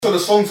So the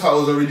song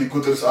titles are really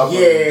good to this album.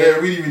 Yeah.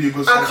 They're really, really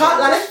good. I can't,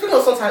 like, let's speak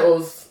of song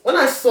titles. When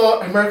I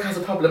saw America Has a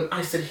Problem,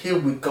 I said, here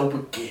we go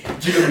again.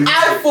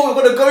 I thought we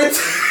were going to go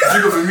into...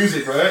 Jiggle for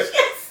music, right?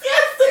 Yes.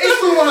 It's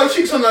still one of her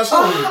cheeks on that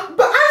song.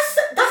 But I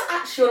said, that's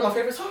actually one of my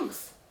favourite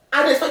songs.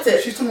 I didn't expect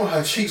it. She's talking about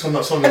her cheeks on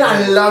that song. And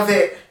I love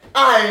it.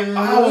 I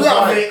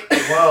love it.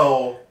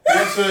 Wow.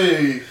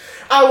 Beyonce.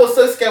 I was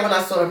so scared when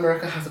I saw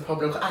America Has a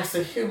Problem. I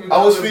said, here we go.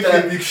 I was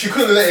thinking she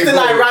couldn't let it go.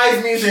 Still I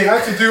Rise music. She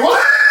had to do what?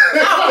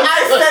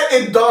 I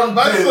said it done.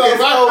 It's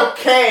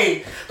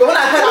okay. But when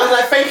I heard, I was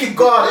like, thank you,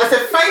 God. I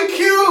said, thank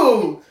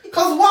you.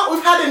 Because what?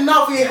 We've had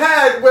enough. We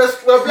heard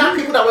we're black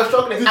people that were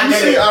struggling. Did you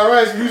see I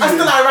Rise music?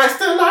 Still I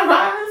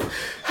Rise.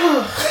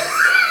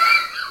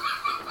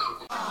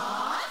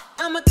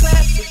 I'm a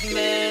classic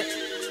man.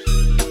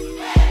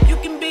 You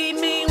can be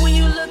me when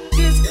you look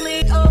this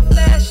clean, old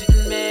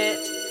fashioned man.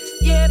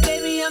 Yeah,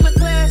 baby, I'm a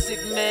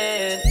classic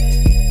man.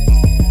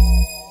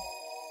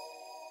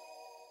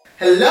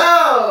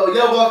 Hello!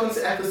 Yo, welcome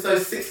to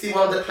episode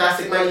 61 of the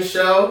Classic Money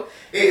Show.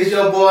 It is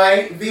your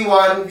boy, the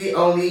one, the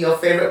only, your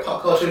favorite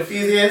pop culture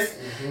enthusiast.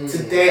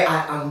 Today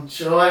I am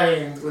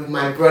joined with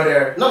my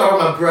brother,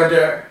 my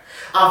brother,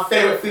 our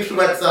favorite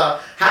influencer,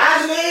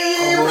 Hadley!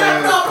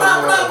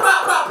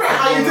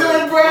 How you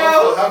doing, bro?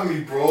 Thanks for having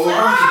me, bro.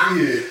 Happy to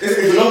be here. It's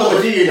a long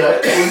overdue, you know.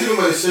 What you know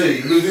what they say?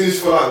 You've been doing this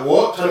for like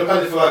what? Trying to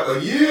plan it for like a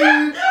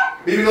year?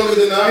 Maybe longer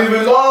than that? It's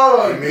been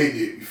long. You made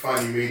it. You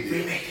finally made it. We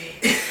made it.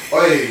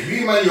 Hey,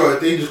 you man, you're a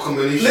dangerous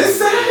combination.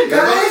 Listen,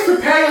 guys,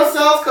 prepare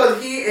yourselves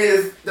because he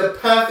is the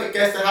perfect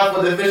guest to have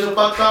for the visual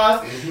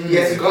podcast.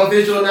 Yes, we've gone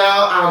visual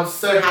now. I'm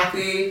so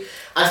happy.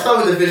 I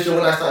started with the visual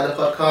when I started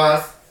the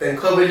podcast. Then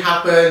COVID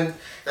happened.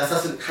 That's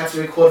had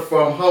to record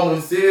from home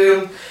with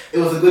Zoom. It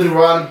was a good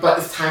run, but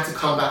it's time to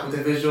come back with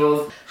the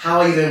visuals. How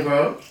are you doing,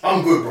 bro?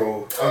 I'm good,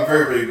 bro. I'm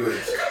very, very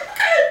good.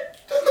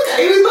 Look at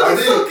you,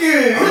 looking so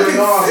good.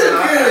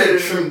 I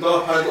trimmed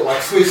up, I got my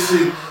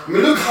twisted. I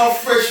mean, look how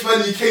fresh,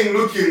 man, you came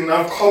looking, and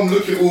I've come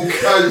looking all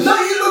casual. No,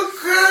 you look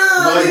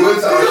good. No, you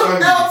look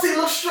healthy, you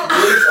look strong.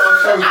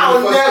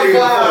 I'll never.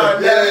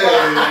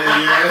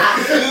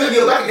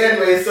 You're back again,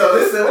 anyway. So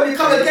listen, when you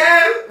come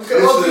again,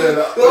 we'll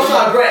also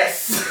our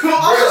breasts. We'll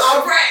also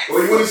our breasts.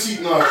 Oh, you want to see?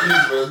 No,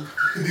 please, man.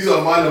 These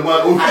are mine and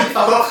mine only.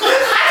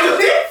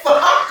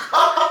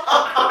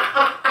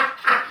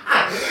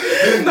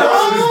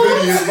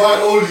 This mine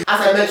only. As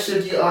I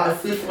mentioned, you are a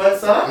food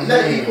influencer.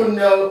 Let people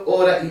know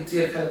all that you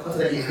do and kind of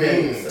content that you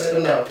create. So I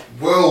don't know.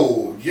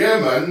 Well, yeah,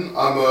 man.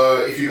 I'm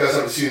if you guys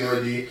haven't seen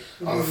already,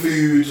 I'm a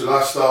food,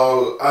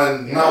 lifestyle,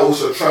 and now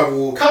also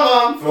travel. Come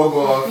on.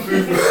 Vlogger,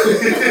 food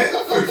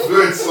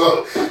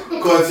influencer,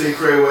 content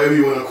creator, whatever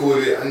you want to call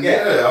it. And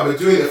yeah, I've been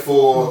doing it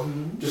for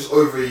just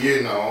over a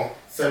year now.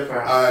 So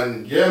proud.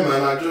 And yeah,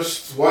 man, I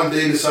just one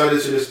day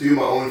decided to just do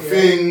my own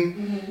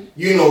thing.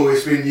 You know,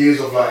 it's been years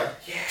of like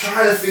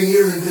trying to thing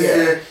here and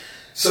there.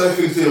 Certain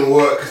things didn't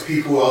work because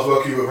people I was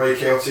working with were very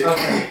chaotic.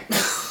 Okay.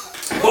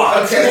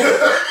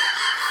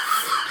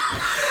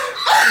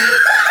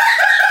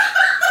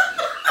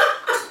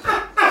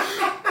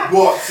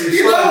 What?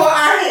 You know what? I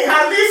hate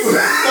Hadley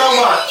so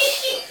much.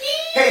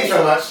 Hate you so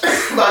much.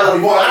 But I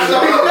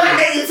love you. I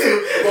hate you too.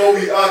 Well,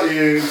 we out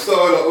here,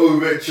 started our own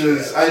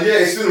ventures, and yeah,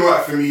 it's been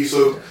alright for me.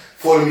 So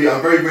follow me.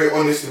 I'm very, very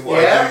honest in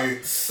what I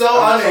do. So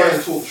I'm honest. trying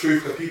to talk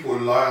truth because people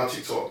lie on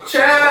TikTok.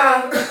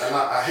 Child. And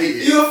I hate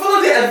it. You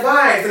follow the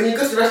advice, and you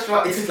go to the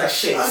restaurant. It tastes like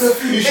shit.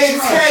 It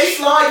tastes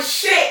like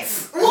shit.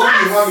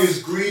 What you have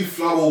is green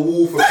flower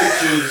wall for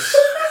pictures,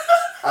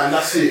 and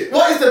that's it.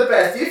 What is the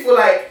best? Do you feel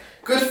like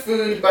good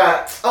food,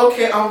 but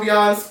okay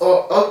ambiance,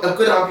 or a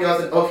good ambiance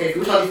and okay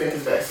food? Which one do you think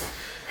is best?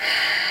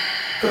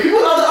 Because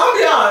people love the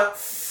ambiance.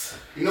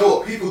 You know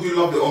what? People do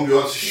love the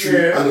ambiance, the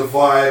street, and the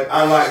vibe,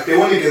 and like they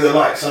want to get the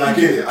likes, and I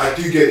get it. I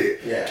do get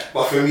it. Yeah.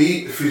 But for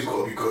me, the food's got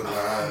to be good,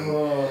 man.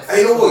 And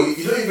you know what?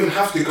 You don't even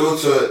have to go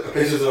to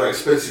places that are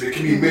expensive. It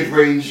can be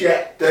mid-range.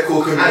 Yeah.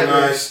 Decor can be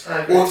nice.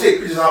 Or take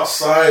pictures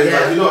outside.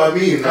 Like, you know what I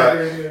mean?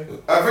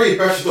 Like, I very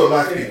best don't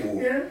like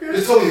people.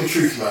 Just tell them the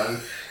truth,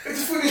 man. If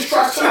the food is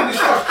trash, tell them it's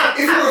trash.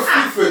 If you're a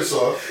food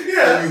influencer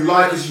and you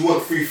like because you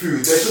want free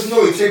food, there's just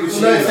no integrity.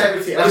 No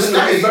integrity. And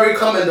that is very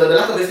common though, the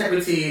lack of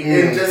integrity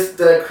in just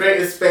the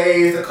creative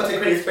space, the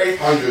content creative space.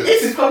 100.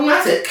 It is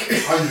problematic.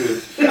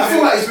 100. I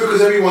feel like it's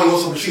because everyone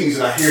wants opportunities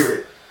and I hear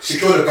it.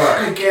 Secure the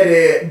bag. I get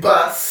it,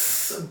 but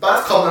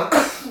come on,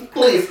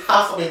 please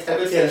have some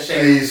integrity and shame.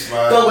 Please,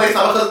 man. Don't waste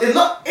time because it's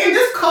not in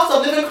this cost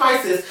of living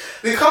crisis.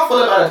 We can't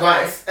follow bad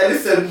advice. And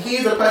listen,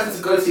 he's the person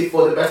to go to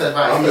for the best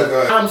advice. I'm the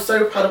guy. I'm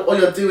so proud of all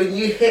you're doing.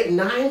 You hit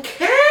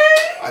 9K.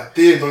 I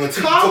did on the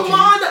TikTok. Come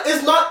on,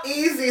 it's not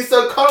easy.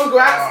 So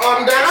congrats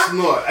on that. It's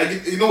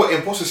not. You know what?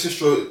 Imposter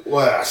syndrome.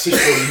 What? What?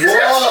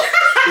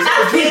 Is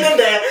that the drink? In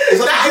there. Is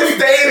that the drink?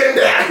 Staying in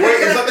there.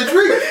 Wait, is that the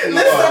drink?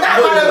 Listen,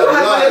 that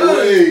has my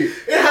mood.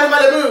 It has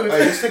my mood.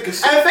 Hey, let's take a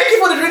sip. And thank you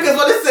for the drink as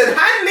well. Listen,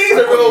 Hadley's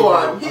a real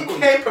one. He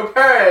came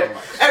prepared.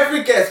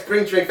 Every guest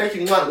bring drink. Thank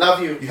you, man. Love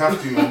you. You have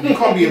to, man. You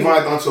can't be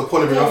invited down to a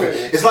party with nothing.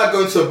 It's like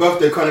going to a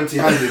birthday kind of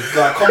empty-handed.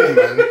 Like, come on,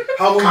 man.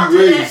 How were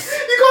you raised?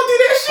 You can't do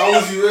that shit. How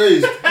was you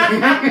raised?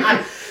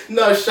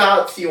 No, shout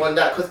out to you on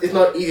that because it's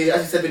not easy.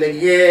 As you said, been a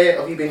year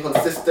of you being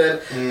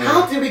consistent.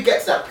 How did we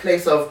get to that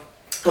place of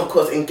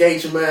course,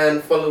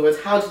 engagement, followers?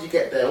 How did you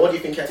get there? What do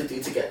you think you had to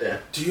do to get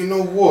there? Do you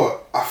know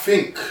what? I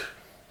think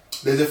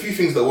there's a few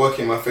things that work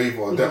in my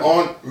favour. There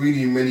aren't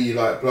really many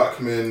like black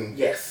men.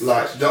 Yes.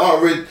 Like there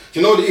aren't really. Do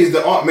you know what it is?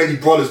 There aren't many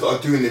brothers that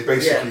are doing it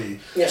basically.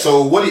 Yeah.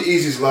 So what it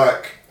is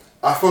like.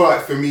 I feel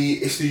like for me,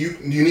 it's the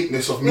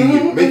uniqueness of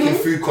me making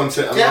food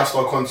content and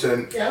lifestyle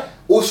content. Yeah.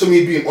 Also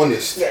me being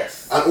honest.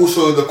 Yes. And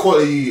also the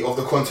quality of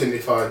the content,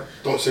 if I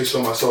don't say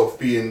so myself,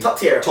 being top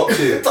tier. Top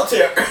tier. Top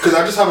tier. Because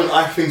I just have an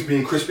eye for things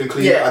being crisp and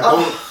clean. Yeah.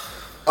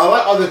 I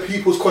like other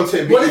people's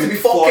content being. Want it to be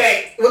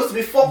 4K. Want it to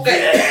be 4K.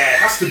 Yeah, it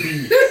has to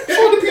be.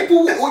 For other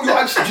people, you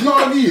actually, do you know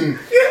what I mean?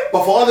 Yeah.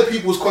 But for other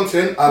people's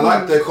content, I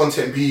like their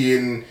content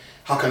being,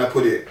 how can I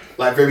put it?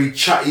 Like very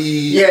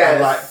chatty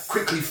and like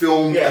quickly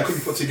filmed and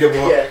quickly put together.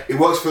 Yeah. It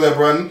works for their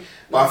brand.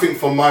 But I think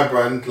for my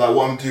brand, like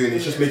what I'm doing,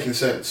 it's just making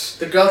sense.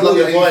 The girls love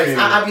your voice.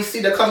 Have you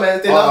seen the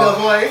comments? They love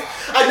your voice.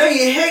 I know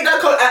you hate that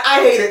comment.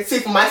 I hate it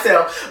too for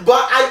myself.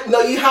 But I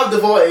know you have the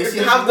voice.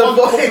 You have the one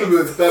voice.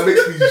 compliment that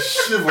makes me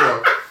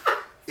shiver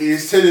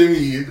is telling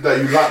me that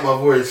you like my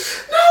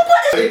voice. No,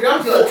 but it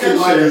grabs your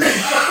attention.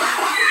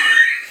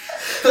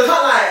 So it's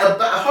not like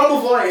a humble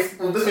voice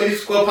will just make you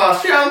scroll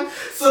past Sham.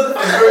 So the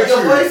fact that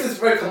your voice is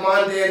very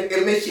commanding,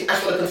 it makes you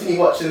actually want to continue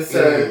watching.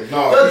 So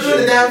don't do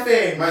the damn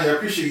thing. Man, I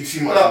appreciate you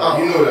too much.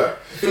 You know that.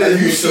 And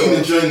you've seen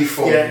the journey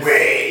from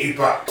way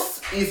back.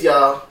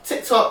 Easier,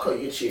 TikTok or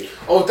YouTube?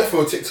 Oh,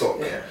 definitely TikTok.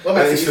 Yeah. What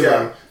makes it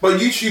Instagram. But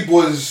YouTube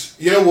was,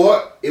 you know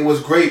what? It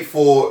was great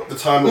for the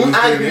time it was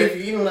doing it.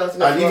 Even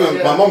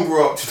my mum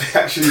brought up today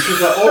actually. She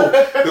was like, "Oh,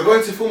 we're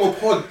going to film a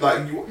pod.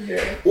 Like,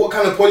 what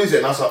kind of pod is it?"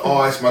 And I was like,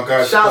 "Oh, it's my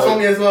guy's Shout pod." out to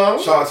me as well.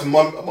 Shout out to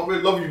mum. Mum, we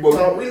love you, mum.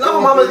 Oh, we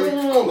love mama.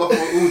 Love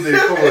her all day.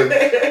 Come on.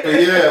 But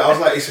yeah, I was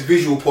like, it's a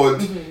visual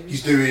pod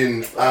he's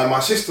doing.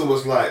 My sister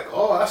was like,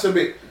 "Oh, that's a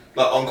bit."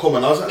 Like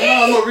uncommon. I was like,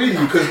 no, not really,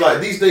 because like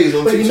these days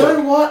on TikTok, you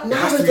know what?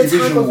 Now is the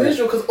time for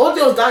visual, because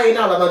audio's dying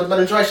now. Like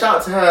Madam Joy, shout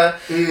out to her.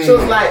 She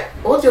was like,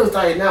 audio's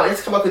dying now.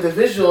 Let's come up with the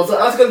visuals. So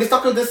I was gonna be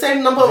stuck with the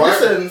same number of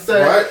listens. So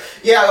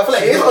yeah, I feel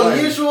like it's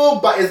unusual,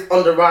 but it's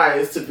on the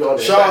rise. To be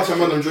honest. Shout out to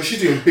Madam Joy. She's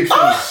doing big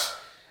things.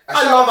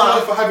 I love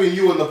her for having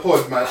you on the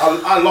pod, man.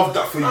 I love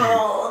that for you.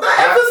 Oh, that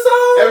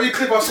episode! Every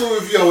clip I saw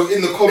with you, I was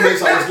in the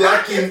comments. I was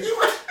liking.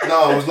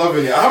 No, I was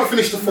loving it. I haven't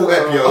finished the full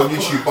EP yet on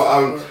YouTube, but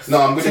I'm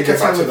going to get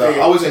back to that.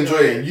 I was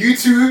enjoying you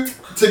two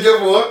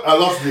together. I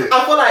loved it.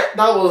 I feel like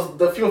that was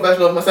the female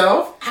version of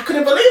myself. I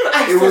couldn't believe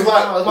it. It was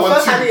like it was my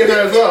first time meeting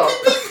her as well.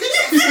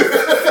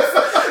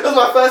 It was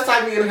my first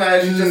time meeting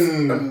her. She's just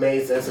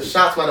amazing. So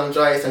shout out to Madam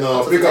Joyce.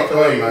 No, big up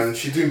her, man.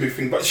 She's doing big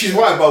things, but she's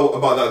right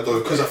about that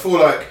though, because I feel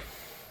like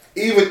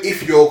even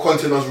if your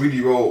content does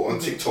really well on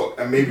TikTok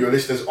and maybe your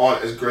listeners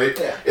aren't as great,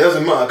 it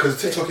doesn't matter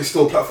because TikTok is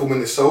still a platform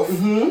in itself.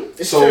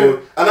 It's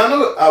true. And I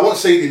know, I won't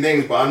say the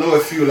names, but I know a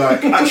few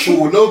like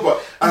actual,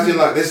 but as in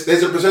like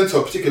there's a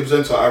particular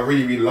presenter, I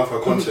really, really love her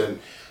content.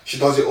 She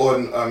does it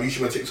on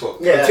YouTube and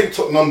TikTok. The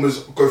TikTok numbers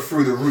go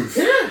through the roof.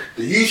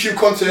 The YouTube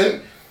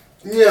content,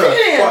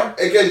 but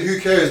again, who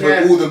cares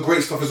when all the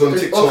great stuff is on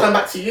TikTok? All come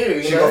back to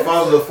you. She got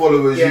thousands of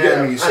followers, you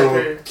get me?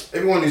 So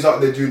everyone who's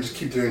out there doing, just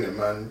keep doing it,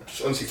 man.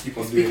 Just honestly keep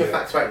on doing it. Speaking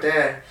facts right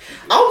there.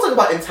 I want to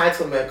talk about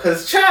entitlement,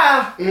 because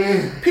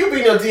people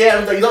in your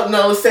DMs that you don't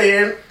know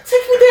saying,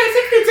 take me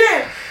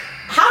there.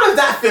 How does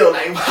that feel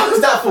like? How does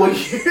that for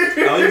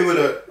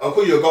you? I'll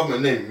call you a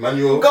government name,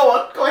 Manuel.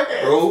 Go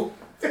ahead. Bro.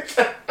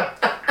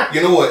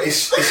 You know what?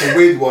 It's a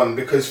weird one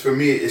because for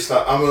me it's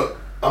like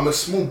I'm a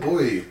small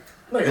boy.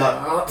 No, you're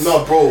not.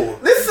 No, bro.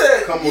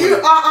 Listen, come on. you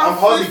are I'm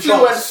hardly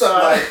chunks.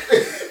 I'm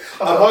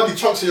hardly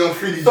chunks and I'm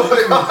 3D.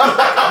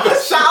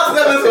 Shout out to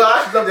them as well.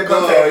 I actually love their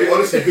content. You're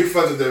honestly big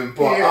fans of them,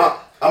 but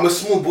I'm a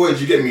small boy. Do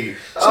you get me?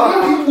 So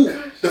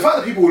the fact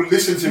that people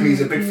listen to me is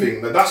a big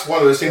thing. Like, that's one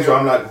of those things where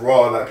I'm like,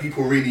 raw. Like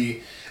people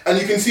really, and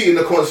you can see it in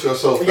the comments for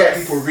yourself. Like,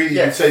 people really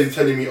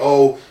telling me,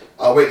 oh,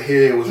 I went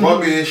here, it was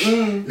rubbish.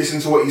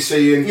 Listen to what he's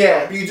saying.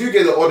 But you do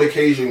get the odd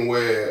occasion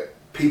where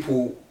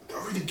people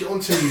don't really get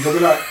onto me. They'll be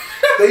like,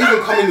 they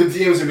even come in the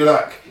DMs and be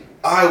like,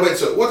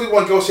 what did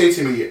one girl say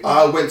to me?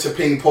 I went to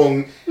ping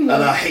pong and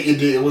I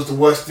hated it. It was the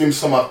worst dim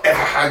sum I've ever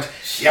had.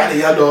 Yada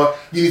yada.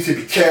 You need to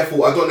be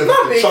careful. I don't know if I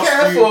can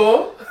trust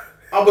you.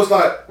 I was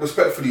like,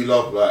 respectfully,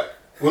 love, like,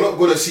 we're not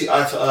going to see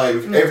eye to eye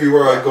with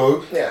everywhere I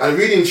go. And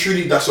really and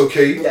truly, that's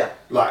okay.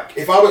 Like,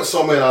 if I went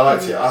somewhere and I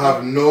liked it, I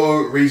have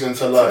no reason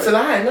to lie.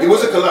 It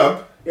was a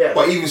collab.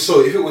 But even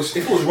so, if it was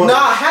wrong.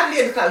 Nah,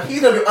 Hadley and the collab,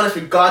 he's gonna be honest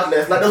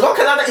regardless. Like, there's one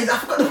collab that I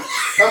forgot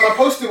I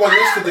posted one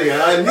yesterday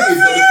and I admitted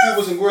that the food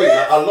wasn't great.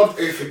 Like, I loved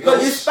everything else.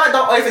 No, you spat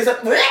that oil and said,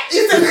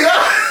 you said no.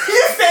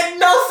 You said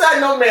no, sir,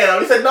 no,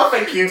 man. You said no,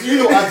 thank you. You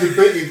know, I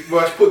debated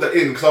where I put that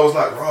in because I was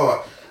like,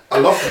 raw. I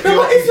love the No,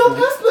 but it's your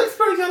personal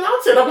experience, you're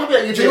allowed to. I'm happy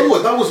that you do. You know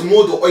what? That was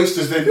more the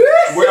oysters than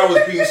where I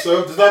was being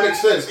served. Does that make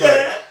sense?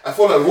 Like, I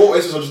feel like raw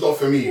oysters are just not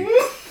for me.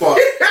 But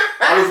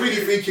I was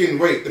really thinking,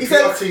 wait, the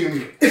PR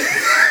team.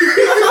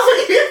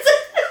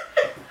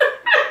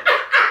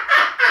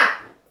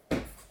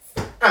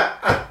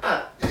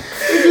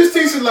 It just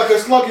tasted like a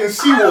slugging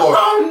seawater.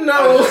 Oh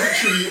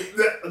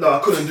no! No, I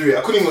couldn't do it.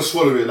 I couldn't even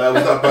swallow it. Like, it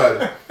was that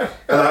bad.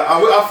 And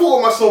I thought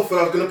of myself when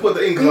I was gonna put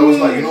that in because I was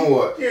like, you know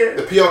what? Yeah.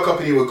 The PR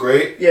company were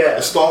great. Yeah.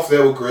 The staff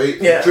there were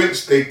great. Yeah. The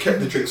drinks, they kept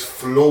the drinks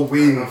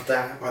flowing. I love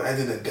that. But at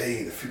the end of the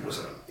day, the food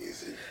wasn't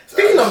amazing.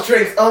 Speaking of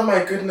drinks, oh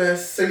my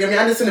goodness. So Yomi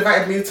Anderson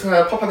invited me to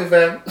her pop-up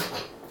event.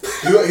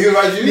 Who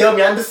invited you?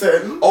 Yomi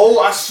Anderson. Oh,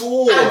 I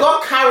saw. I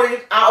got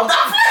carried out of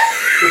that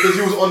because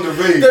he was on the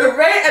raid. The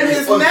Ray and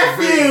his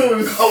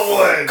nephews. Come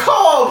on. Come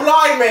on,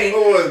 blimey.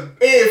 Come on.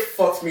 It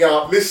fucked me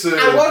up. Listen.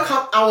 I woke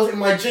up, I was in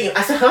my jeans.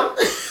 I said, huh?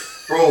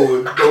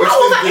 Bro, the West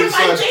Indian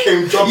side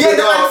came jumping out. Yeah,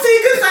 the out.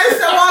 Antigua side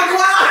said,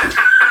 what?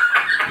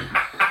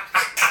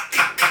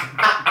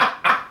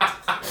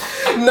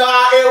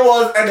 Nah, it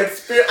was an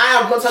experience. I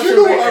have not touched you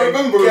know what I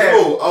remember as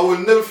well? I will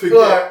never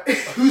forget.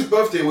 Whose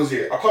birthday was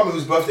it? I can't remember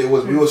whose birthday it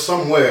was. We were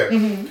somewhere.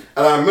 And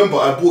I remember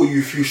I bought you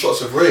a few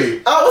shots of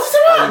Ray. Oh, was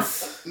it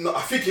Rats? No,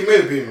 I think it may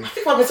have been. I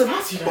think I was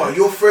Rats, you know. But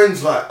your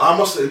friends, like, I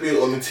must have been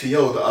on the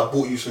TL that I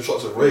bought you some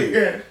shots of Ray.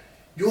 Yeah.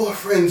 Your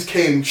friends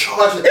came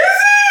charging.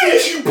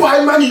 Did you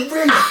buy Manny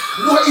Ray?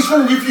 What is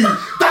wrong with you?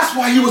 That's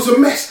why he was a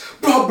mess.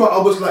 Blah, blah.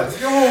 I was like,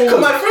 yo.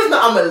 Because my friends know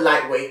I'm a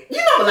lightweight. You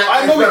know I'm a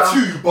lightweight. I know it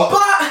too, but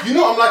you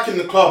know I'm like in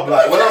the club.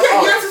 Like when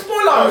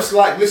I'm just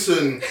like,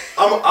 listen,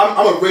 I'm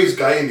a Ray's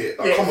guy in it.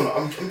 Like, come on,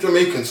 I'm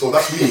Jamaican, so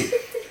that's me.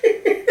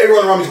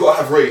 Everyone around me's got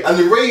to have Ray, and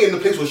the Ray in the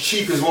place was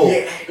cheap as well.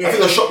 I think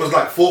the shop was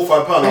like £4 or £5. I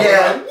was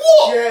like,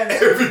 what? Yeah.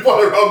 Everyone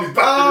around me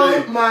back to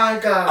Ray. Oh my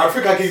god! I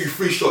think I gave you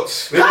 3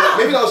 shots. Maybe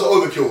that was an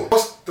overkill.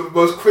 What's the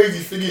most crazy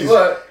thing is?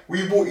 What?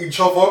 We bought each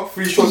other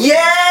 3 shots.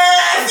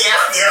 Yes.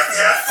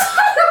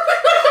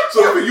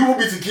 So I think you bought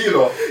me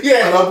tequila,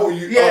 and I bought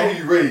you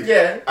Ray.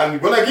 Yeah.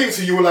 And when I gave it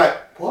to you, you were like,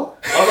 what?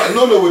 I was like,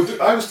 no,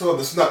 I was still on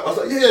the snap. I was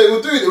like, yeah,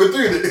 we're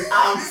doing it.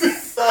 I'm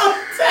so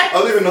dead. I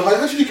don't even know,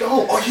 how did you get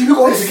home? Oh, we got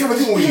on together,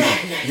 didn't we?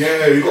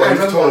 Yeah, we got on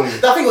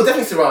together. I think it was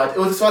definitely Siraj. It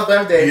was Siraj's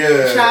birthday.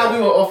 Yeah. Child,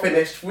 we were all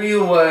finished. We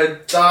were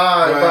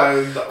done.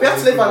 Man, but we have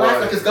to live our life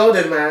like it's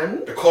golden,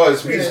 man.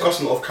 Because we discussed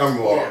it off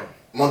camera. Yeah.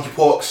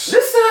 Monkeypox.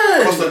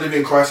 Listen. Cost of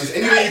living crisis.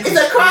 Anyway, you can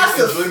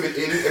enjoyment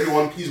in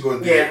everyone, please go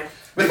and do it.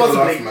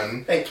 Responsibly. Life,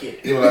 man. Thank you.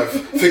 Your life.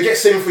 Forget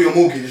saving for your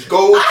mortgage.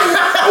 Go to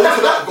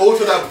that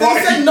party.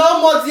 They said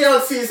no more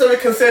DLC so we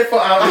can save for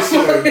our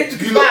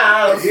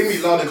hear me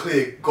loud and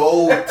clear.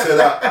 Go to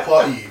that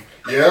party.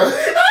 Yeah?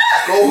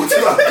 Go to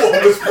that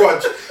bottomless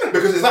brunch.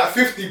 Because is that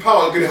 £50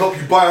 going to help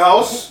you buy a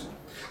house?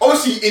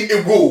 Obviously,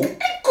 it will. It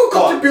could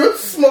contribute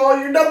small,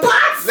 you know, but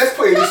let's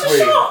put it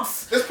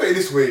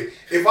this way.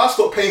 If I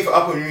stop paying for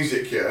Apple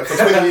Music here for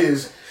 20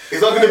 years, is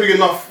that going to be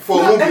enough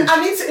for a mortgage?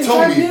 I need to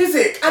enjoy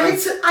music. I need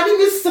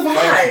to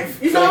survive.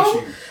 You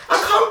know? I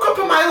can't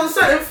compromise on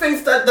certain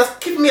things that's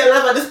keeping me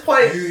alive at this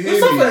point. You hear me?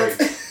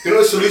 You know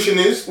what the solution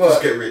is? What?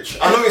 Just get rich.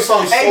 I know it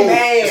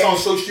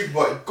sounds so stupid,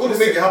 but God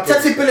make it happen.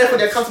 30 billion for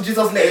the account in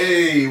Jesus' name.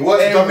 Hey,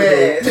 what's that?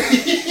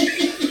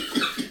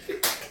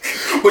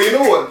 But you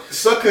know what?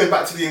 Circling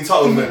back to the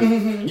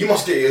entitlement, you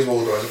must get it as well,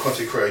 though, as a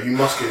content creator. You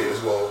must get it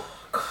as well.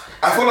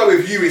 I feel like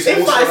with you, it's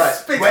also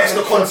like, where's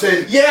the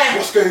content? Yeah.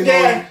 What's going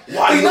on?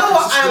 Why you know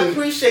what? I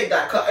appreciate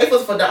that. Cause if it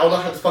was for that, I would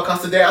not have this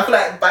podcast today. I feel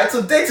like by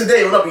today,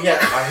 it will not be here.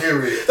 I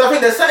hear it. So I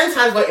think there's certain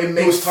times where it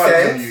makes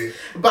sense.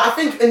 But I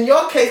think in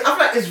your case, I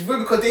feel like it's rude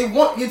because they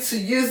want you to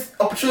use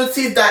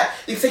opportunities that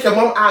you can take your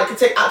mom out, you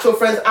can take actual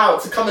friends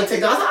out to come and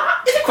take them. I was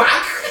like, is it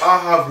crack? I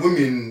have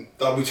women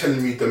that will be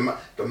telling me the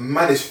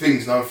maddest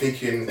things, and I'm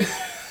thinking,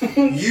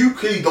 you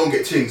clearly don't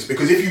get things,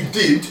 because if you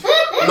did,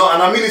 and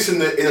I mean this in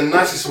the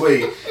nicest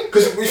way,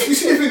 because if you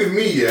see the thing with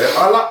me,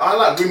 I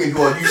like women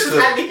who are used to.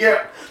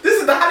 This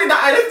is the Hadley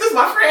this is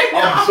my friend.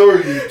 I'm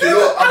sorry.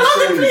 I'm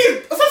sorry.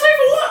 Please. I'm sorry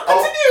for what?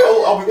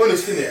 Continue. I'll be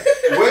honest, innit?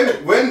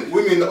 When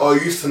women are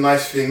used to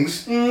nice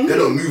things, they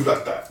don't move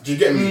like that. Do you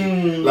get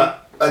me? Like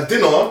a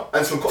dinner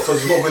and some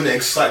cocktails is not when they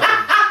excite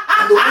them.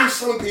 And the way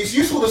someone,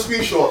 you saw the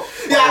screenshot.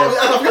 Yeah, I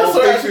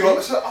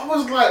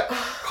was like,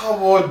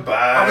 come on,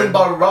 man. I'm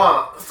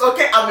embarrassed.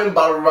 Okay, I'm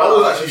embarrassed. I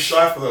was actually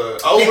shy for her.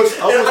 I love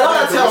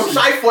that term,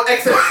 shy for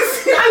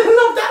excellence. I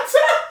love that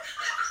term.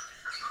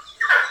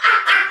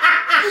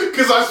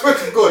 Because I swear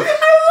to God,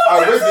 I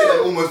read it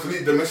and almost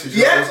deleted the message.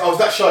 Yeah. I was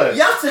that shy.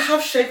 You have to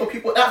have shame for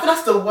people. I think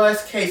that's the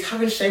worst case,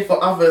 having shame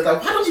for others.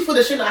 Like, why don't you feel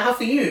the shame that I have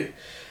for you?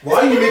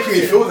 Why are you making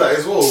me feel that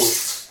as well?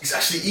 It's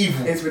actually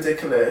evil. It's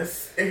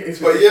ridiculous.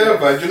 But yeah,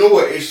 man, you know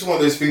what? It's just one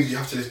of those things you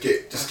have to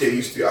just get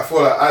used to. I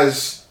feel like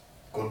as,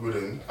 God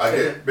willing, I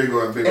get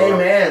bigger and bigger.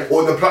 Amen.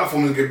 Or the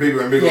platforms get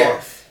bigger and bigger.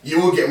 Yes. You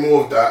will get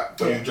more of that,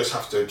 but you just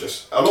have to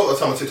a lot of the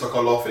time on TikTok I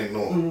laugh and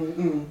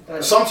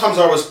ignore. Sometimes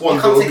I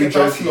respond, but it'll be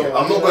junky.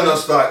 I'm not going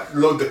to like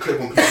load the clip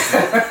on people.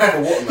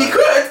 For what, man? He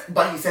could,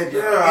 but he said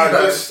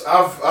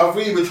I've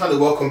really been trying to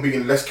work on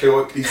being less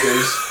chaotic these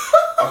days.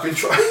 I've been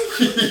trying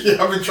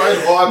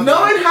hard.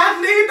 Knowing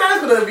Hadley,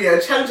 that's going to be a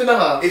challenge and a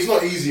half. It's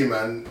not easy,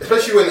 man.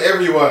 Especially when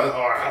everyone,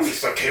 it's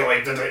so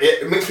chaotic.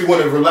 It makes me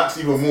want to relax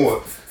even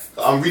more.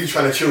 I'm really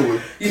trying to chill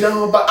with. You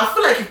know, but I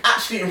feel like you've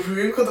actually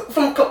improved because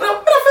from when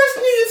I first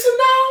knew you to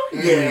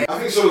now. I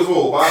think so as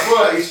well. But I feel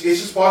like it's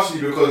just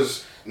partially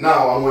because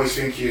Now I'm always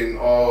thinking,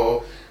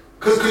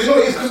 because you know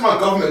what it is, because my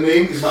government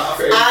name is my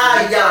African.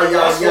 Yeah.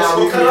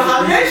 We can't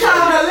have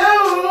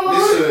hello.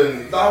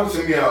 Listen, that happened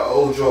to me at an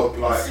old job.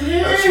 Like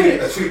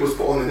a tweet was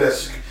put on the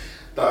desk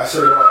that I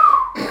said about.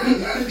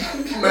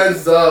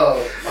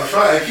 Menzo. I'm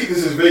trying to keep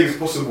this as vague as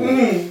possible.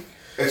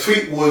 A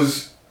tweet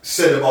was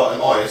said about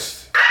an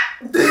artist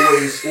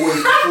always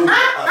performing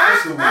at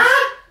festivals.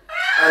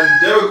 And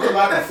they're a good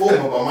live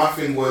performer, but my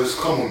thing was,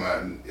 come on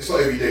man, it's not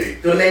every day.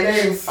 Don't name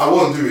names. I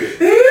won't do it.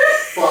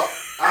 But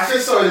I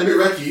said something a bit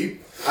recce,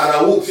 and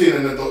I walked in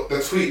and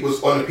the tweet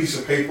was on a piece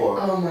of paper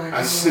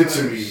and slid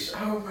to me.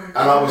 Oh my God.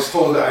 And I was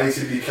told that I need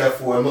to be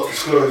careful and not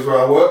disclose where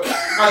I work.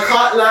 I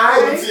can't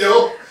lie.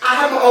 I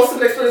had my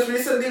awesome experience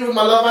recently with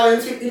my Love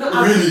Island tweet. You know,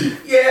 really?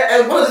 Yeah,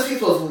 and one of the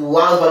tweets was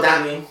wild about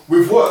Danny.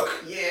 With work?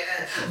 Yeah.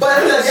 But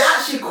they're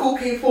actually cool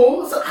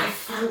people, so I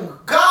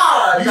thank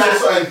God. You said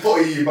something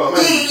potty, but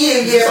man.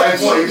 Yeah. I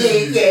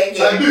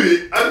do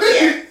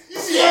it. You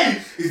see,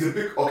 he's the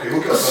big. Okay,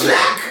 we'll get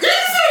slack.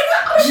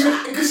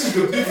 This is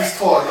the biggest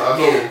part that I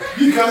know.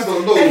 You guys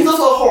don't know. And he's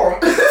also a horror.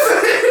 Just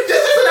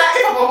so that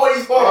if I'm a horror,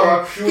 he's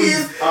horror.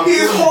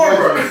 He's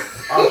horror.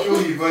 I'm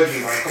purely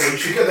virgin, man. Come on, you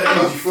should get that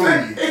energy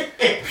from me.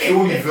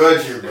 Purely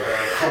virgin,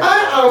 man. I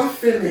am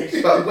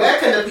finished. But where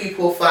can the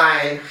people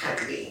find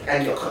Hadley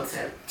and your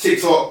content?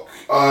 TikTok,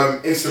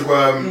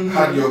 Instagram,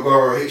 Hadley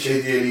Ogaro,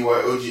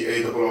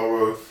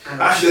 HADLEYOGARRO.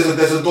 Actually,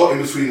 there's a dot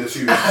in between the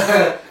two.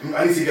 I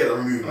need to get that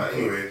removed, man.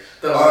 Anyway,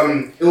 it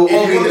will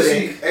all be the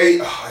link.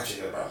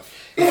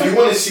 If you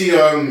want to see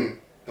the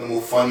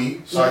more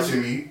funny side to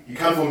me, you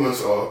can follow me on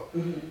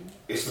Twitter.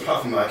 It's the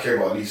platform that I care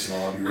about least, and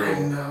I'll be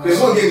real. It's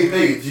not getting me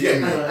paid, do you get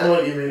me? I know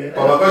what you mean.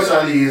 But my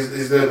personality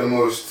is there the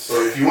most,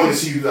 so if you want to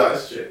see that,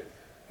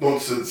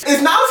 nonsense.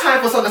 It's now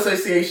time for Song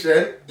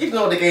Association. You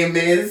know what the game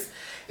is.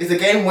 It's a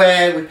game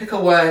where we pick a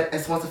word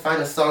and someone to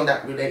find a song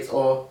that relates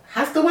or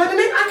has the word in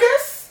it, I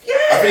guess. Yeah.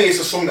 I think it's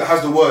a song that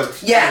has the word.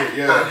 Yeah.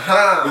 Yeah.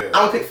 I'm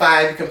gonna pick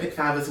 5. You can pick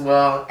 5 as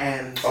well,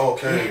 and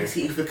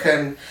see if we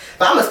can.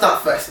 But I'm gonna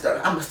start first, though.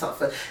 I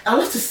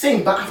love to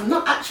sing, but I've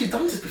not actually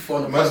done this before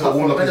on the podcast. Man's got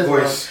warmed up his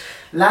voice.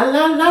 La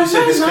la la you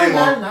said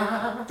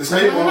disclaimer.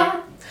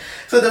 Disclaimer.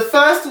 So the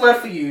first word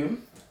for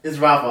you is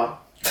rather.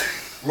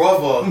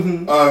 Rather.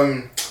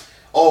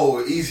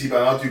 Easy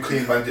man. I'll do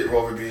Clean Bandit.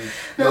 Rather be.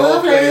 No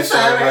place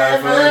I'd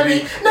rather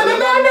be.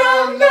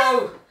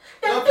 No.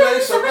 No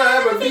place I'd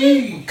rather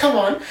be. Come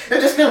on,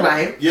 just go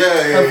right.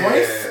 Yeah.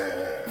 Voice.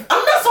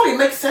 I'm not sorry it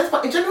makes sense,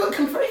 but in general it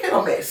can be very hit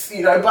or miss,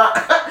 you know. But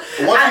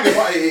one thing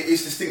about it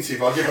is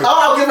distinctive. I'll give her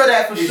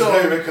that for sure.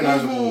 It's very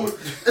recognisable.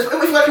 If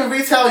you work in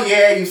retail,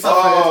 you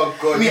suffered. Oh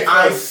God,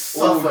 I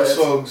suffered. All the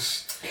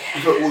songs.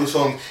 You've heard all the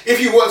songs. If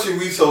you worked in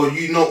retail,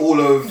 you know all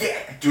of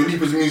Dua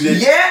Lipa's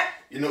music. Yeah.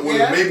 You know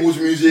all of Mabel's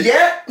music.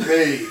 Yeah.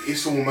 Hey,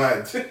 it's all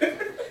mad.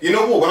 You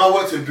know what? When I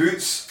worked at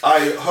Boots,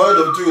 I heard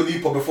of Dua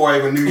Lipa before I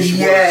even knew who she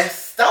was.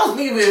 That was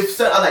me with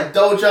certain like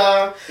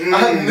Doja. I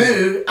heard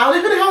Moo. I was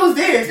like, who the hell is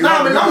this?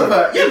 Now I'm in love with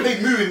her. Yeah, big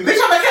Moo. Bitch,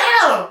 I'm like,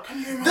 hell.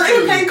 They're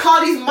even paying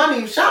Cardi's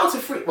money. Shout out to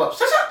Free. Well,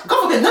 shout.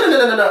 God forbid. No.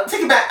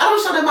 Take it back. I don't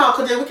shout them out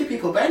because they're wicked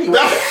people. But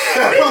anyway.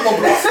 Listen,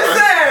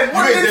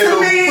 what you did to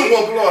me.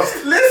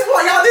 Listen,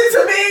 what y'all did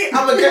to me.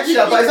 I'm gonna get you,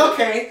 but it's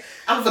okay.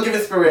 I'm a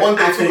forgiving spirit. One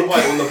day talk about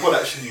it on the pod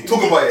actually.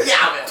 Talk about it. Yeah,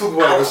 I will. Talk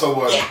about it with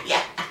someone.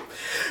 Yeah.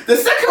 The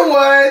second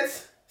word,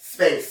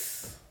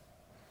 space.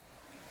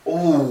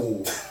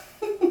 Ooh.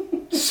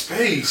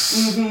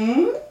 Space. I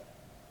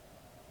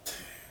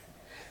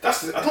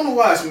don't know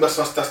why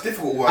that's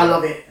difficult one. I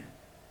love it.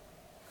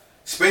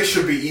 Space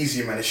should be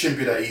easy, man. It shouldn't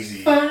be that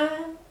easy. 5,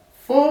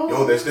 4.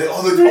 Yo, there's shit.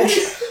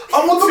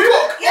 I'm on the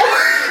block.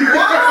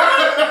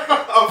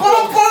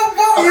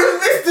 You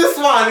missed this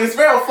one. It's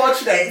very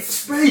unfortunate.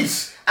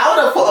 Space. I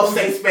would have put up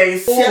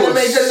Space. Sierra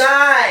Major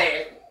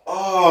 9.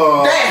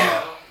 Oh.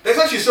 Damn. There's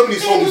actually so many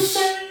songs.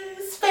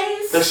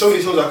 There's so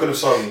many songs I could have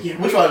sung. Yeah,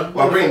 which one?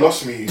 My brain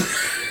lost me.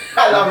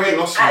 I love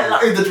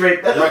the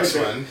drink. Thanks,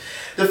 man.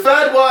 The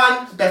third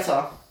one,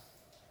 better.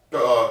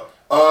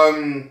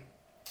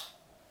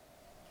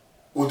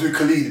 We'll do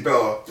Khalid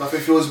better.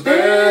 Nothing feels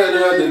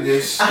better than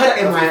this. I heard that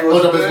in my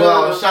hold up as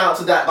well. Shout out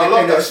to that. I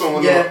love that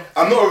song.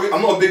 I'm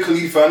not a big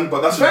Khalid fan,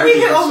 but that's very a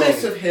really hit or good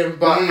miss song. with him.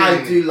 But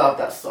I do love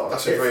that song.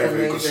 That's a very,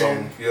 very good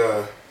song.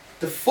 Yeah.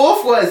 The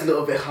fourth word is a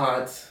little bit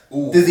hard.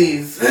 Ooh.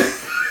 Disease.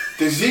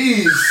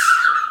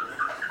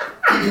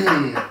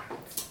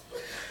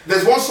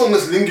 There's one song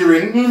that's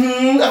lingering.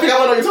 I think I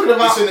know what you're talking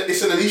about.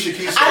 It's an Alicia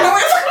Keys song. I know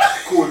what you're talking about.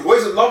 Cool. What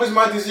is it? Love is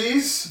my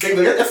disease. I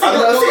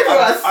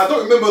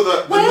don't remember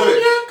the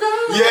lyric.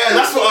 Yeah,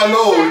 that's what I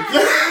know.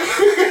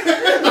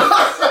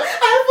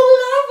 I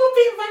love will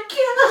be my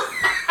cure.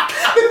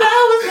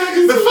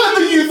 The fact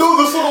that you know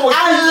the song. I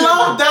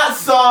love that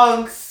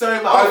song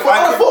so much. I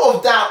thought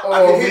of that.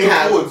 I can hear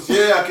the chords.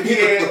 Yeah, I can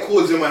hear the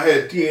chords in my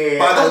head. Yeah.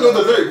 But I don't know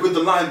the lyric with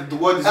the line. The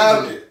word is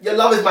in it. Your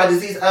love is my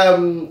disease.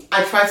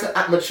 I try to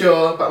act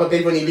mature, but I'm a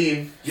baby when you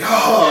leave. Yeah.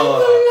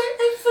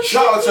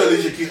 Shout out to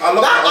Alicia Keys. I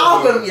love that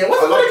album. Yeah,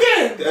 what's it called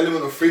again? The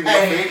Element of Freedom,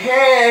 I think.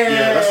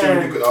 Yeah, that's a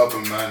really good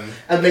album, man.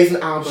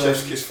 Amazing album.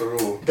 Chef's kiss for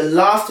all. The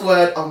last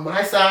word on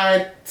my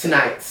side,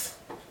 tonight.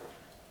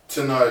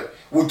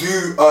 We'll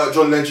do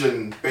John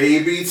Legend.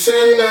 Baby,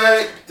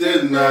 tonight,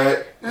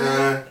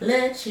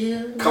 let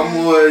you. Come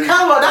on,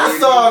 that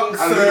song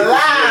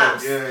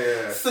slaps.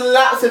 Yeah.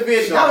 Slaps a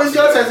bit. That was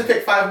your turn to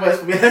pick 5 words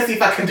for me. Let's see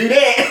if I can do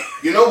that.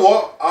 You know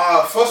what?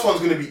 First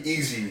one's gonna be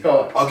easy.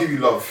 Go on. I'll give you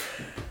love.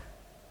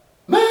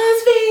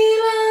 Must be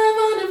love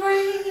on the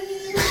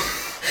brain.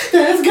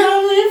 That's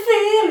got me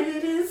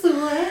feeling this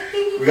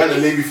way. We're gonna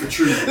leave you for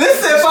true.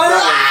 Listen for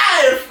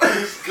life.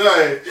 This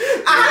guy.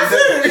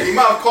 He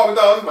might have calmed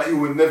down, but he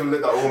would never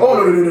let that woman.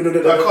 Oh no.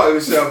 I can't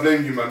even say I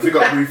blame you, man. Pick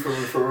up Ruth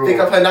for real. Pick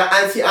up her that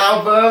Auntie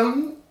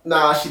album.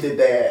 Nah, she did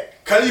that.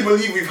 Can you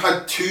believe we've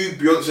had 2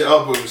 Beyonce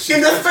albums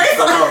in the space?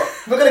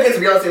 We're gonna get to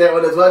Beyonce that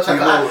one as well. Check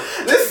it out.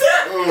 Listen,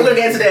 we're gonna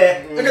get into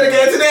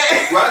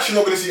that. We're actually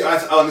not gonna see eye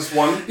to eye on this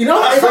one. You know,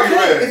 that's it's very okay.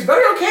 rare. It's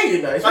very okay,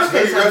 you know. It's that's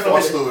very rare for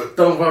us though.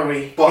 Don't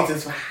worry. But it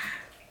is fine.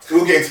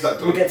 We'll get into that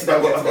though. We'll get to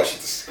that. I've got shit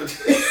to say.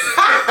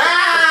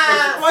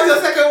 What's your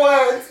second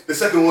word? The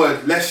second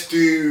word, let's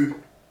do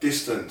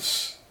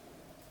distance.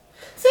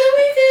 So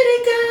we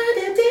couldn't go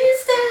the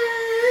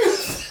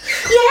distance.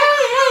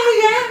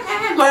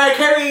 Yeah. Mariah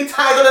Carey,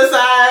 Tied on the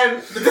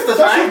Side. The distance,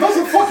 right? That's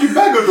a fucking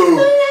banger though.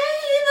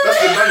 That's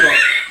the banger.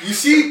 You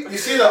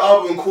see the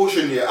album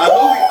Caution, yeah? I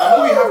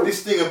know we have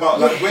this thing about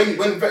like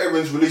when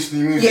veterans release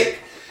new music,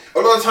 a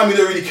lot of the time you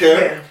don't really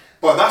care. Yeah.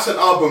 But that's an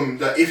album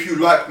that if you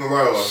like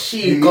Mariah,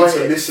 you need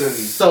to listen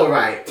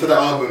to the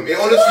album. It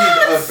honestly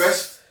is her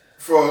best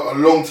for a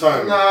long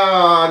time.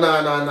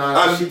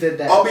 No. She did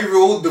that. I'll be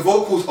real, the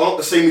vocals aren't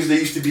the same as they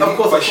used to be. Of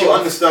course. She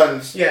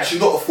understands. Yeah. She's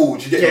not a fool,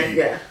 you get me?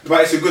 Yeah.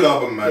 But it's a good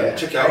album, man. Yeah,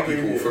 check it out,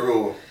 people, for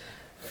real.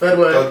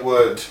 Third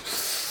word.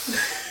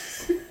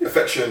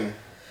 Affection.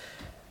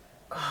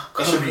 Oh,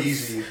 that should be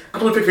easy. I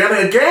don't want to pick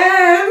Rihanna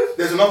again.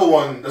 There's another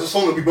one. There's a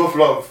song that we both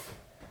love.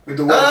 With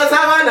the words.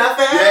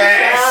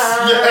 Yes!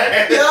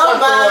 You're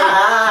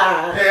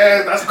mine.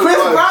 Yeah, that's good. Chris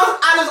Brown's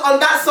Anna's on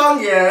that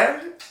song,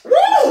 yeah?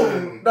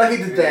 Woo! No, he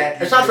did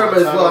that. And shout out to him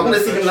as well. I'm going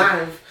to see him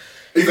live.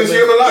 You can see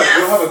him live? Yes.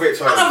 You'll have a great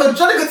time. I'll have a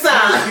jolly good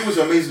time. He was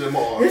amazing in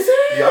Motor. Is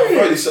it? Yeah, I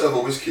prefer this set of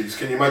Wizkids.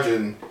 Can you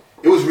imagine?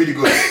 It was really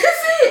good.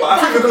 But I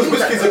think because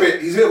Wizkid's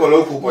he's a bit of a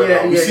local boy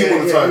now. We see him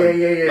all the time.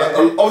 Yeah. Like,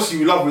 obviously,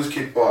 we love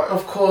Wizkid, but...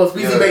 Of course,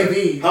 Weezy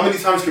Baby. How many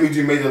times can we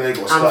do Made in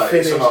Lagos? I'm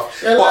finished. It's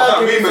enough. But that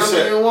remix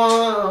set...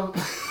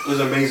 It was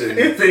amazing.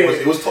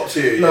 It was top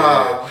tier.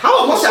 Yeah.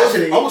 How was it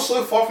actually? I was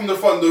so far from the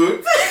front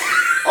though.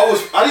 I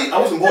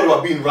wasn't bothered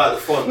about being right at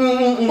the front,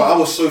 but I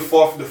was so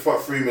far from the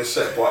front for him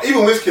set. But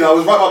even Wizkid, I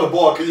was right by the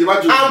bar. Can you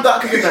imagine? I'm done.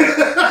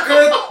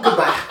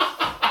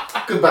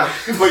 Goodbye.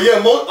 But yeah,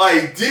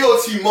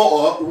 DLT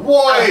Motor.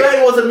 Why? I bet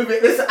it wasn't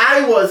moving. Listen,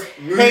 I was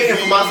hating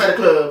from outside the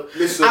club.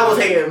 Listen, I was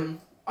hating.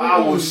 I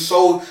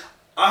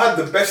had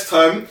the best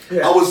time.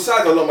 Yeah. I was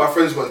sad a lot of my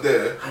friends weren't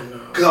there. I know.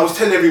 Because I was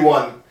telling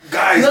everyone,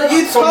 guys. No,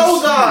 you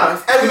told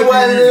us.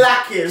 Everyone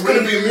lacking. It's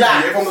gonna be me.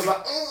 Everyone was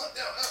like,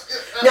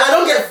 yeah, I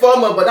don't get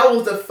FOMO, but that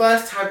was the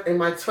first time in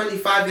my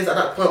 25 years at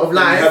that point of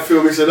life that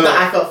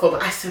I felt FOMO.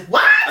 I said,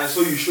 what? And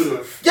so you should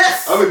have.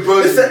 Yes. I mean,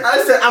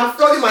 I said, I'm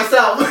flogging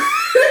myself.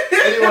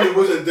 Anyone who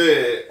wasn't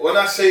there, when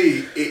I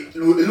say it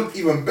looked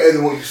even better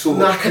than what you saw.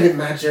 No, I can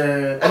imagine.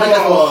 And then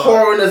there was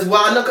horror as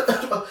well.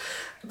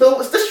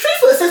 The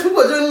streets were says people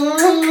are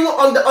doing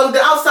on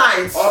the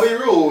outsides. Are they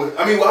real?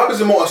 I mean, what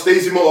happens in Motor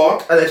stays in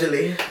Motor.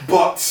 Allegedly.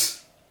 But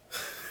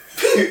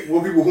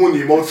when people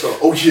horny in Motor,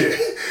 oh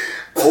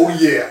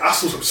yeah, I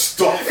saw some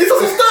stuff. It's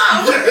some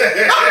stuff.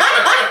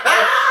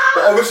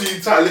 But obviously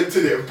you tight lipped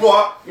in it.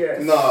 But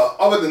nah,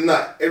 other than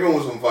that, everyone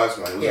was on vibes,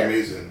 man. It was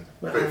amazing.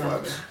 Great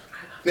vibes.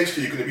 Next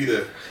year you're gonna be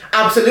there.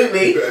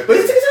 Absolutely. Where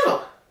did you take it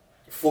out?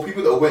 For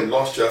people that went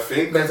last year, I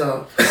think. Better.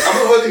 I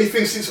haven't heard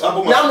anything since I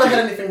bought my ticket. I've not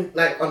heard anything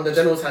like on the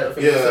general side of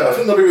things. Yeah, I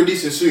think they'll be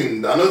releasing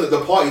soon. I know that the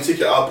party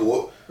ticket I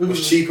bought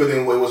was cheaper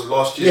than what it was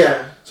last year.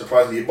 Yeah.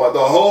 Surprisingly. But the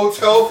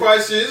hotel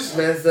prices...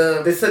 They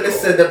said,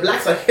 listen, the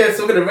blacks are here,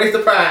 so we're going to raise the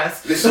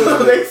price. Listen,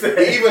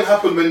 it even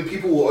happened when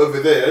people were over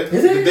there.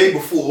 The day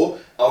before,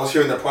 I was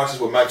hearing the prices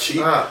were mad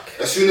cheap.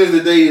 As soon as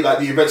the day, like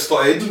the event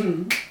started,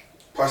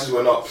 prices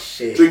went up.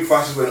 Shit. Drink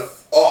prices went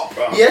up.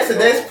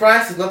 Yesterday's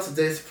price is not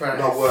today's price.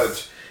 No word.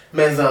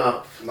 Men's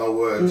up. No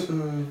word.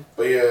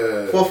 But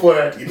yeah. Fourth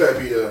word. You better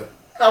be there.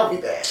 I'll be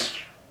there.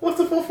 What's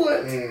the fourth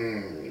word?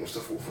 What's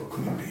the fourth word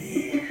gonna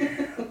be?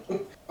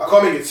 I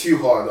can't make it too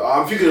hard.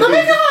 I'm thinking of.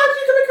 Make it hard.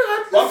 You can make it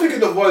hard. I'm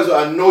thinking of words that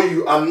I know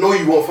you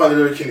won't find a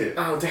lyric in it.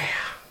 Oh damn.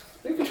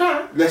 You can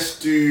try. Let's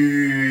do.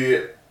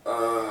 You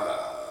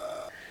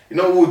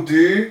know what we'll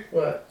do?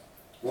 What?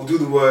 We'll do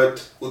the word.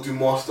 We'll do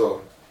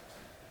master.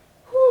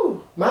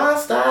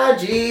 Master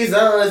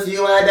Jesus,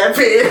 you are the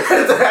prince.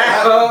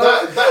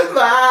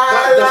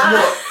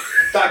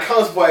 That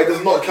counts, but it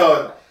does not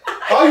count.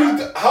 How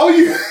are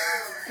you?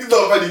 It's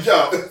not really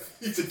count.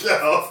 You need to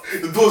get out.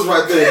 The door's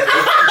right there.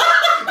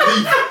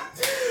 Leave.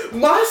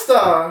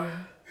 Master.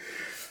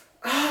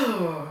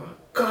 Oh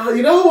God,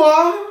 You know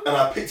what? And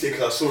I picked it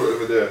because I saw it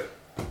over there.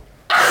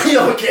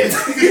 You're wicked.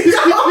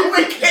 You're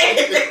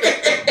wicked.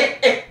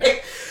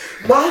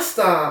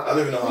 Master. I don't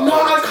even know how. No,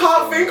 I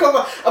can't think of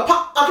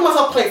I'll give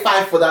myself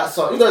 0.5 for that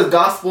song. You know it's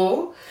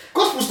gospel.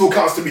 Gospel still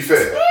counts, to be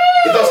fair.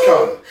 It does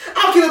count.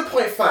 I'll give it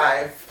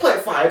 0.5.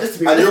 0.5 just to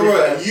be. And you're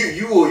right.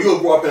 You were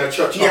brought up in a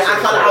church. Yeah,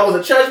 I was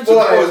a church boy. So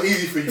that was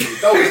easy for you.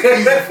 That was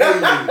easy for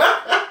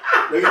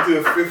you. Let me do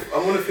a fifth.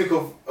 I'm gonna think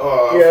of.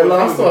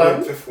 Last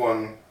one. Fifth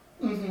one.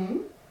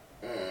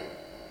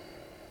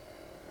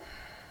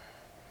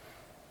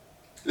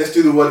 Let's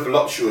do the word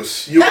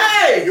voluptuous. You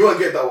won't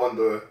get that one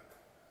though.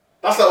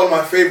 That's like one of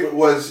my favourite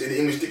words in the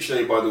English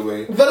dictionary, by the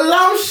way.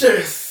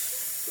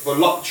 Voluptuous.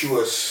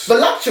 Voluptuous.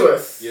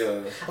 Voluptuous.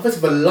 Yeah. I thought it's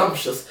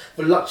voluptuous.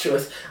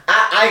 Voluptuous.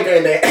 I ain't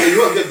getting it. Yeah, you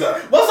won't get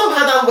that. What song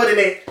had that word in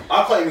it?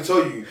 I can't even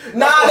tell you.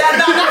 Nah.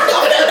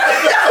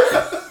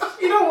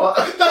 You know what?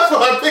 That's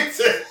what I picked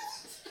it.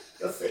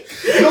 You're sick.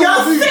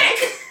 You're sick.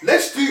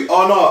 Let's do.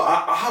 Oh no,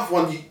 I have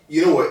one.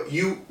 You know what?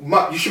 You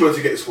should be able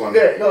to get this one.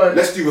 Yeah, go on.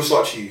 Let's do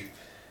Versace.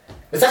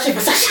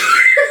 Versace.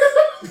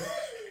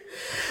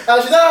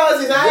 She's not a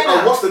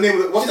designer. What's the name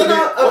of the what's the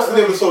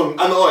name of the song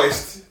and the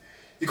artist?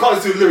 You can't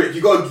just do the lyric.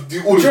 You gotta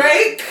do all of it.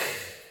 Drake.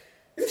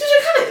 Is it DJ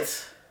Khaled?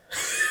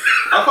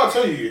 I can't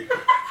tell you.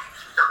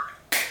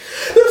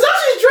 It was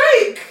actually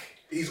Drake.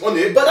 He's on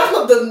it. But that's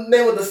not the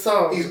name of the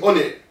song. He's on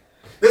it.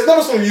 There's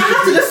another song you can do. I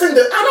have to listen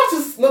to. I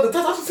have to know the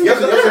title. I have to sing you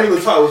have to know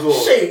the title as well.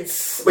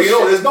 Shades. But you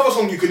know, there's another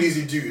song you could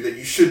easily do that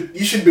you should be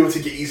able to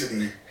get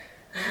easily.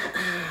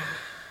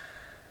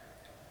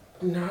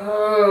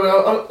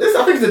 No,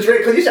 I think it's a Drake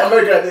because you should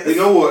American at this.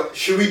 You know what?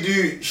 Should we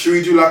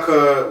do like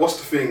a what's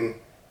the thing?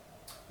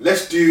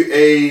 Let's do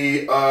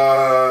a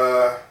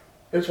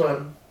Which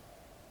one?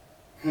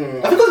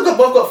 I think we've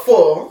both got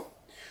 4.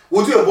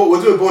 We'll do a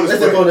bonus. Let's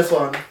do a bonus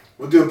one.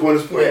 We'll do a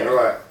bonus point. Yeah.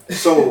 Alright.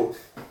 So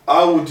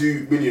I will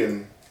do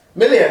million.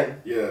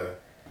 Million? Yeah.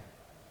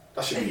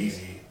 That should be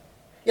easy.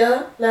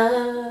 Your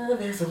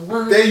love is a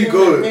one. There you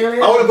go.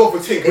 I want to go for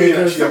Tink Green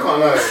actually, I can't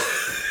lie.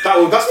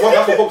 That's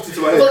what popped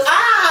into my head. But,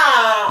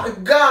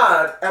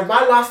 God. And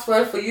my last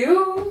word for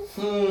you?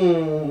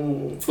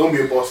 Don't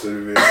be a boss with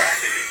me.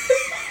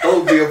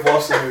 Don't be a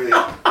boss with me.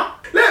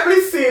 Let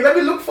me see. Let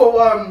me look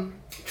for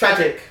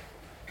tragic.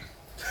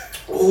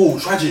 Oh,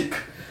 tragic.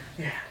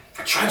 Yeah.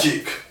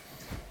 Tragic.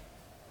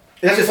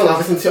 That's just what I've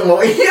listened to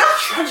more. Yeah.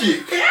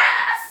 Tragic.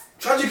 Yes.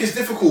 Tragic is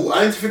difficult.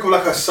 I need to think of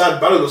like a sad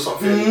ballad or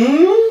something.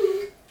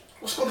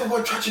 What's got the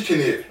word tragic in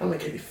it? I'm gonna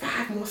give you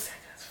 5 more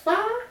seconds. 5.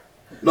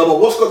 No, but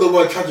what's got the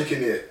word tragic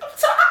in it? I'll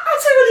tell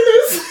you what it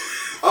is.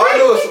 I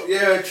know.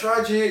 Yeah,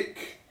 tragic.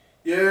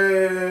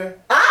 Yeah.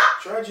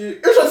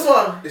 Tragic. Which one's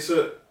one? It's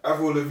a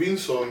Avril Lavigne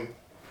song.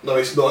 No,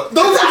 it's not.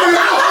 Don't tell me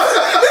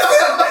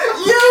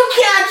You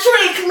can't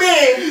trick me.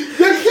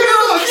 You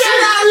cannot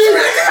trick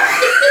me.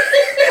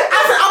 I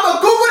said, I'm gonna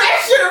Google that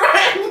shit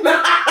right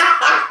now.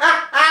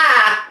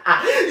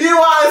 You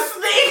are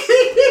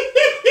sneaky.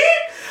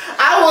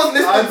 I was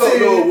listening I don't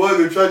know a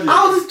word of tragic. I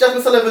was just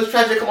Jasmine Sullivan's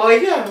Tragic. Come on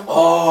here.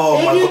 Oh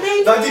my god.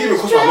 That didn't even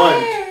cross my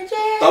mind.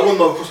 That wouldn't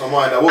have crossed my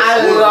mind. I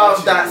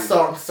love that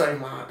song so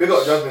much. Big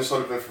up Jasmine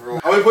Sullivan for real.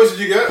 How many points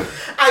did you get?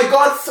 I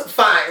got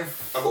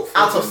 5 I got 4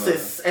 out of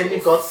 6, and you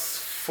got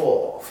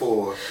 4.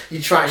 4. You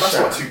tried. That's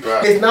not too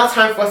bad. It's now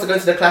time for us to go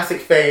into the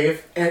classic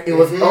fave, and it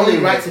was only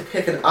right to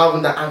pick an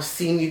album that I've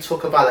seen you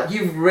talk about. Like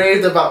you've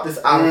raved about this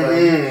album.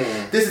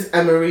 This is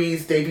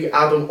Emery's debut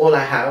album, All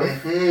I Have.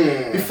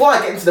 Before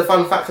I get into the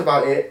fun facts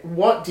about it,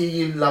 what do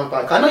you love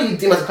about it? I know you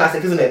deem it as a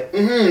classic, isn't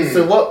it?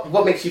 So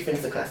what makes you think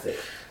it's a classic?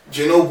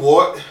 Do you know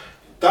what?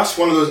 That's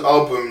one of those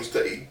albums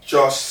that it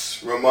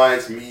just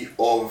reminds me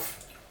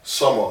of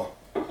summer.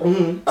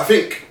 I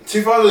think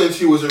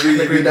 2002 was a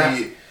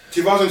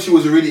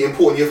really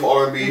important year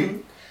for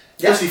R&B,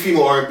 especially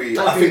female R&B.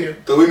 I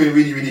think the women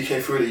really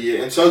came through the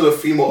year. In terms of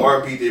female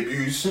R&B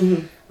debuts,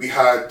 we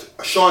had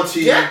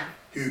Ashanti,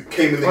 who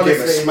came in the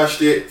game and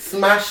smashed it.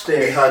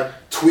 We had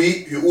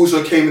Tweet, who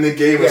also came in the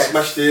game and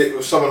smashed it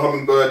with Summer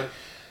Hummingbird.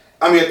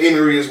 And we had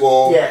Amory as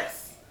well.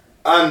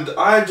 And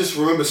I just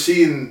remember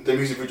seeing the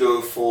music video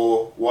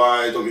for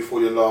Why Don't We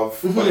Fall in Love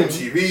on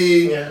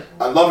MTV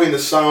and loving the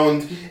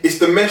sound. It's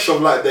the mesh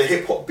of like the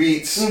hip hop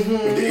beats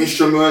with the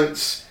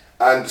instruments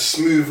and the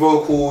smooth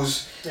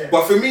vocals.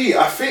 But for me,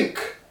 I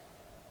think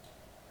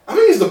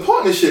it's the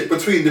partnership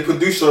between the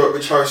producer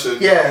Rich Harrison,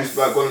 who's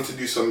like going to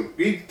do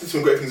he did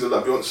some great things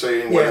like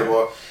Beyonce and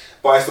whatever.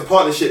 But it's the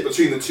partnership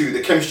between the two.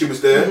 The chemistry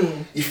was there.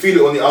 You feel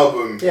it on the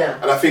album.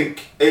 And I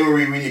think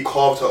Amory really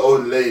carved her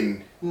own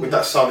lane with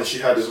that sound that she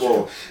had as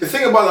well. The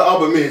thing about the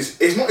album is,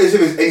 it's not as if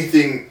it's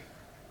anything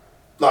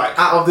like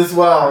out of this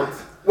world.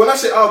 When I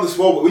say out of this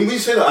world, when you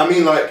say that, I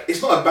mean like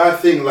it's not a bad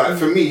thing. Like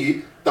for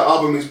me, the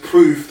album is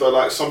proof that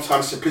like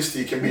sometimes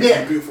simplicity can be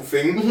a beautiful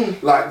thing.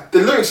 Like the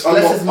lyrics are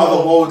not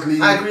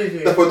otherworldly. I agree with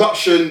you. The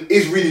production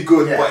is really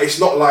good, but it's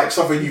not like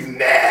something you've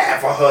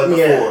never heard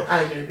before.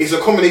 I agree. It's a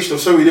combination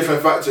of so many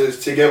different factors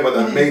together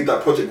that made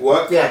that project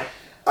work.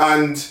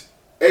 And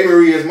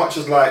Marie, as much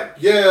as like,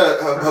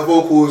 her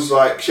vocals,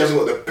 like, she hasn't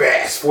got the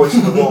best voice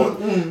in the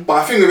world. But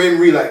I think with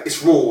Marie, like,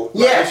 it's raw. Like,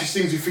 when she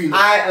sings, you feel it.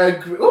 I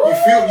agree. You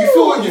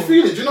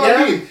feel it. Do you know what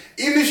I mean?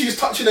 Even if she's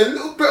touching a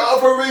little bit out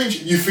of her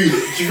range, you feel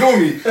it. Do you feel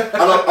me?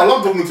 And I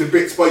love the woman to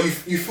bits, but you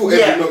feel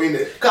every note in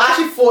it. Because I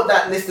actually thought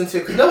that listening to it,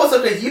 because you know what's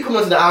so crazy? You come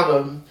onto the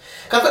album.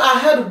 Cause I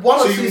heard one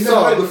or two songs. So you've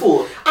never heard it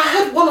before? I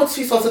heard one or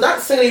two songs. So that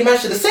single you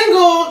mentioned, the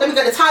single, let me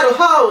get the title,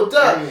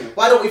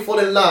 Why Don't We Fall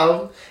in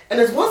Love? And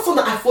there's one song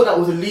that I thought that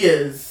was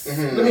Aaliyah's.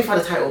 Let me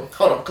find the title.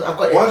 Hold on, because I've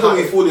got it. Why Don't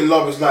We Fall in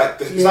Love is like,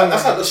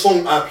 that's like the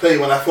song I play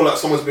when I feel like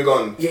someone's been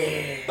gone.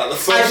 Yeah. Like the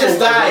first I just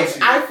died.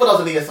 I thought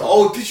that was Aaliyah's song.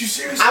 Oh, did you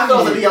seriously? I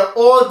thought it was Aaliyah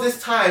all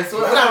this time.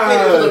 So when I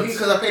played it for the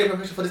because I played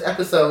it for this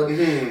episode,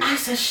 I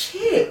said,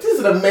 shit, this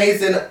is an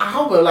amazing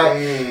album.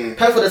 Like,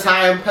 perfect for the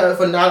time, perfect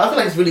for now. I feel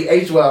like it's really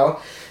aged well.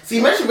 So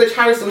you mentioned Rich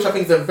Harrison, which I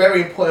think is a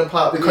very important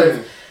part because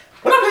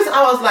when I played this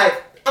album, I was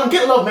like, I'm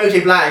getting a lot of Mary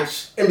J.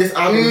 Blige in this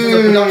album, in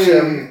the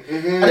production.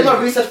 I did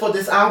my research for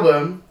this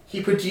album.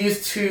 He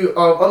produced two,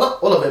 well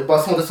not all of it,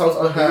 but some of the songs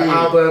on her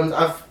albums.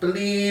 I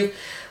believe,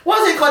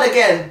 what is it called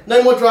again?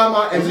 No More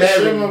Drama and Mary. I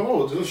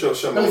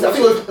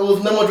think it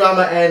was No More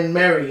Drama and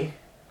Mary.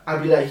 I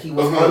believe like he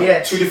was on,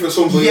 two different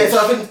songs. Yeah, so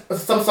I think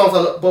some songs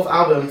on both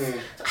albums.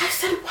 So I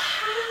said,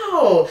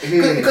 wow.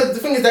 Because the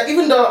thing is that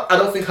even though I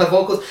don't think her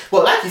vocals,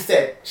 well, like you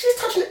said, she's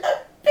touching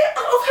a bit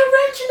out of her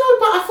range, you know,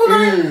 but I feel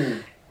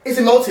like it's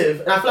emotive,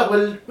 and I feel like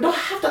we don't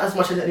have that as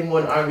much anymore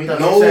in R&B.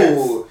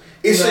 No,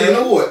 it's you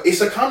know what?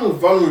 It's a kind of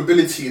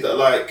vulnerability that,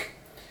 like,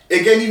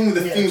 again, even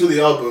with the themes of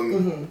the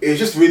album, it's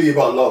just really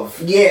about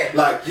love. Yeah,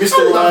 like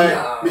Mr.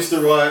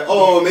 Right.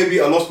 Oh, maybe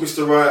I lost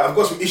Mr. Right. I've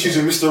got some issues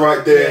with Mr.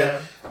 Right there.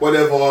 Yeah.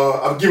 Whatever.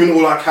 I've given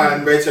all I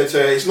can.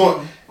 It's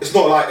not. It's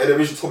not like an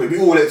original topic. We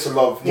all want to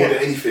love more than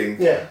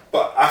anything. Yeah.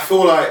 But I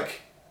feel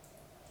like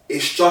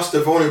it's just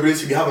the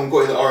vulnerability we haven't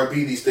got in the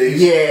R&B these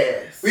days.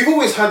 Yeah. We've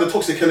always had the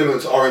toxic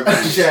element to R&B.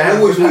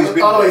 Always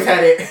been. Always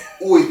had it.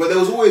 Always, but there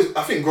was always.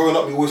 I think growing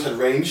up, we always had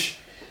range,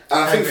 and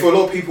I think for a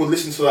lot of people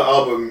listening to that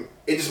album,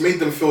 it just made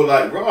them feel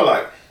like,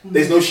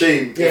 there's no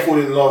shame in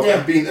falling in love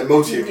and being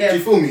emotive. Do you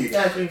feel me?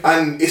 Yeah, I agree.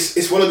 And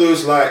it's one of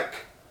those, like,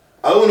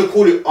 I don't want to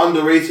call it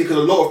underrated because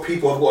a lot of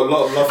people have got a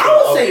lot of love for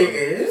I would say it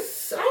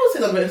is. I would say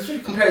that,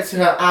 especially compared to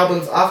her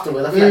albums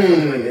afterwards. I feel like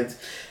it's underrated.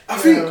 I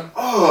think,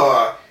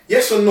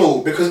 yes or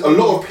no, because a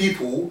lot of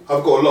people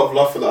have got a lot of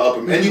love for the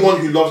album. Anyone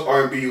who loves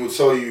R&B will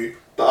tell you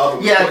the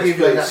album. Yeah, I agree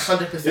with that.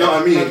 100%. You know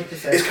what I mean?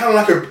 100%. It's kind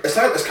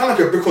of like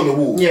a brick on the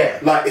wall. Yeah.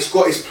 Like it's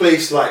got its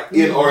place like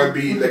in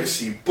R&B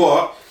legacy,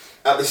 but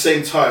at the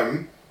same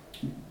time,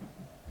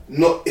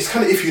 not. It's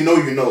kind of if you know,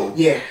 you know.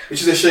 Yeah.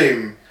 Which is a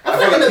shame. I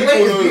feel like the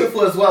way is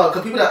beautiful as well,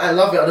 because people that I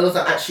love it are those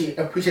that actually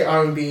appreciate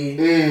R&B in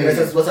a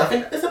sense as well. So I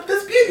think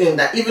there's beauty in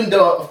that, even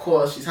though, of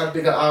course, she's had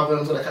bigger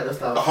albums, all that kind of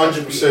stuff.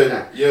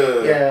 100%,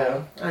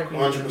 yeah. I agree.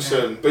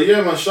 100%. But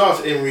yeah, man, shout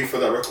out to Marie for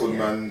that record,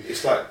 man.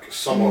 It's like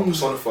somewhat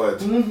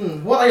personified.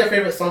 What are your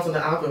favourite songs on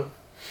the album?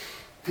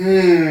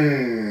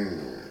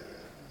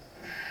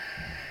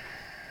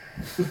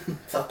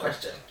 Tough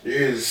question. It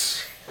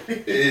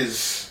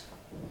is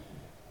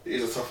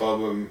a tough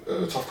album,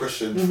 tough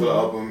question for the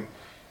album.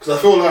 Because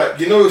I feel like,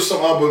 you know, with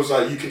some albums,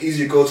 like, you can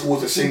easily go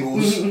towards the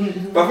singles.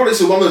 But I feel like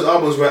it's one of those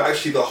albums where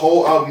actually the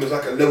whole album is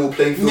like a level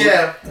playing field.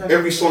 Yeah.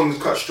 Every song is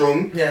quite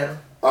strong. Yeah.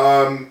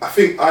 I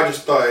think I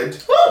Just Died.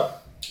 Woo!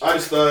 I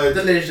Just Died.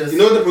 Delicious. You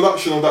know the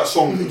production of that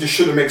song, it just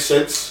shouldn't make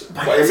sense.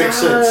 But it makes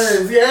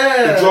sense.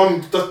 Yeah. The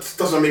drum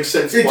doesn't make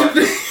sense.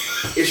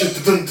 It's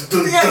just dun.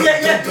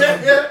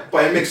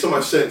 But it makes so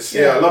much sense.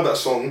 Yeah, I love that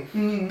song.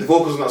 The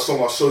vocals on that song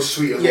are so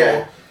sweet as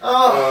well.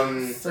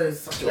 Oh, so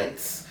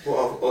succulent.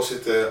 What else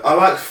is there? I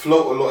like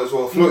Float a lot as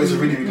well. Float is a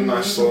really, really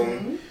nice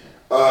song.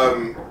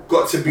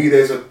 Got to Be There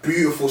is a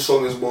beautiful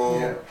song as well.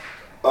 Yeah.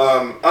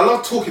 I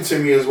love Talking to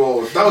Me as well.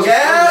 That was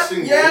a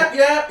single.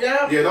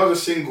 Yeah, that was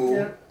a single.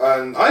 Yeah.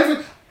 And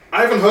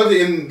I even heard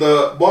it in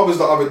the barbers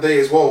the other day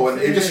as well,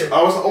 and it just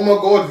I was like, oh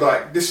my god,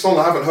 like this song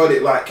I haven't heard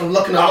it like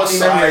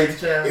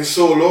outside in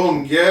so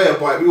long. Yeah,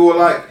 but we were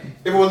like,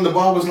 everyone in the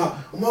bar was like,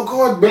 oh my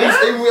god, when it's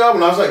every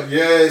album. And I was like,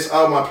 yeah, it's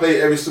album. I play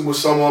it every single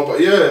summer. But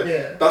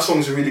that song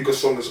is a really good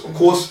song. Of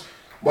course,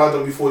 Why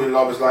Don't We Fall in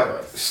Love is like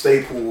a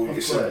staple.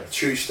 It's a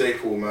true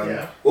staple, man.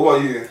 Yeah. What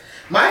about you?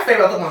 My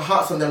favourite, I've got my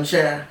Hearts on Them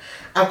Chair.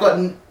 I've got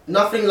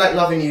Nothing Like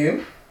Loving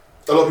You.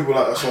 A lot of people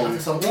like that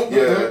song.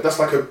 Yeah, that's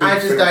like a big I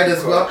Just Died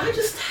as well. I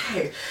Just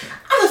Died.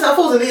 I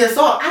thought it was Aaliyah's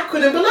song. I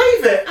couldn't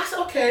believe it. I said,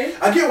 okay.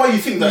 I get why you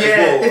think that as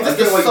well. It's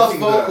just the soft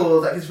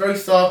vocals. Like, it's very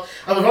soft.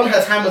 I was around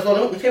her time as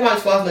well. It came out in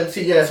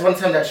 2002. Yeah, it's one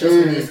time that she was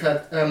released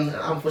her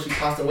album before she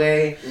passed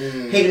away.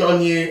 Hating on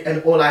You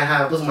and All I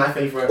Have. Those are my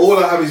favourites. All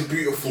I Have is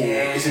beautiful.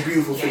 Yeah. It's a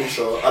beautiful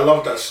finisher. I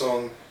love that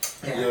song.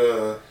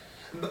 Yeah.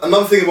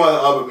 Another thing about the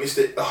album is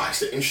it's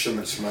the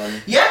instruments,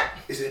 man. Yeah.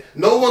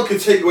 No one can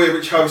take away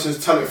Rich Harrison's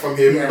talent from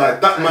him. Like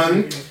that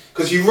man,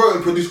 because he wrote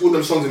and produced all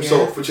them songs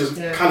himself, which is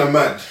kind of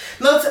mad.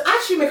 No, to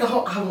actually make a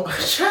whole album,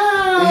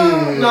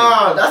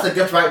 no, that's a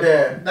gift right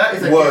there. That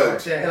is a gift right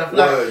there. And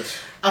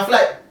I feel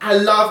like I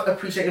love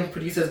appreciating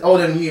producers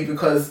older than you,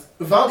 because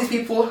without these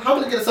people, how am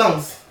I gonna get the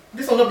songs?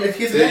 this one's gonna be a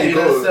kid's There name. you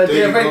go, So there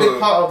they're a you very go.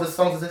 big part of the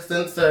song's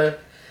existence. So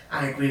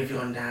I agree with you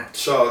on that.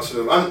 Shout out to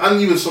them.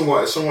 And even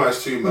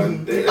songwriters too,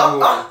 man.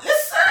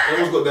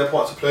 Everyone's got their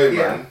part to play,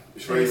 man.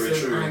 It's very, very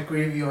true. I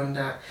agree with you on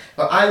that.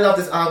 But I love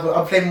this album.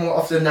 I'm playing more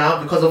often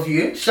now because of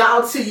you.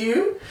 Shout out to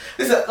you.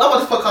 Listen, I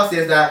love about this podcast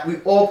is that we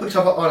all put each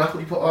other on. I put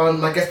people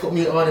on. My guests put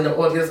me on and the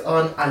audience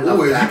on. I love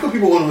that. You put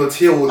people on the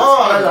tail all the time.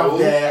 I love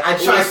that. I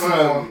try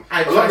small.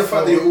 I love the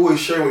fact that you're always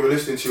sharing what you're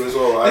listening to as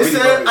well.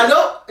 Listen, really I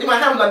know in my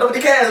head I'm like, nobody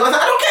cares. I was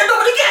like, I don't care,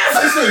 nobody cares.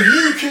 Listen,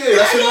 you care.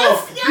 That's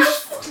enough.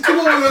 Yes. Talk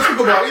about what we're going to talk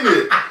about,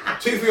 innit?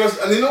 Tweet for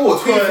yourself. And you know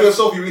what? Tweet for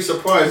yourself, you'll be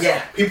surprised.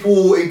 Yeah.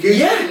 People engage.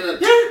 Yeah.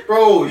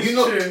 Bro, you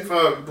know,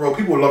 bro,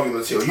 people love you on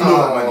the tail. You know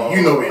that, man.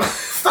 You know it.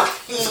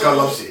 This guy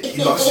loves it.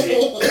 He loves it.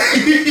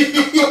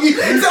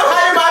 So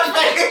high my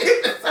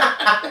face.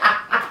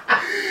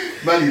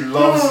 Man, he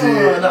loves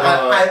it. No,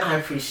 I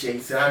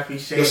appreciate it. I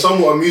appreciate it. You're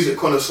somewhat a music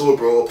connoisseur,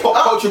 bro. Pop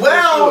culture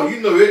connoisseur.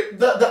 You know it.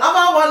 The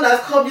other one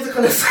that's called music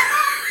connoisseur.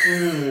 I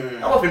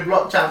want to be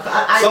block champ.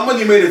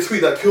 Somebody made a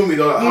tweet that killed me.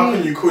 They're like, how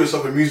can you call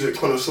yourself a music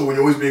connoisseur when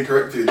you're always being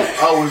corrected?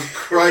 I was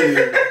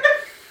crying.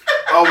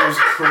 I was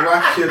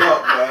cracking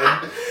up,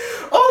 man.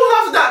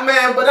 Oh, love that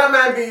man, but that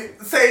man be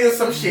saying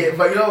some shit.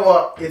 But you know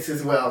what? It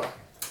is well.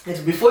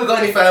 Before we go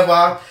any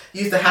further,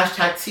 use the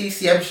hashtag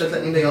TCM should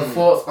let me know your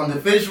thoughts on the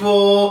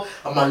visual,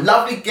 on my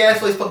lovely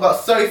guests, what we spoke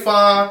about so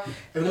far.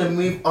 And we're going to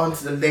move on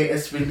to the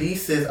latest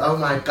releases. Oh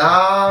my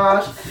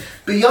gosh.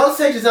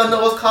 Beyonce Giselle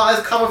Knowles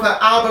Carter's cover of her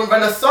album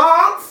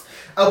Renaissance.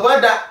 A word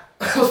that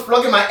was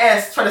flogging my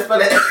ass trying to spell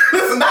it.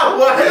 Listen, that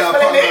word.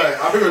 Yeah,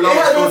 I bring a lot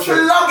of spell check.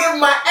 Flogging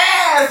my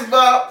ass,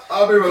 but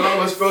I'll bring a lot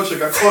of spell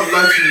check. I can't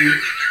lie to you.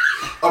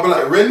 I'll be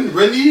like,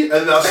 Rennie,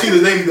 and I'll see the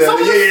name there.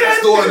 Someone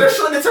That's the one. they're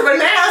showing it to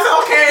Renee. I said,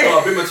 okay. Oh,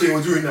 I bet my team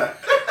was doing that.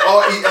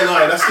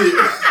 RENI, that's it.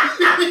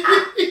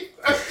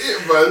 That's it,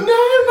 man. No,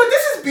 but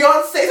this is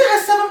Beyonce. Is it her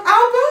 7th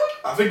album?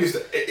 I think it's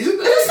Is isn't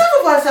it? it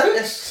 7th or her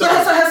 7th?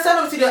 Seventh. So her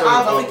 7th studio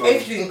album. I think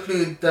 8th should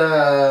include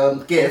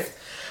the gift.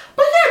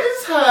 But yeah, this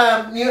is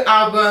her new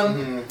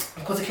album.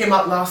 Of course, it came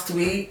out last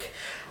week.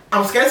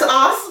 I'm scared to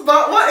ask,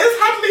 but what is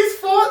Hadley's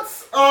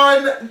thoughts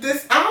on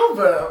this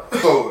album?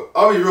 So,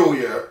 I'll be real,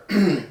 yeah.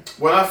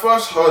 When I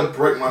first heard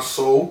Break My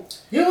Soul...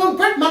 You won't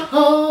break my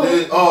heart.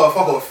 Oh,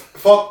 fuck off.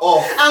 Fuck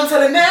off. I'm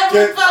telling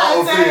everybody. Get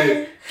out of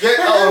here. Get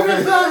out of here.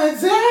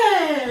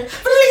 Everybody.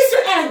 Release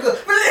your anger.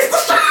 Release the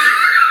stress.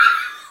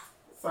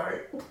 Sorry.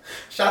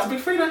 Shout out to Big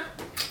Frida.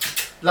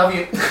 Love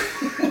you.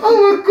 Oh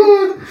my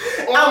god.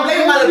 I'm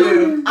blaming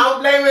Malibu.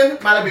 I'm blaming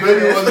Malibu.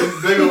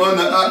 Baby on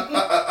the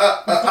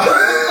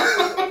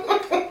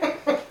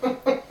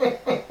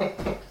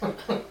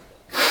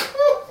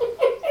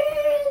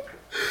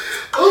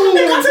Oh,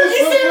 you got to be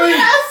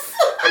serious.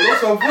 I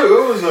lost my point.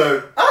 Where was I?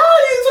 Oh,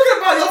 you're talking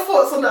about your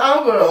thoughts on the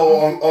album.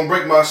 Oh, on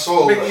Break My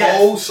Soul.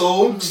 Whole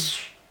soul.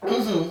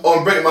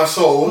 On Break My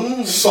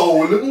Soul.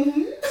 Soul.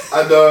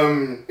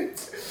 And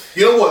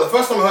you know what? The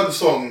first time I heard the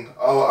song,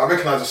 I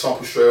recognised the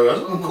sample straight away. I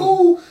was like,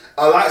 cool.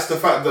 I liked the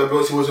fact that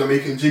Beyonce wasn't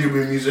making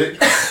jigaboo music.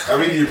 I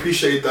really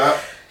appreciate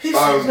that. You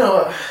know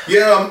what?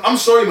 Yeah, I'm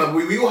sorry, man.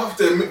 We all have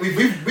to. We've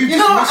You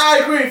know what? I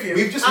agree with you.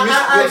 We've just missed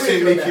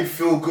Beyonce making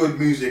feel good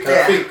music. And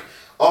I think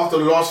after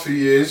the last few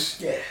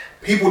years,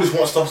 people just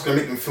want stuff that's gonna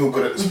make them feel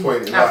good at this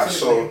point in life.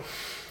 So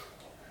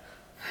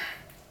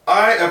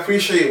I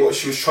appreciate what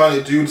she was trying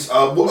to do. This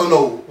album,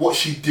 what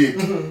she did.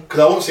 Because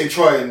I won't say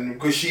trying,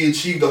 because she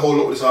achieved a whole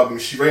lot with this album.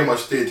 She very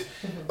much did.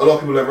 A lot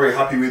of people are very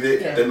happy with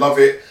it. They love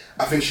it.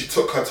 I think she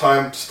took her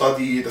time to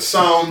study the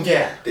sound,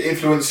 the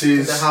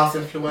influences, the house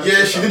influence.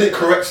 Yeah, she did it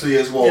correctly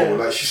as well.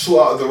 Like she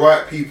sought out the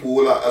right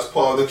people, like as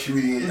part of the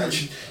community, and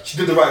she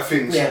did the right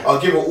things. I'll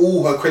give her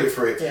all her credit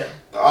for it.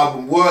 The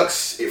album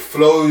works, it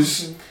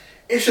flows.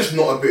 It's just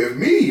not a bit of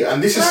me,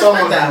 and this is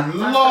someone who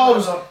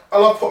loves. I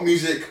love pop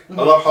music. I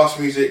love house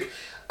music.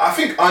 I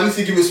think I need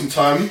to give it some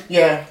time.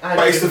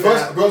 But it's the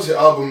first Beyonce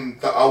album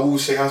that I will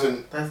say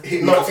hasn't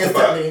hit me off the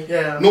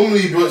bat.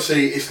 Normally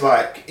Beyonce, it's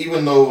like,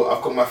 even though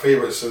I've got my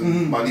favourites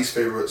and my least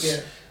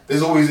favourites,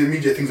 there's always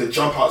immediate things that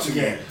jump out to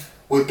me.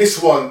 With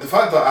this one, the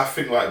fact that I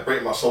think like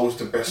Break My Soul is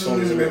the best song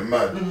is a bit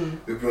mad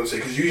with Beyonce,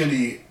 because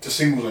usually the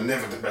singles are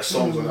never the best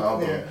songs on the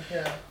album.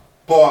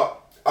 But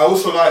I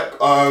also like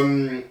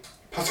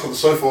Plastic on the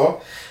Sofa.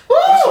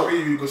 That's a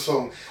really, really good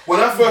song. When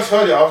I first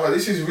heard it, I was like,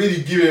 this is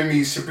really giving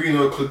me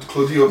Sabrina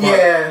Claudio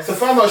vibes. To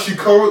find out she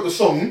co-wrote the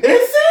song. Is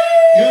it?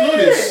 You don't know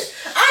this?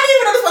 I didn't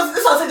even know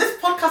this one. So this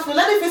podcast will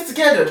let me fit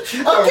together.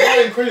 She got a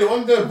writing credit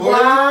on there, boy.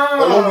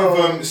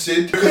 Along with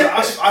Sid.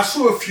 Because I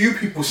saw a few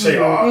people say,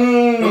 not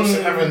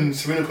having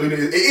Sabrina Claudio.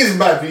 It is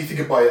mad when you think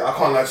about it. I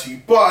can't lie to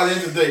you. But at the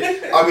end of the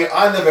day, I mean,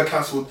 I never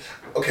cancelled.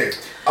 Okay,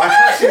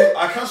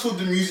 I cancelled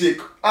the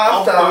music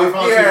after we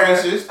found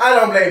releases. I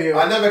don't blame you.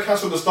 I never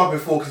cancelled the stuff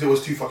before because it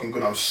was too fucking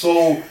good. I'm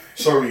so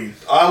sorry.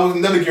 I was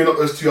never giving up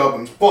those 2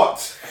 albums.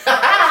 But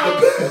back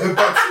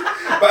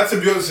to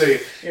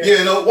Beyonce.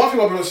 One thing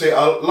about Beyonce,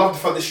 I love the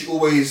fact that she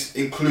always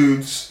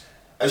includes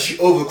and she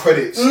over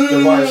credits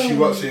the writers she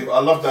works with.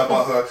 I love that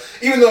about her.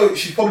 Even though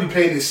she's probably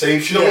playing it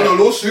safe, she don't want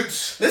no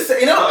lawsuits. Listen,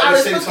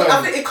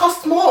 I think it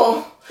costs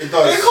more. It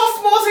does. It costs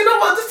more, so you know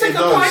what? Just take a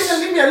pint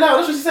and leave me alone.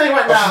 That's what she's saying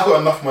right now. She's got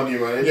enough money,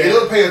 man. They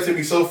don't pay her to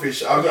be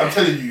selfish. I'm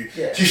telling you.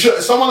 Yeah. She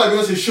should. Someone like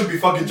Beyonce should be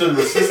fucking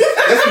generous.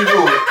 Let's be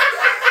real.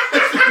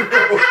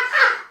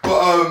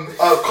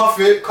 But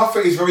Cuff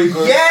It is very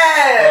good.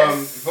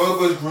 Yes.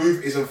 Virgo's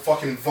Groove is a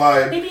fucking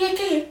vibe. Maybe I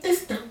can't.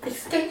 This don't be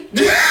scared.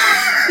 The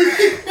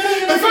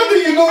fact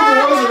that you know the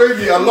words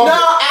already, I love it. I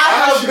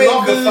actually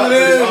love the fact that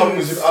this album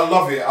is. I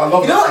love it. I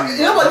love it.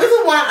 You know what? This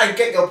is why I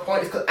get your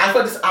point. Is because I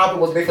thought this album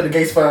was made for the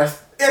gays first.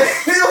 It was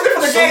made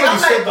for the gays.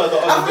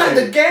 I'm like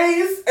the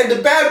gays and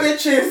the bad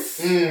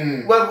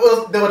bitches.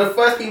 Well, they were the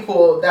first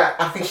people that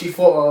I think she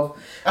thought of.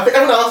 I think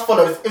everyone else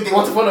follows if they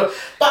want to follow.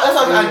 But that's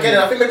why I get it.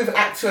 I think maybe for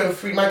Act 2 and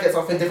 3 might get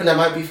something different that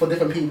might be for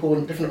different people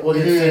and different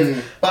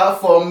audiences. But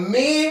for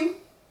me,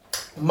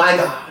 my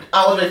God,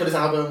 I was ready for this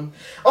album.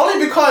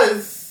 Only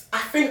because I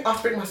think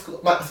after breaking my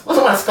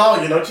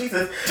skull, you know,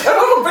 Jesus. I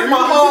don't break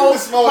my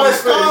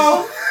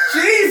skull.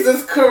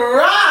 Jesus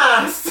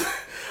Christ.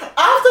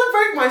 After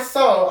break my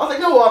soul, I was like,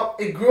 you know what?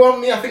 It grew on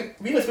me. I think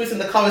we were supposed in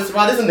the comments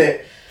around, isn't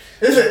it?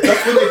 Is it?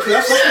 That's when they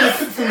clicked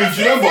for me.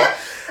 Do you remember?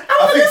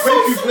 I think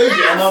Quake played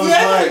it and I was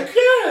like,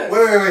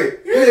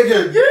 wait, play it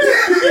again.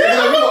 And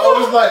I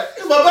was like,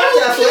 it's my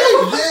birthday.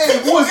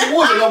 It was.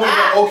 And I was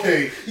like,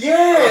 okay.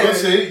 Yeah. I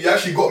say, you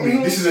actually got me.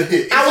 This is a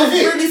hit. I was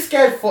really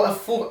scared for a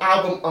full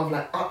album of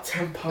like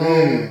up-tempo,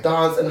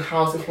 dance and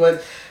house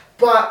influence.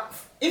 But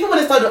even when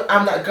it started with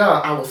I'm That Girl,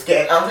 I was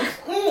scared. I was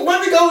like, where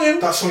are we going?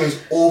 That song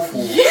is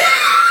awful. Yeah.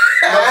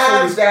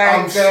 I'm so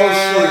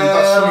sorry.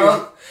 That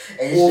song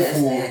is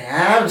awful.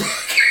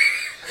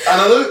 And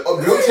I know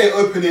Beyonce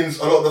openings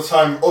a lot of the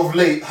time of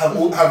late have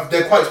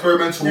they're quite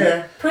experimental.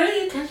 Yeah.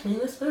 Pray catch me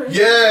whispering.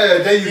 Yeah,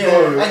 there you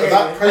go.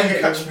 That Pray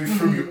Catch Me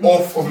threw you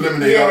off of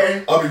Lemonade.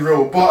 Yeah. I'll be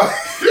real, but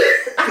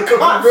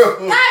I'll be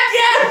real.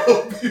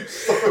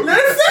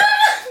 Listen.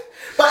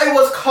 But it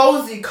was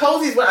cozy.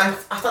 Cozy is when I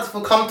started to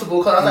feel comfortable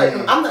because I was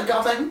like, I'm that girl. I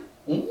was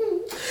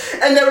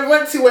like, And then we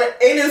went to an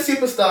Alien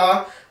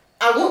Superstar.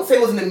 I won't say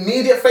it was an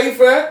immediate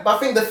favourite, but I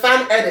think the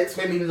fan edits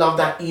made me love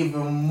that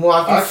even more.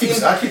 I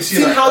keep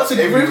seeing how to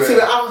group to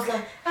it. I was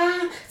like,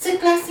 too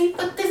classy,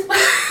 but this one.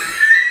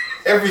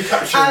 Every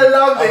caption. I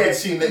love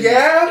it.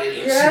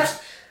 Yeah.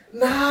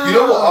 Nah. You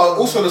know what?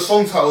 Also, the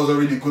song titles are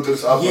really good.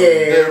 This album. Yeah.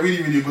 They're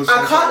really, really good.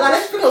 I can't.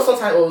 Let's speak of song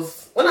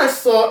titles. When I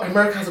saw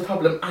America Has a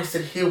Problem, I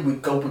said, here we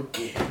go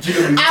again.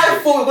 I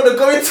thought we were going to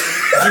go into...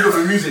 Jiggle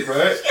the music, right?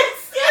 Yes.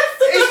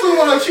 It's still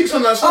one of her cheeks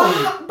on that song.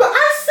 But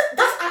I said,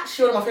 that's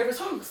actually one of my favourite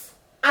songs.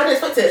 I didn't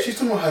expect it. She's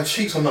talking about her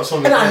cheeks on that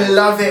song. And I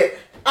love it.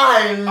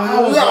 I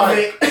love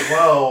it.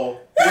 Wow.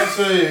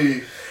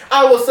 Beyonce.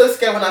 I was so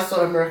scared when I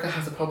saw America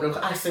Has a Problem.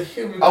 I said,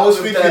 here we go. I was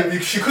thinking,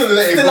 she couldn't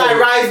let it go. Still I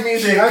Rise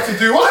music. She had to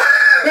do what?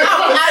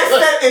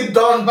 I said it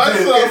done, dude.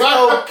 It's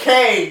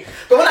okay.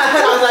 But when I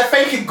heard, I was like,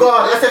 thank you,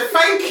 God. I said,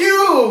 thank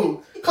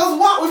you. Because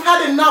what? We've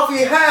had enough.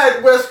 We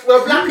heard we're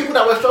black people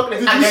that were struggling.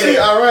 Did you see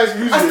I Rise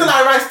music? Still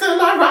I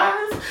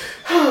Rise.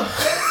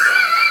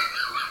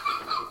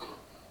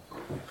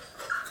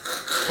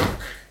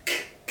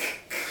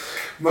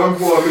 Man,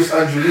 boy, Miss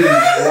Angeline.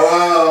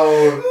 Wow.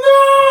 No,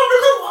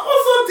 because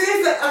also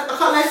days that I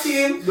can't lie to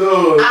you.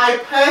 No. I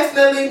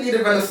personally need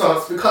a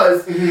renaissance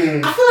because I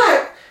feel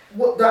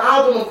like the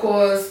album, of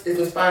course, is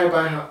inspired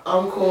by her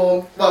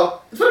uncle.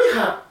 Well, it's really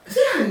is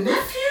it her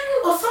nephew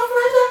or something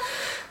like that?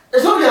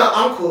 It's not really her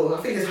uncle. I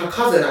think it's her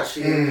cousin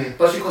actually.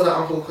 But she calls her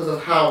uncle because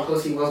of how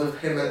close he was with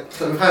him and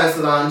with her and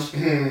Solange.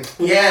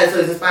 Yeah, so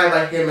it's inspired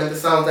by him and the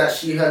sounds that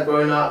she had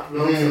growing up,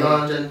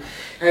 Solange and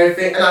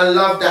everything. And I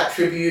love that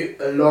tribute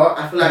a lot.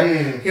 I feel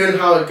like hearing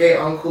how a gay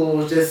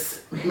uncle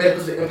just made a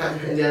positive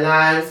impact in their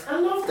lives. I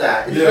love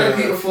that. It's very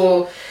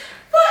beautiful.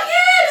 But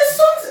yeah, the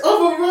songs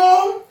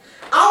overall,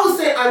 I would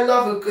say I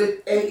love a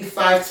good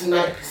 85 to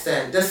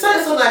 90%. There's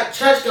certain songs like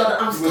Church Girl that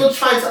I'm still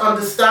trying to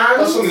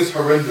understand. That song is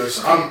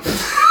horrendous.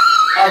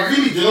 I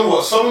really, you know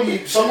what? Someone. That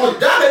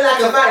look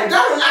like a fight.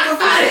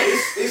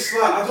 It's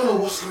like I don't know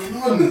what's going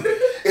on.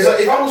 It's like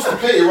if I was to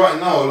play it right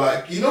now,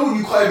 like you know when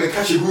you can't even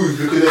catch a groove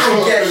because there's so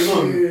much going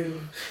on.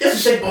 You have to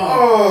shake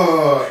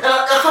bomb. And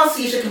I can't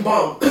see you shaking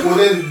bomb. Well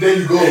then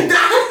you go. I think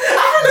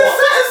there's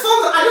certain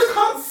songs that I just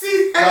can't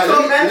see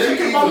Hector Man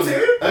shaking bomb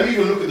too. Let me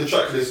even look at the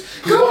track list.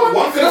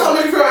 One thing I'm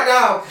looking for right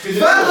now.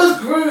 Virgo's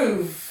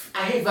Groove.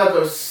 I hate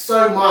Virgo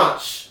so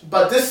much,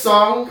 but this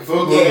song,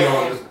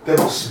 they're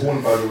not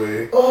spawned by the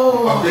way.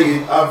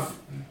 I've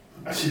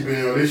actually been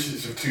in a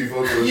relationship with 2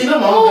 Virgos. You know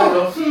my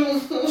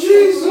Virgo.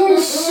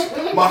 Jesus.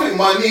 But I think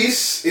my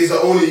niece is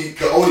the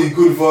only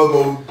good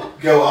Virgo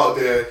girl out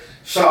there.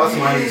 Shout out to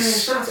my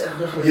niece. Shout out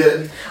to her.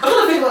 Yeah. I'm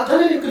trying to think about,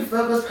 don't know any good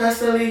Virgos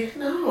personally.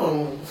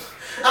 No.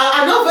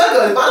 I know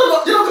Virgos, but I don't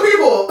know, you know good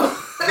people.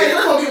 They're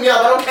not gonna beat me up,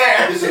 I don't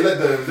care. Listen, let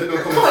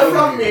them come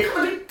from me.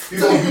 Come on. You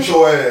gonna beat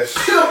your ass.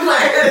 You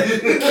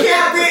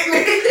can't beat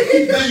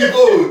me. There you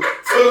go.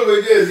 Tell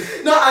them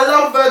again. No, I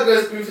love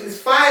Virgo's Groove. It's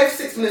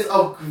 5-6 minutes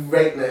of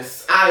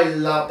greatness. I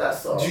love that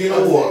song. Do you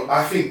know what?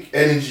 I think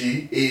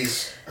Energy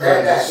is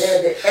horrendous.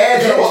 The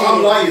you know what?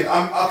 I'm lying.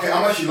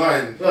 I'm actually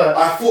lying. What?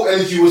 I thought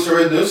Energy was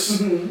horrendous.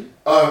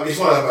 It's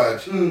not that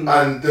bad.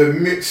 And the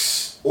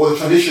mix or the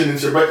transition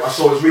into Break My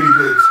Soul is really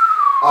good.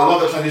 I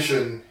love the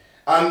transition.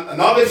 And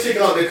now they've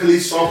taken out the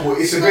Khalees sample,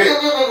 it's a bit...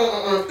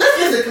 Let's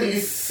get the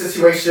Khalees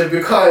situation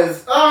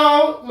because,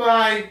 oh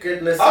my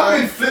goodness. I've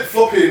been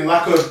flip-flopping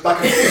like a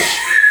fish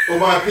with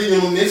my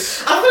opinion on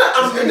this. I feel like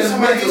I'm in the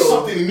middle. It's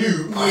something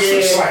new, I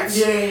switch sides.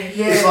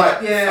 It's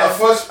like, at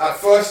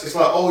first, it's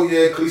like, oh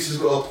yeah, Khalees has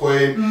got a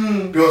point.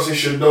 Beyonce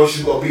should know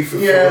she's got a beef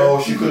with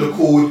Pharrell, she could have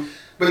called.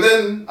 But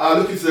then I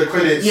look into the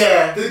credits.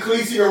 Did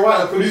Khalees even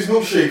write a Produce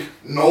Milkshake?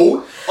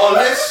 No.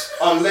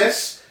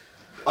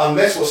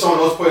 Unless what someone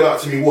else pointed out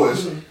to me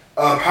was,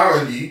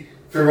 apparently,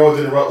 Pharrell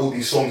didn't write all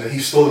these songs and he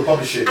stole the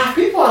publishing. And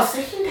people are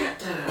saying that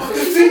though. But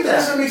the thing that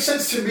doesn't make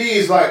sense to me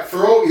is like,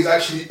 Pharrell is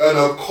actually an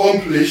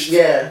accomplished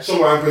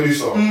songwriter and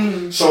producer.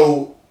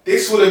 So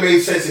this would have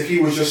made sense if he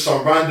was just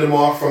some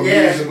randomer from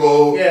years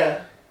ago.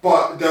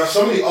 But there are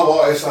so many other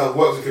artists that have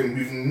worked with him,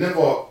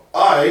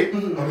 I've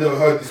never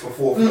heard this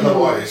before from another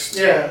artist.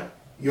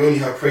 You only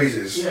have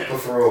praises for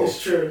Pharrell. It's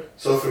true.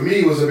 So for me,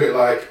 it was a bit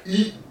like,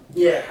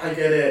 yeah, I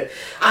get it.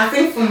 I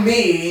think for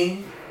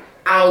me,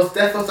 I was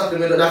definitely stuck in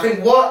the middle. And I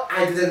think what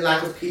I didn't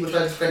like was people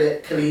trying to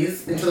discredit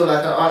Khalees in terms of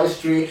like her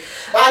artistry.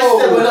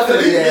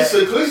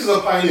 Khalees is a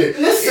pioneer.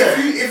 Listen,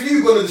 if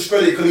you're gonna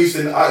discredit Khalees,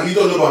 then you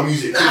don't know about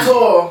music at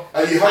all.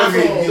 And you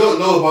don't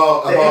know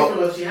about the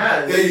influence she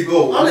has. There you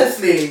go.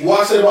 Honestly,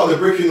 what I said about the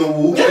brick in the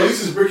wall,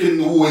 Khalees' brick in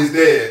the wall is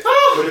there.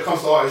 When it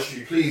comes to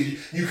artistry, please,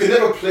 you can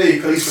never play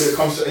Khalees when it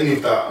comes to any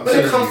of that. When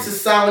it comes to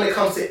sound, when it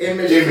comes to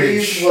image.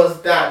 Khalees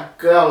was that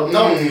girl.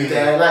 Don't do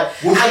that. Like,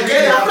 I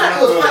get it. I feel like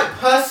it was quite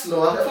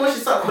personal. I feel like she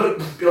started calling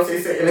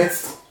Beyonce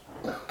Satanist.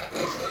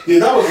 Yeah,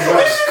 that was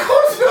right.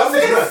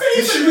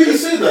 Did she really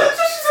say that?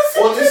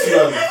 On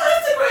Instagram. I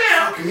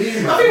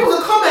think it was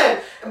a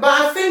comment.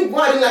 But I think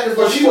what I didn't like is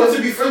but she wants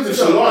to be friends with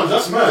Solange,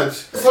 that's mad.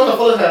 Solange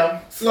followed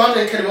her. Solange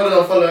and Kelly Rowland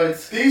unfollowed.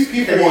 These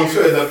people on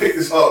Twitter that picked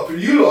this up,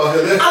 you lot are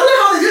hilarious. I don't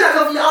know how they do that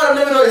because I would have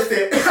never noticed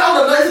it. I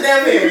would have noticed the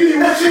damn thing.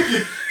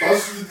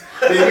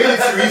 They made it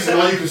too easy,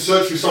 now you can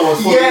search through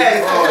someone's phone. Yeah,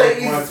 it's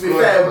actually easy to be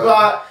fair,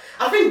 but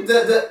I think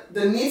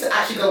the need to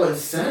actually go and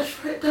search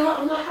for it though,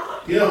 I'm like,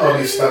 you know how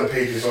these stamp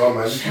pages are,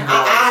 man.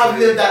 I have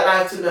lived that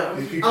life to know.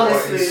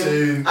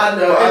 Honestly, I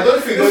know. I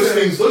don't think those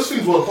things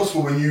weren't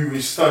possible when you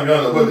reached Stan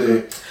Yana, were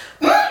they?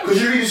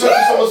 Because you really search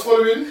for someone's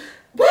following?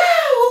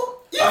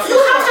 Well, you have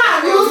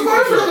time. You will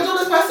scroll through like a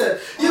journalist person.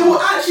 You will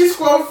actually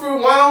scroll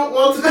through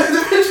one to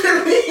the picture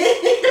of me.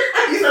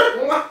 He's like,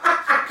 what?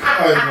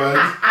 Man.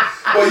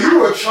 But you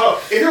were a child.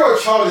 If you're a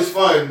child, it's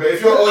fine. But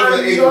if you're over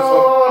the age of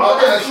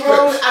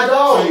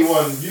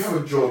 21, you have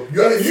a job.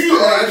 You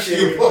are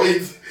actually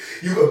employed.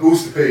 You got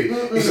bills to pay.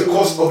 It's a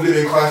cost of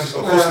living crisis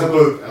across the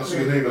globe. And that's what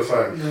you're doing the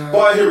time. But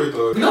I hear it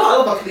though. You know what I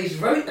love about Khalees? She's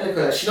very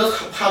eloquent. She knows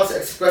how to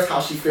express how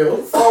she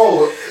feels.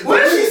 Oh, what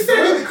did she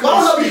say? Why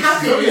would I be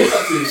happy? She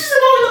said,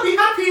 why would I be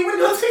happy when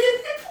you're taking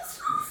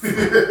people's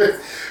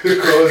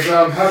because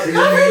I'm happy. Of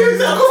course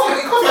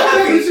I'm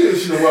happy.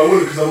 She knows why I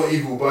wouldn't because I'm not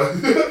evil, but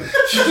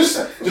she just,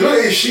 you know what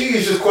it is? She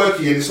is just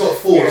quirky and it's not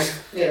forced.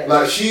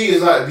 Like she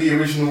is like the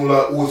original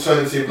like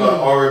alternative like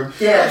not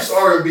just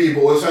R&B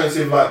but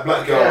alternative like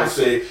black girl I would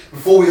say.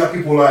 Before we have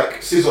people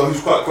like SZA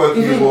who's quite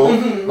quirky as well.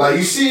 Like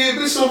you see a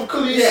bit of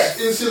Khalees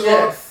in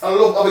SZA and a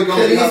lot of other girls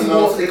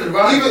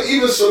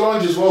even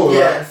Solange as well.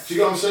 Like, do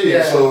you get what I'm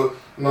saying? So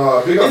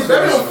no, big up. It's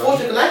very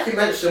unfortunate, like you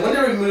mentioned, when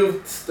they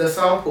removed the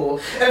sample,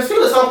 and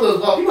speaking of the sample as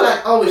well, people are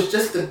like, oh, it's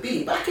just the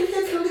beat. But I can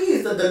hear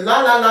Khalees, the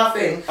la la la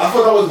thing. I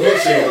thought that was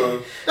Beyonce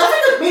though. I think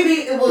that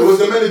maybe it was. It was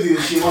the melody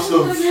that she must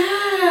have.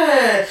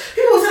 Yeah.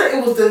 People said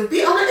it was the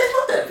beat. I'm like, it's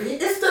not that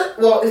beat. It's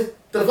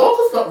the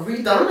vocals got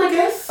redone, I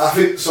guess. I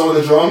think some of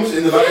the drums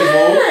in the back as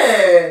well.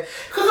 Yeah.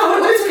 Because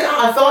when they took it out,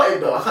 I thought it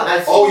though. I can't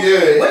lie. Oh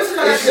yeah. When they took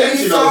out the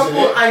Khalees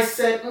sample, I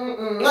said,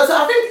 No, so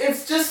I think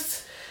it's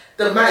just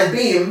the Matt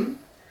Beam.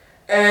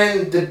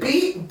 And the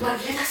beat, but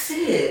yeah, that's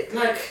it.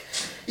 Like,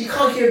 you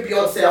can't hear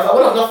Beyonce. I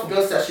would have loved for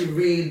Beyonce to actually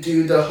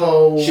redo the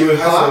whole. She would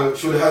have had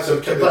to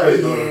have kept the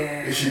credit though.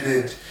 If she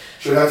did,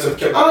 she would have had to have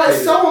kept the credit.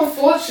 It's so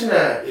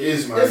unfortunate. It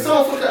is, man. It's so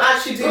unfortunate. I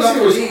actually do love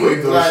it. Was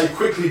quick though. Like, she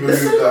quickly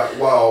removed that.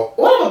 Wow.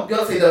 What about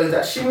Beyonce though is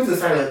that she moves in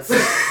silence.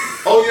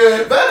 Oh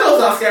yeah.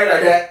 Virgos are scary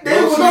like that. They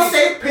will not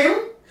say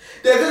pim.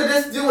 They're gonna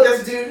just do what they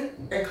have to do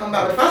and come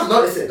back. But the fans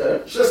notice it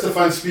though. She lets the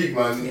fans speak,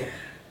 man. Yeah.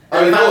 I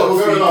mean,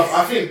 fair enough.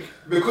 I think.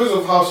 Because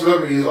of how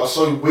celebrities are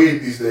so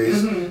weird these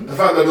days, the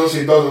fact that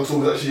Beyonce does on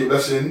tour is actually a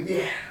blessing.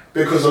 Yeah.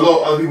 Because a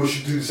lot of other people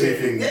should do the same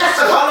thing. Yeah.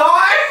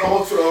 Come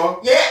on Twitter.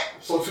 Yeah.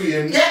 Start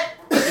tweeting. Yeah.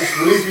 Just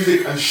release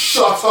music and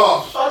shut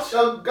up. Shut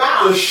your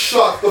god. Just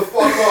shut the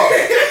fuck up.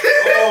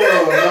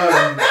 Oh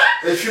man.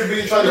 They should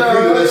be trying to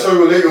prove that they're so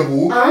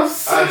relatable.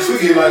 And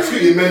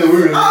tweeting men and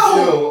women.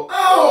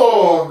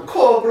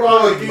 Cool,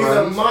 bro. These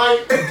are mine.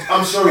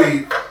 I'm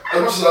sorry.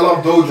 As much as I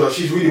love Doja,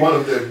 she's really one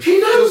of them. You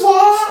know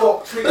what?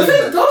 Stop tweeting. The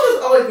thing, Doja's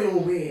always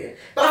been weird.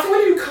 But I think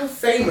when you become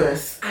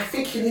famous, I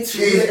think you need to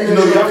you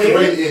have to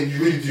rein it in. You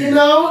really do. You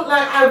know,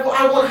 like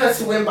I want her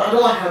to win, but I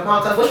don't want her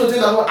mouth. When she was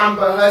doing the whole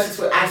Amber Heard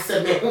situation, I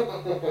said,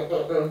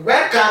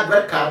 red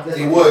card.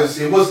 It was.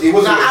 I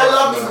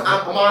love this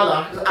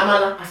Amala.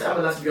 I said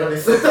Amala to be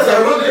honest. It's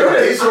her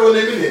own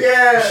name, isn't it?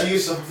 Yeah. She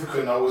is South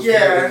African. I was.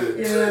 Yeah.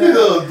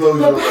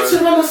 But back to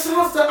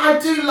Renaissance, that I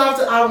do love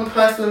the album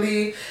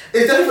personally.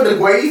 It's definitely for the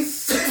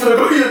Grays. For the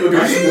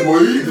Grays.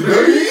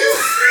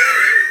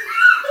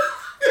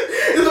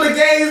 It's for the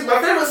gays. My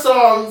favorite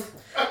songs.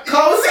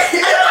 Cozy.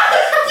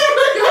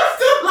 You're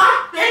still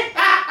laughing.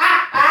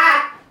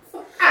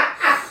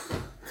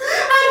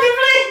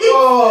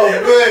 Oh,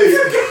 babe.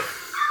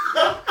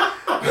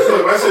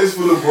 I say it's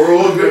for the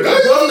world. The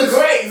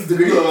Grays.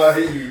 No, I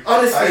hate you.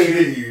 Honestly. I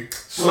hate you.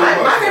 So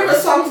my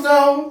favorite songs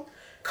though,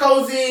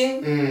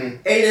 Cozy,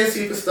 Alien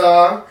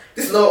Superstar.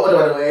 This is no order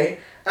by the way.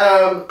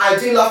 I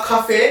do love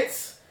Cuff It,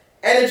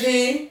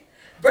 Energy,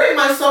 Break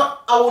My Soul.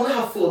 I wouldn't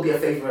have thought it would be a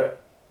favourite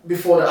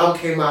before the album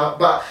came out,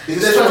 but the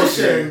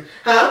transition,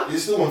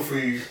 it's still one for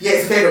you. Yeah,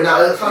 it's a favourite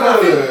now. I can't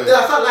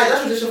lie,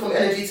 that transition from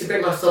Energy to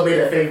Break My Soul made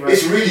it a favourite.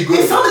 It's really good.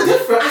 It sounded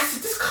different. I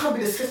said, this can't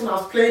be the same one I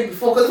was playing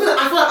before, because I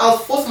feel like I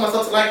was forcing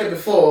myself to like it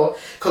before,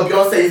 because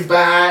Beyonce is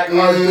back,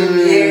 it's been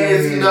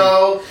years, you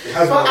know.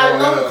 But I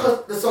love it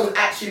because the song is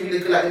actually really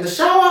good. Like in the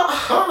shower,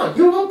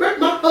 you won't break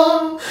my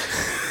heart.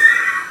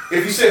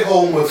 If you say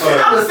home with her,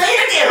 I'm gonna say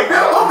it again. You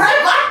won't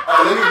break my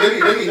heart.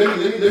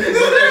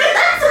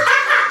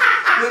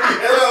 Let me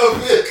hell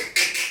of it.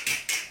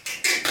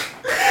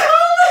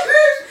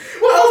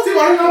 What else do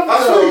I love? I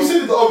swear you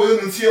said it the other end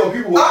of the TL.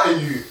 People were eyeing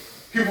you.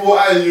 People were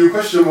eyeing you.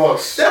 Question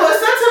marks. There was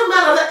certain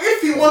man that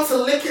if you want to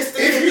lick it,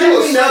 stick it,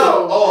 let me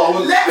know.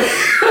 Let me.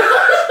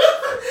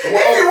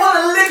 If you want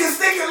to lick it,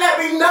 stick it, let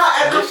me know,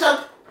 and I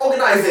shall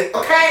organize it.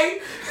 Okay.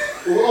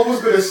 What I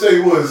was gonna say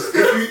was,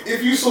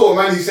 if you saw a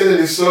man he said in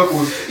his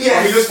circles, he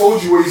just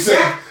told you what he said.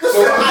 Yeah, so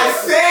I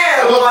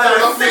said what I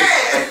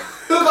said.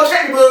 Who gon'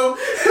 check me, boo?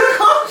 Who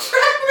gon'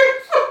 check me?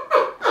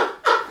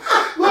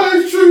 Well,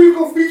 it's true. You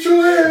gon' feature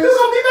your ass. Who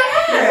gon' be my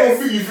ass? Who gon'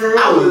 feed you for real? I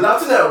would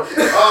love to know.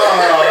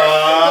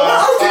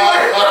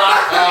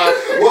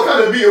 What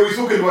kind of beat are we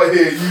talking about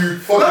here? You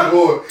fucking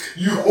whore.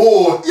 You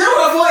whore. You're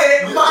gonna avoid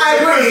it, but I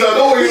agree. I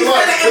know what you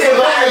like.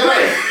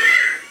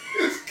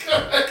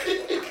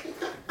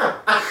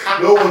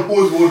 No one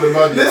pulls more than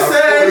Maddie.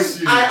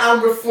 Listen, I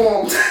am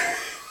reformed.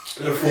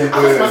 Reformed. I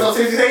myself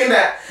since saying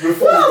that.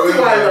 What else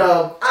do I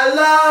love? I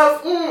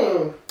love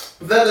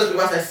Virgo's,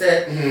 as I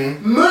said.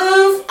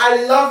 Move,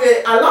 I love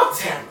it. I love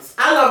Thames.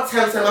 I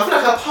feel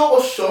like her part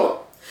was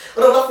short.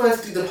 But I'd love for her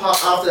to do the part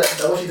after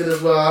that, what she did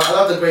as well. I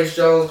love the Grace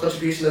Jones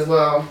contribution as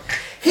well.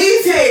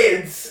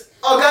 Heated!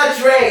 Oh God,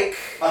 Drake.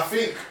 I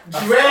think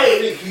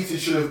Heated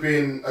should have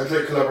been a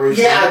Drake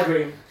collaboration. Yeah, I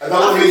agree. And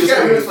I think you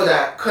get a for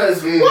that.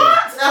 Because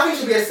what? I think it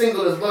should be a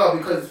single as well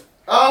because,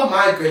 oh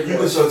my goodness. You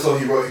can so tell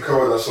he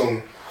co-wrote that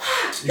song.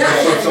 You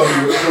can so tell he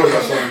co-wrote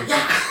that song.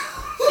 Yeah.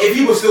 If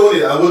he was still on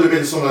it, I would have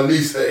been song at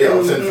least an 8 out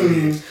of 10 for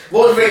me.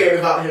 What was rated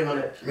without him on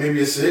it?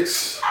 Maybe a 6.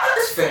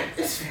 It's fair.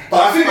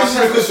 But I think it's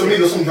just because for me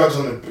the song drags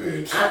on a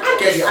bit. I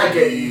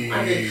get you.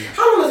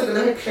 How long is it going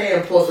to let me play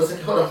and pause for a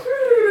second? Hold on.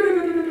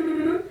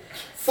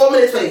 4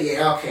 minutes 20,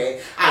 yeah, okay.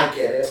 I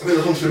get it. I think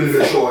the song should have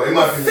been a bit short, in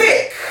my opinion.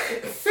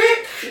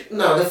 Thick.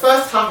 No, the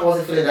first half I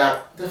wasn't feeling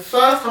that. The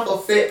first half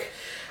of Thick,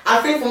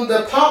 I think from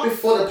the part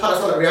before the part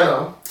that's on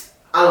Rihanna,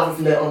 I love it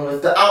from there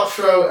onwards. The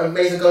outro,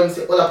 amazing, going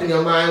to All Up In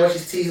Your Mind, where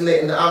she's teasing it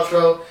in the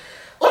outro.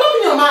 All Up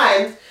In Your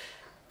Mind,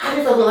 I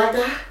didn't ever like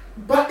that,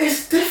 but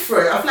it's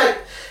different. I feel like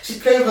she's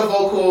playing her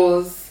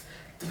vocals,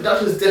 the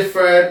production is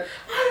different.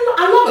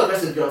 I love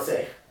aggressive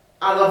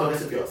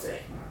Beyonce.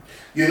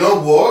 You know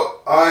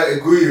what? I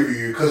agree with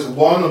you, because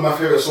one of my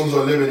favourite songs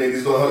on Lemonade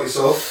is Don't Hurt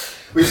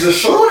Yourself, which is a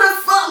show. Who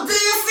the fuck do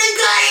you think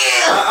I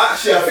am?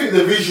 Actually, I think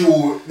the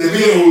visual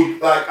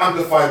like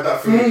amplified that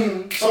for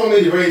me. Someone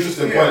made a very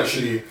interesting point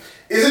actually.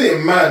 Isn't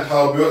it mad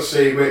how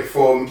Beyonce went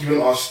from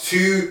giving us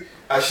 2,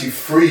 actually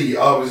 3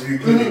 albums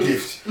including the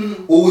gift,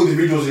 all the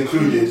videos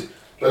included,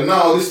 but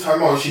now this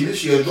time around she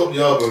literally has dropped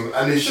the album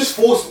and it's just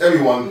forced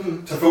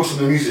everyone to focus on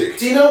the music.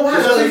 Do you know why?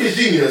 I think it's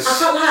genius. I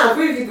can't lie, I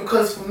agree with you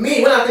because for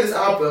me, when I played this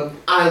album,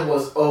 I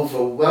was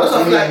overwhelmed.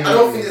 So I feel like I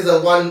don't think there's a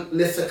one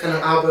listen kind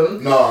of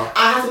album. No.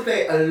 I had to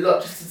play a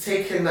lot just to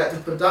take in like the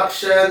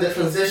production, the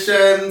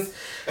transitions,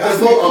 the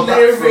vocal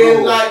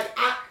layering, like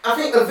I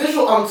think a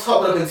visual on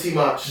top would have been too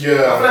much. Yeah.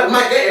 I feel like we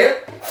might get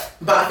it,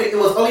 but I think it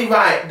was only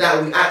right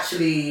that we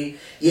actually,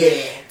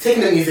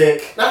 taking the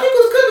music. And I think it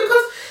was good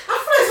because I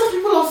feel like some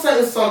people love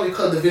certain songs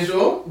because of the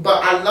visual,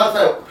 but I love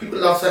that people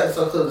love certain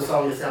songs because of the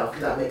song itself,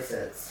 if that makes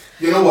sense.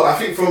 You know what, I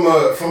think from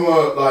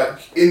a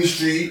like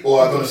industry,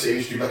 or I don't want to say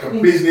industry, like a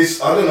business,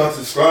 I don't know how to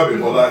describe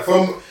it, but like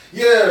from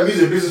a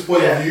music business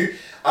point of view,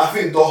 I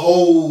think the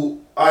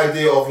whole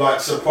idea of like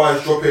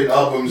surprise dropping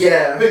albums,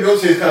 I think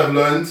Beyonce has kind of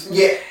learned.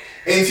 Yeah.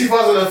 In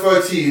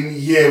 2013,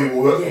 we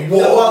were.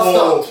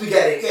 Whoa. We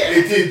get it. Yeah.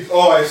 It did.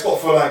 It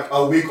stopped for like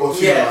a week or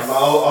two. Yes.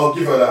 I'll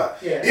give her that.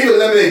 Yeah. Even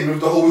Lemonade with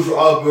the whole visual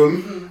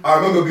album, I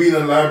remember being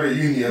in the library at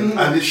uni and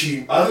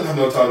literally, I didn't have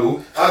no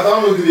title. I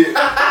downloaded it. We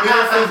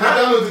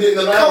downloaded it in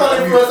the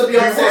library. We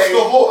watched the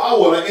whole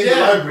hour like in the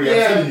library,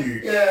 I'm telling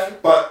you. Yeah.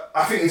 But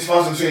I think in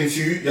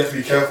 2022, you have to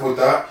be careful with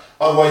that.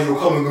 Otherwise, you'll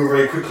come and go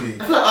very quickly.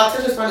 I feel like our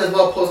attention span as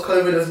well,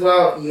 post-COVID as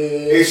well.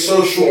 Yeah. It's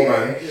so short,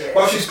 man. Yeah.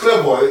 But she's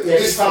clever.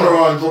 This time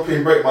around,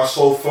 dropping Break My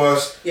Soul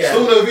first. Yeah.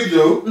 Still no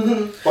video,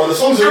 but the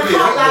songs are really I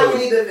can't lie, we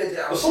need a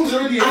video. The songs are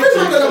really I think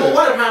I'm going number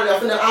one, apparently. I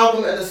think the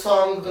album and the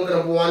song going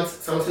number one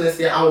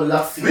simultaneously. I would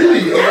love to see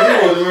really?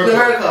 that. In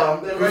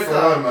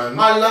America. Man.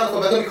 I love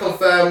it. They're going to be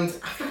confirmed.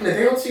 I think in a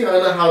day or two. I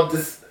don't know how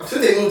this...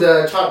 Since they moved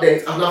the chart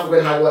dates, I've not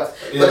forgotten how it works.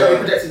 But they're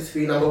projected to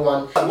be number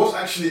one. What's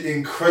actually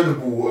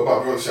incredible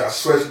about Beyonce, I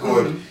swear to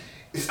God,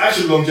 it's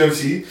actually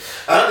longevity. And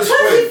at this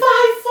 25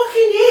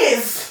 fucking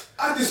years!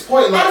 At this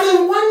point, like... As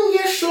in 1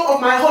 year short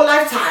of my whole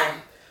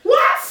lifetime.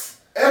 What?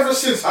 Ever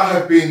since I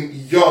have been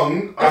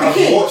young, I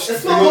have watched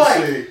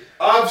Beyonce.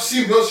 I've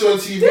seen Beyonce on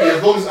TV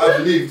as long as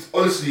I've lived.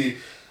 Honestly,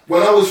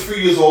 when I was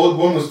 3 years old,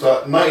 when was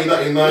that?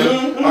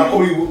 1999, I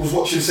probably was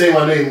watching Say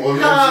My Name on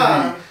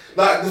MTV.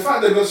 Like, the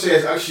fact that Beyonce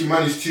has actually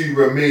managed to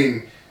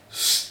remain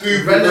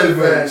stupid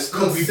relevant,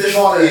 could be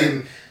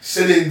charting,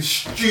 selling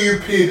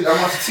stupid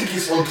amount of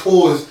tickets on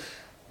tours.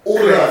 All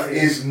of that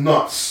is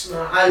nuts.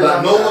 No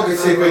one can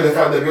take away the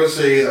fact that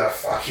Beyonce is a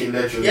fucking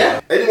legend. Yeah.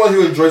 Anyone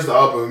who enjoys the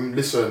album,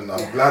 listen,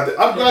 I'm glad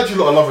you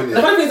lot are loving it.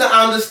 The funny thing is that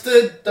I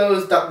understood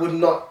those that would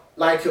not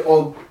like it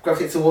or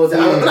gravitate towards it.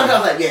 I was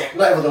like, yeah,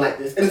 not everyone like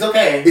this, and it's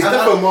okay. It's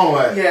different,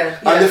 right? Yeah.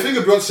 And the thing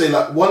with Beyonce,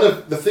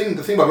 like the thing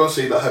about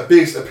Beyonce, that her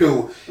biggest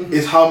appeal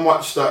is how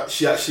much that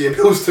she actually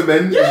appeals to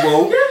men as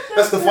well.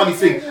 That's the funny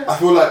thing. I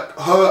feel like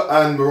her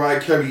and Mariah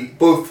Carey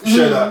both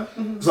share that.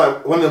 It's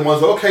like one of them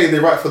ones where, okay, they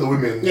write for the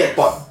women,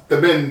 but the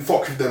men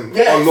fuck with them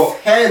a lot.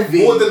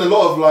 Heavy. More than a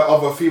lot of like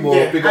other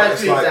female big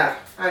artists. Like,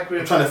 I agree.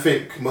 I'm trying to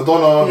think.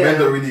 Madonna, men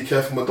don't really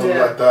care for Madonna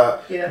like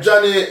that.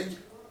 Janet.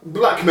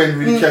 Black men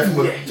really care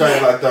for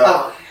Janet like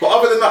that. But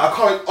other than that, I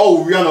can't...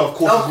 Oh, Rihanna, of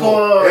course.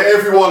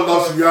 Everyone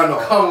loves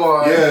Rihanna. Come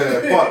on.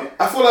 Yeah, but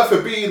I feel like for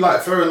being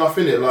like fair enough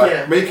in it,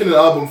 like making an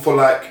album for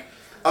like,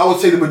 I would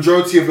say the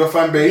majority of your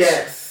fan base,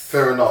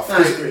 fair enough.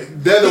 Because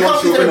they're the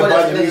ones who are going to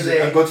buy the music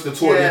and go to the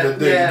tour at the end of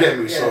the day, you get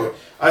me? So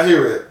I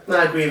hear it.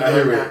 I agree with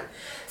that.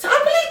 So I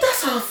believe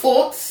that's our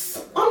thoughts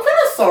on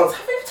Renaissance.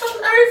 Have we touched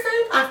on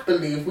everything? I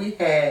believe we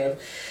have.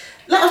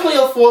 Let us know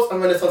your thoughts on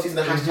Renaissance using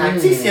the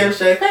hashtag TCM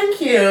Show. Thank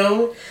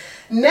you.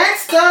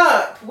 Next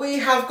up, we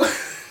have got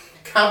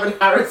Calvin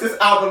Harris's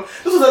album.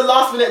 This was a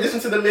last minute addition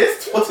to the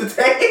list for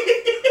today.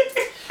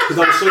 Because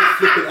I was so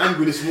flipping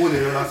angry this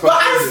morning when I found it.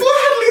 But I saw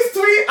Hadley's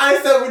tweet.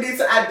 I said we need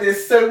to add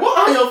this. So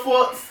what are your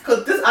thoughts?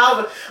 Because this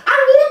album, I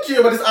warned you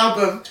about this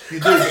album.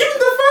 Because even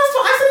the first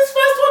one, I said this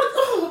first one.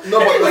 Oh, no,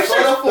 but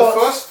the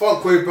first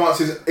Funk Wave Bounce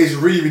is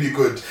really, really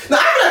good. Now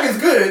I feel like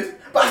it's good,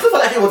 but I still feel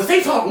like it was the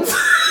same songs.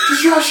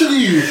 Did you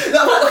actually?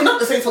 No, okay, not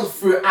the same songs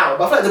throughout,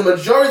 but I feel like the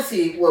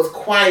majority was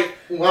quite.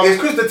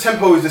 It's because the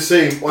tempo is the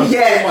same on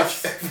so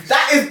much.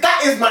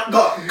 That is my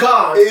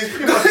God. It is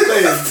pretty much the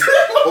same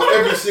on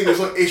every single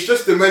song. It's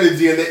just the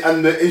melody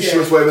and the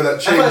instruments, whatever that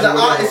changes. I feel like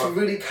the artists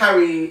really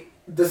carry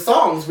the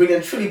songs really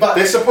and truly, but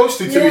they're supposed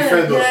to be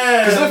fair though.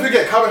 Because don't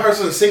forget, Calvin Harris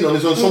doesn't sing on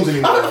his own songs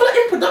anymore. I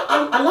feel like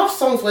I love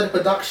songs where the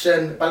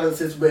production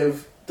balances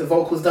with the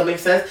vocals. That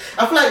makes sense.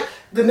 I feel like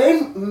the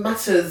name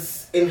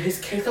matters in his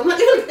case. I'm like,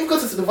 even if it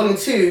goes to the volume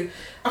 2,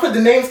 I feel like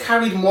the names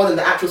carried more than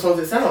the actual songs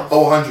itself.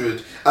 Oh,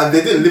 100. And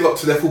they didn't live up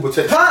to their full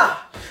potential.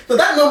 So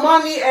that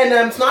Normani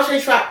and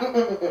Tinashe track.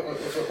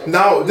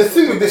 Now, the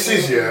thing with this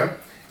is,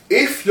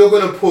 if you're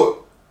going to put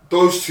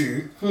those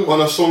two on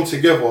a song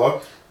together,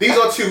 these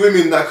are two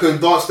women that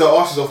can dance their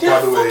asses off, by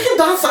the way. Fucking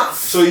dancers.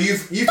 So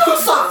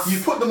you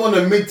put them on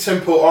a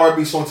mid-tempo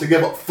R&B song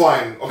together,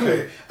 fine,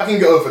 okay. I can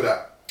get over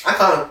that. I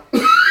can't.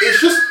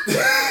 It's just,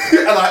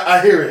 and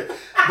I hear it.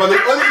 But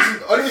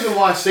the only reason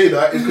why I say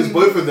that is because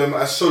both of them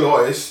as solo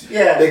artists,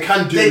 they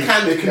can do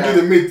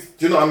the mid.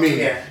 Do you know what I mean?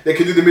 Yeah. They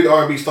can do the mid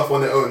R&B stuff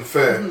on their own.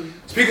 Fair.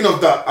 Speaking of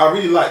that, I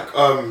really like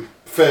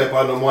Fair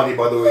by Normani.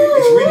 By the way,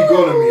 it's really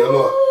grown on me a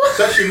lot. It's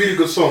actually a really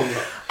good song.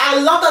 I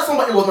love that song,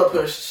 but it was not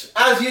pushed.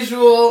 As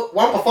usual,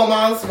 one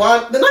performance, they're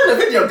not in a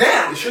video,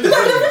 damn. It shouldn't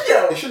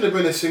have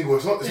been a single.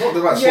 It's not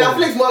the right song. Yeah, I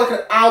feel it's more like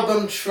an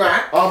album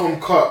track.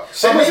 Album cut.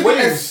 Same as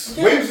Waves.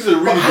 Waves is a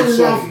really good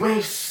song. I love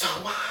Waves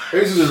so much.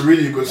 Waves is a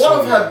really good song.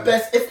 One of her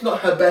best, if not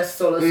her best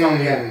solo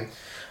song yet.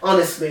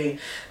 Honestly.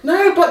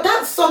 No, but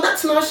that song, that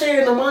Tinashe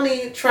and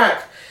Normani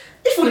track,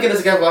 if you want to get it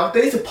together,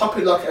 they need to pop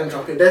it, lock it, and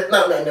drop it.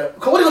 No.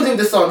 What are you going to do with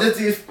this song?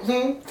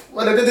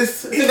 What they did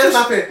this, let's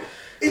snap it.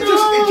 It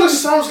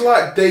just sounds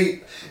like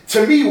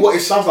to me what it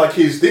sounds like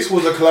is this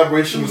was a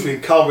collaboration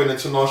between Calvin and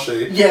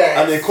Tinashe.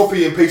 Yeah. And they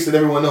copy and pasted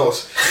everyone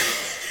else.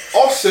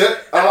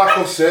 Offset, I like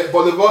Offset,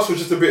 but the verse was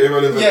just a bit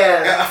irrelevant.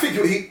 Yeah. I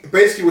think he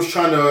basically was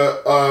trying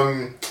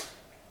to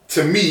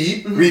to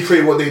me,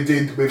 recreate what they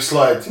did with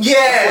Slide. Yeah.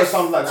 That's what it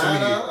sounds like to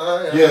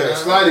me.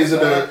 Slide is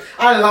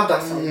I love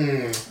that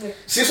song.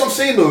 See what I'm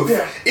saying though?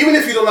 Yeah. Even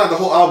if you don't like the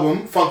whole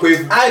album, Funk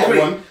Wave, I agree.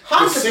 One,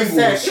 the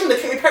singles. Even the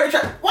Katy Perry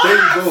track. What? There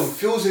you go.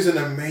 Feels is an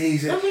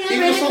amazing.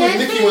 Even the song with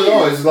Nicki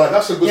Minaj is like,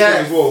 that's a good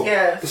song as well.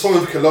 Yes. The song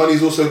with Kehlani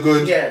is also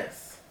good.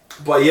 Yes.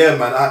 But yeah,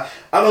 man, I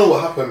don't know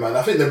what happened, man.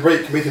 I think the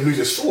break made him lose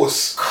his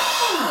source.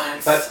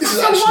 God. Like, this is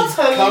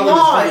actually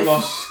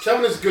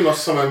Calvin has given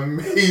us some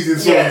amazing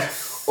songs.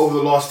 Over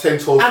the last 10,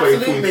 12, 13,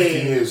 14,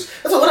 15 years.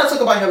 That's what when I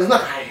talk about him, it's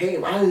not I hate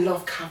him. I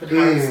love Calvin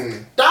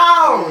Harris.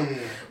 Down!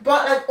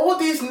 But like all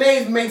these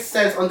names made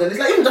sense on the list.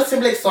 Like even Justin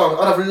Timberlake's song,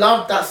 I'd have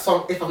loved that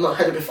song if I've not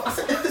heard it before. I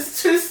said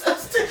it's too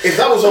If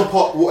that was on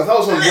volume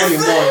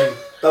 1,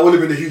 that would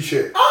have been a huge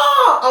hit.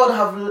 Oh, I would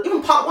have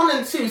even part 1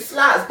 and 2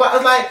 slaps. But I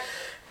was like,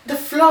 the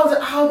flow of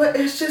the album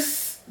is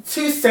just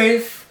too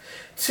safe,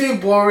 too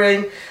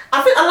boring.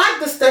 I think I like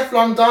the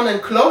Stefflon Don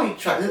and Chloe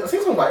track. I think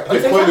it's right. I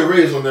think Coil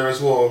Ray is on there as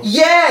well.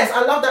 Yes,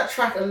 I love that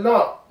track a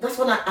lot. That's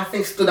one I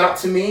think stood out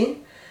to me.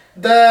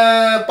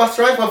 The Busta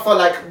Rhymes one felt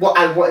like what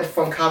I wanted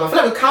from Calvin. I feel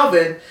like with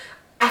Calvin,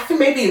 I think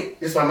maybe,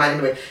 this is my mind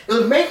anyway, it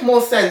would make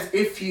more sense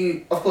if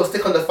you, of course,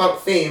 stick on the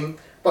funk theme,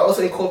 but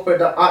also incorporate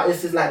the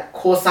artist's like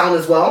core sound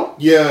as well.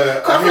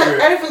 Yeah, I feel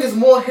like everything is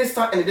more his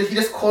style, and he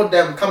just called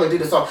them, come and do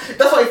the song.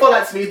 That's what it felt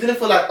like to me. It didn't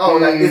feel like,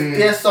 like it's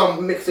their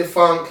song mixed with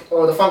funk,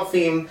 or the funk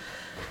theme.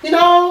 You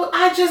know,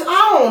 I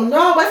don't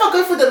know. But if I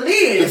go for the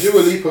list, the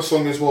Dua Lipa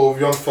song as well with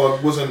Young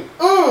Thug wasn't.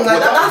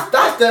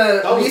 That's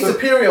the least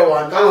superior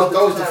one. That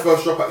was the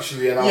first drop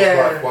actually, and I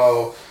was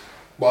like,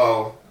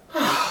 wow,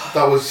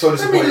 that was so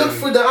disappointing. Let me look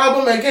through the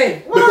album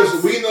again. What?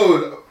 Because we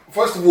know,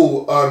 first of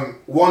all,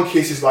 One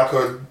Kiss is like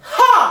a.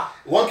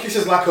 One Kiss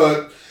is like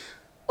a.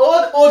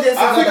 All audiences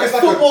I think it's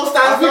like football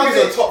stands. I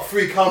think it's a top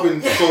 3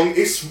 Calvin song.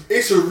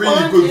 It's a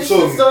really good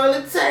song.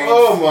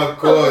 Oh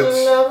my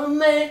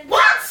god.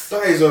 What?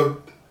 That is a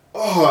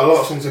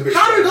lot of songs a bit.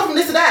 How do we go from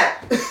this to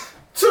that?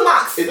 2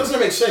 marks. It doesn't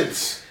make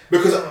sense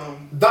because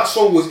that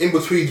song was in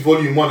between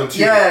volume 1 and 2.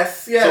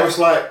 Yes, yeah. So it's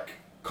like,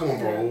 come on,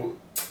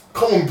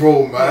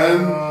 bro,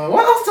 man.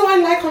 What else do I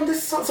like on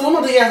this song? So one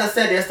of the years I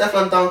said there's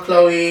Stefflon Don,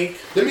 Chloe.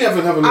 Let me have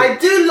a look. I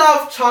do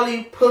love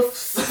Charlie Puth.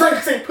 Sorry,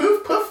 I say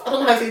Puth? I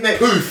don't know how to say his name.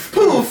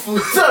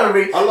 Poof.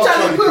 Sorry. I love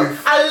Charlie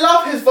Puth. I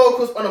love his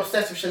vocals on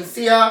Obsessed with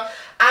Shenseea.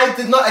 I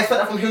did not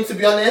expect that from him, to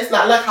be honest.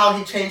 Like, I like how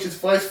he changed his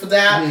voice for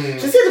that.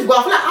 Shenseea did well.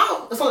 I feel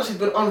like the song that she's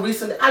been on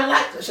recently, I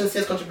liked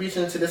Shensea's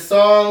contribution to the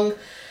song.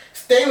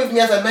 Stay With Me,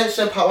 as I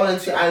mentioned, part 1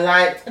 and 2 I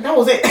liked. And that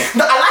was it. I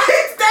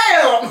liked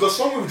damn! The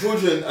song with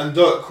Georgia and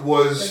Dirk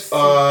was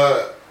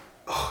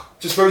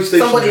just very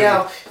stationary. Somebody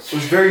else. It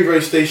was very,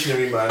 very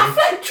stationary, man. I feel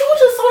like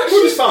Georgia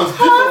sounds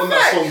different on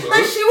that song, though.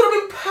 Like, she would have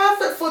been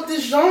perfect for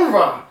this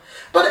genre.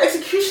 But the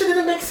execution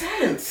didn't make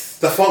sense.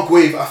 The funk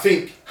wave, I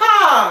think.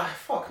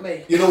 Fuck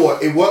me. You know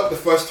what? It worked the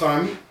first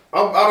time.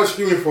 I was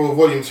screaming for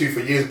volume 2 for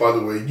years, by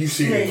the way. You've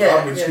seen me.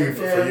 I've been screaming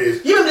for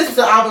years. You even listened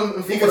to the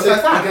album for the first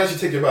time. You can actually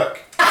take it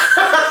back.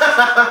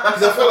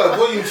 Because I feel like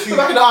volume 2...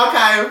 Back in the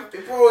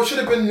archive. Bro, it should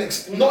have been...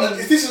 This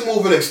is more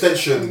of an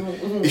extension.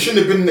 It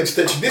shouldn't have been an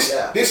extension.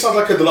 This sounds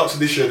like a deluxe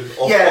edition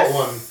of part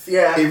 1.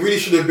 Yeah. It really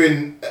should have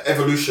been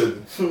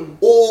evolution.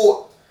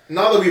 Or,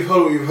 now that we've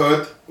heard what we've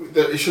heard,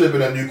 it should have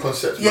been a new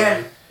concept,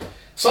 man.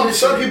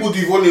 Some people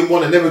do volume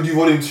 1 and never do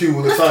volume 2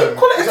 all the time.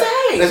 Call it a day.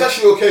 It's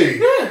actually okay.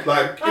 Yeah,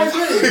 like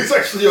it's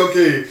actually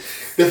okay.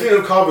 The thing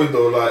with Calvin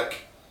though,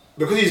 like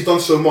because he's done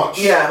so much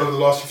over the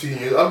last 15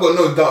 years, I've got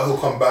no doubt he'll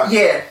come back.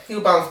 Yeah,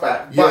 he'll bounce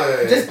back.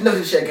 But just never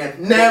do shit again.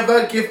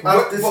 Never give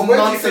up this nonsense. But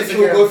where do you think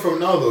he'll go from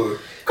now though?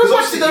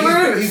 Because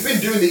he's been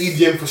doing the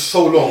EDM for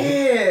so long.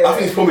 Yeah. I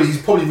think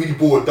he's probably really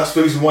bored. That's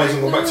the reason why he's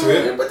gonna go back to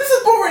it. But this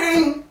is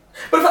boring.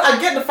 But I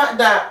get the fact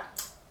that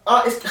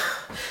I was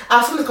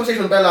having this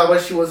conversation with Bella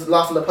when she was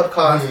last on the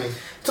podcast.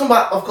 Talking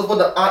about, of course, what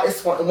the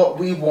artists want and what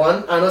we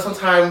want. I know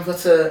sometimes we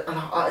have to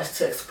allow artists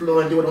to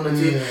explore and do what they want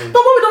to do. But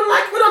what we don't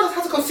like, we don't just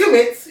have to consume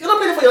it. You're not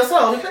playing it for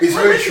yourself. It's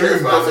very true,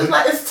 man. It's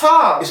like, it's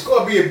tough. It's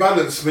got to be a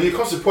balance when it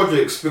comes to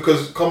projects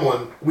because, come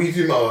on, we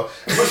do matter.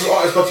 As much as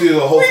artists got to do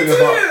the whole thing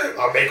about,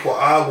 I make what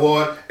I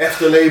want, F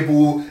the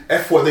label,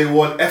 F what they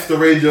want, F the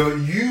radio.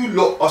 You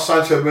lot are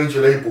signed to a major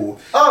label.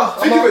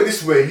 Think of it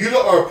this way. You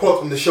lot are a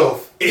product on the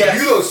shelf.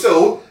 If you don't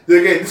sell,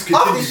 then again, this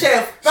continues. Off the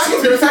shelf. Back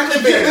into the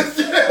recycling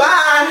bin.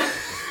 Bye.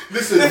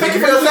 Listen, thank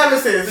you for your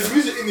services. The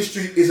music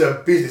industry is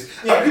a business.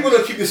 And people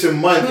don't keep this in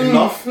mind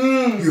enough.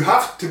 You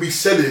have to be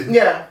selling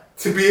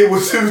to be able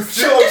to.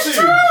 It's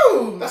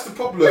true. That's the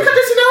problem. Look at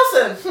Jesy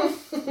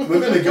Nelson. We're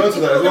going to get onto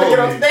that as well. We're going to get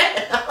onto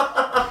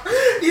that.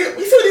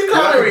 You see these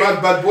clownery? You're like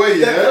a bad boy,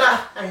 yeah?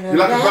 You're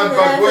like a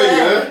bad boy,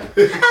 yeah?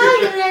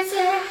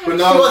 But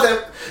now,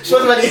 she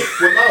wasn't ready.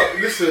 But now,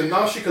 listen,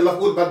 now she can love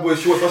all the bad boys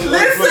she wants. Now she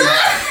loves clothes.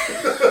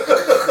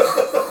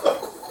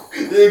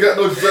 You ain't got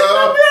no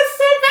job.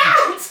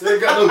 They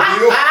ain't got no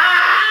deal.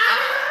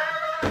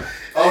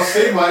 I'll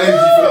save my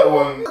energy for that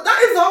one. That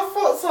is our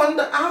thoughts on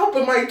the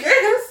album, I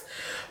guess.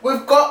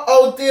 We've got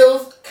Old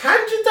Deal's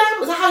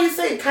Kanjidam. Is that how you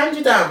say it?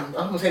 Kanjidam.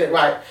 I'm saying it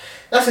right.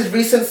 That's his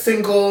recent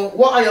single.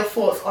 What are your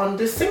thoughts on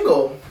this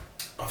single?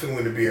 I think I'm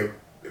going to be a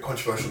bit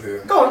controversial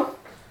here. Go on.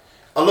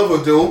 I love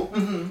Adele.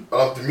 I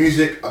love the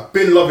music. I've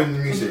been loving the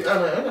music. I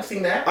know, I've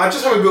seen that. I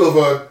just have a bit of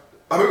a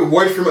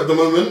worry for him at the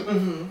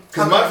moment.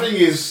 Because my thing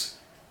is,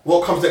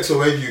 what comes next or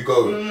where do you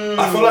go?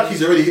 I feel like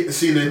he's already hit the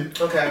ceiling.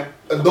 Okay.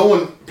 No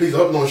one, please, I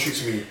hope no one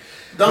shoots me.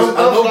 Don't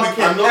block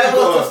him.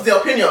 Everyone wants the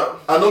opinion.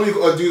 I know we've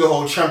got to do the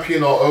whole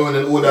champion our own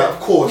and all that, of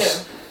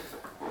course.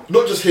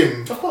 Not just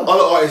him, of course.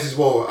 Other artists as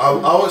well. I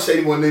won't say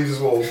any more names as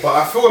well, but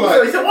I feel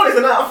like he said one is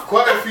enough.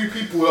 Quite a few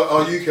people that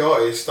are UK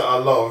artists that I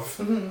love.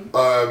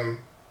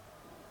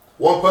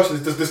 One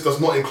person does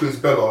not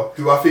include Bella,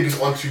 who I think is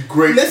on to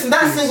great. Listen,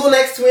 that's single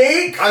next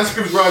week. And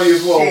Scripps Riley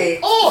as well. Shit.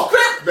 Oh,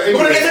 crap! But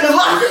anyway, we're gonna get to the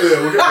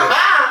we'll get there.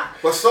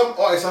 But some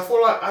artists, I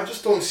feel like I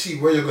just don't see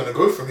where you're gonna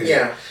go from here.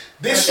 Yeah.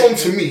 This song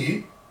to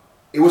me,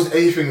 it wasn't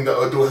anything that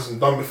Adele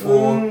hasn't done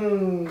before.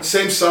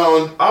 Same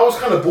sound. I was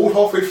kind of bored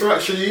halfway through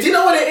actually. Do you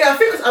know what it is? I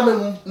think 'cause I'm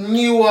a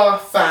newer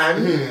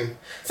fan.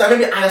 So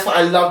maybe that's why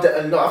I loved it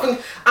a lot. I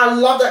think I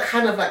love that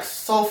kind of like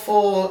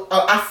soulful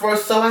Afro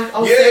soul. I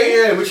would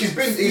say. Yeah, which he's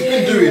been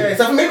doing.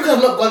 So maybe because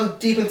I've not gone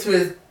deep into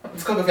his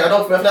discography, I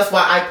don't remember. That's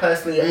why I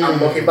personally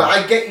am okay. But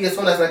I get you as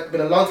someone that's like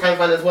been a long time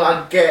fan as well.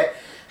 I get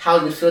how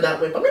you feel that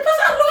way. But maybe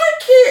I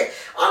like it.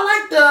 I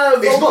like the.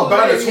 It's not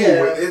bad at all.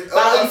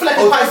 I feel like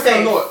it's quite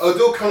safe.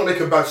 Adele cannot make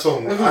a bad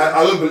song.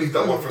 I don't believe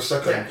that one for a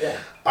second. Yeah.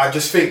 I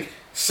just think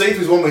safe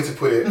is one way to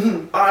put it.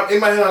 In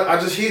my head, I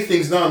just hear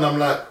things now and I'm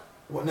like,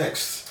 what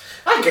next?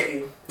 I get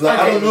you. Like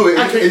I don't know. It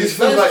just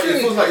feels like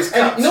it's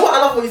capped. You know what?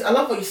 I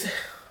love what you say.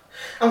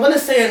 I'm gonna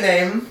say a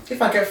name.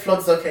 If I get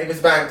flogged, it's okay.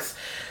 Miss Banks.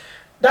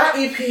 That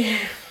EP.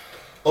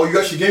 Oh, you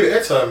actually gave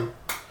it airtime.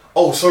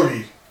 Oh,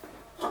 sorry.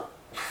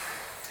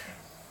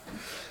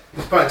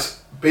 Miss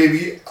Banks,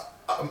 baby,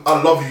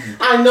 I love you.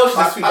 I know she's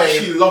a sweet babe. I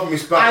actually love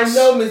Miss Banks. I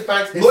know Miss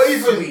Banks is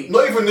sweet.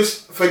 Not even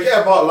this.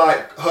 Forget about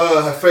like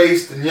her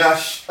face, the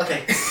nyash.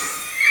 Okay.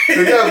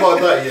 Forget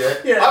about that,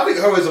 yeah. I think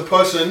her as a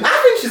person. I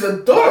think she's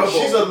adorable.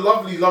 She's a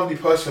lovely, lovely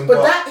person.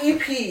 But that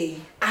EP,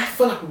 I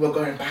feel like we were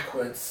going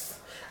backwards.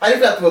 I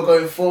didn't feel like we were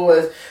going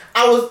forward.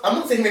 I'm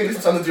not saying maybe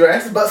listen to Under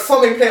Duress, but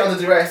something played Under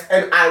Duress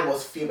and I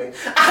was fuming.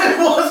 Because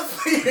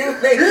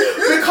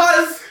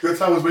your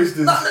time was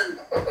wasted.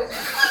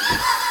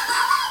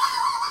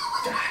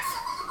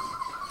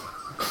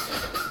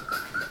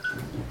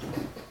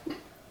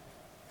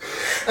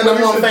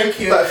 Another one, thank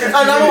you.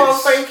 Another one,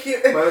 thank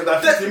you. The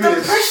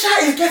pressure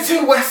is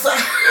getting worse.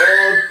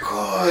 Oh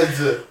God.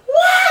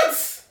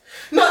 What?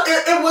 No,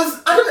 it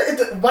was. I don't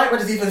know. White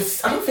Red is even.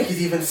 I don't think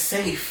it's even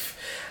safe.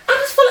 I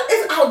just feel like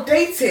it's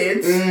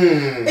outdated.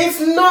 It's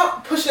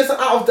not pushing us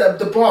out of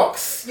the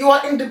box. You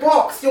are in the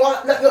box. You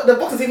are. The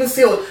box is even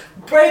sealed.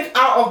 Break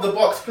out of the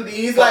box,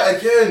 please. But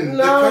again,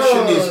 the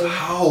question is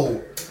how.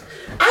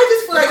 I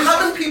just feel like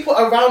having people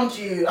around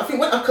you. I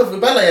think because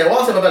with Bella,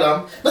 what else about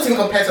Bella? Not even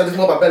compared to her, this is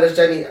more about Bella's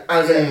journey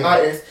as an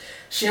artist.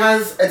 She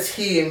has a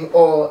team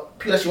or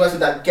people that she works with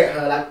that get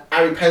her, like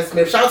Ari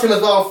Penn-Smith. Shout out to him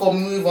as well for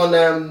Move on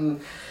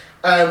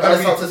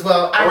Renaissance as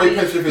well. Ari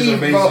Penn-Smith is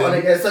amazing. On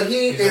it, yeah. So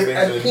he's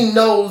and he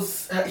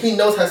knows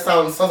her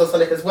sounds of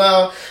Sonic as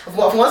well.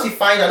 Once you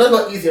find that, that's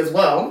not easy as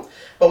well.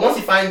 But once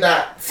you find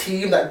that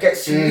team that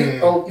gets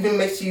you or even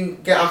makes you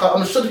get out,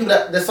 I'm sure the people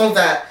that the songs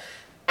that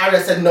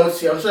Ari said no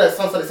to. I'm sure there's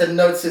songs that said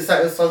no to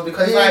certain songs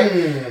because it's like,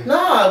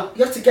 nah,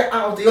 you have to get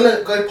out of there. You want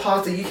to go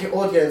past the UK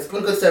audience. You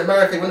want to go to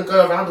America. You want to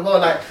go around the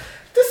world. Like,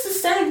 this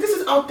is saying, this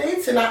is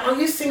outdated. Like, are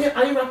you singing?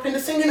 Are you rapping? The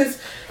singing is.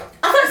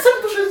 I think some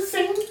people should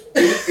sing.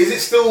 Is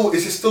it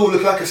still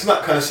look like a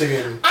Snack kind of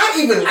singing? I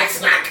even like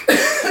Snack.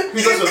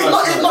 Who doesn't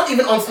like Snack? It's not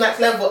even on Snack's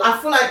level. I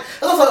feel like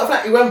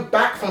it went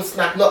back from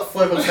Snack, not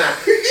forward from Snack.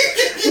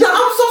 No,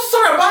 I'm so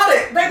sorry about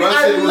it, baby.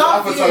 I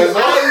love you.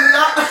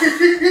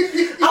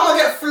 I'm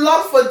gonna get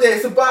flogged for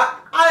this, but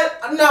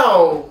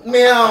no,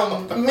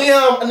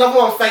 another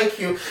one. Thank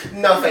you.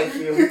 No, thank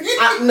you.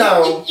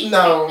 No. You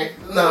know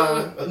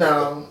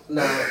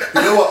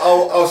what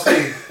I'll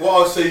say? What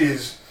I'll say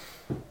is,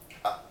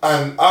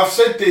 and I've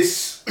said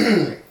this.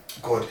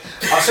 God,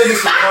 I've said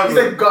this in private. You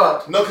said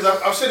God. No,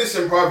 because I've said this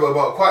in private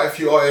about quite a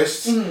few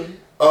artists.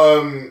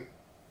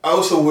 I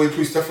also would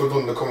include Stefford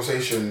on the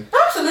conversation.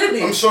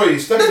 Absolutely. I'm sorry,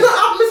 Stefford. There's no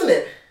album, isn't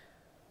it?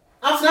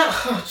 After that,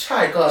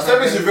 God.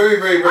 Stefford is a very,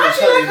 very, very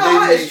talented lady.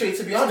 Artistry,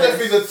 to be honest.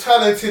 Stefford is a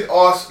talented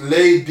ass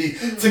lady.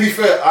 To be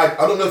fair,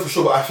 I don't know for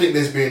sure, but I think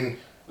there's been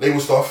label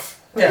stuff.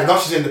 Yeah. And now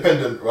she's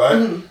independent,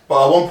 right?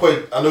 But at one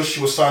point, I know she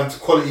was signed to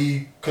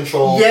Quality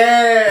Control.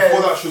 Yeah.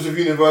 Before that, she was with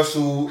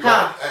Universal.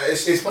 I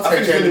think it's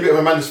been a bit of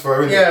a madness for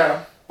her, isn't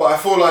it? But I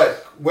feel like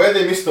where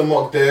they missed the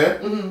mark there,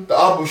 the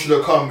album should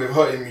have come with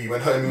Hurting Me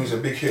when Hurting Me was a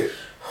big hit.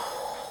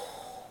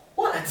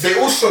 What? They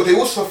also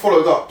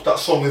followed up that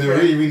song with a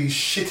really, really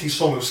shitty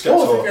song with Skepta.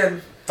 What was it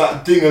again?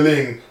 That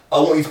Ding-a-ling. I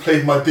want you to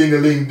play my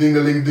Ding-a-ling,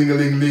 Ding-a-ling,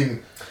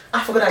 Ding-a-ling-ling.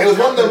 I forgot that. It was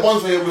one of the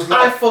ones where it was like.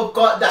 I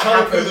forgot that.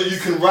 Trying to prove that you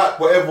can rap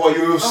whatever.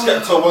 You're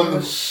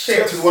Skepta.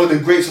 Skepta's one of the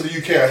greats of the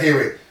UK. I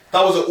hear it.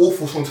 That was an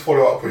awful song to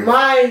follow up with.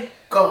 My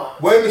God.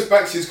 Where Miss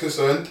Banks is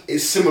concerned,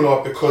 it's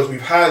similar because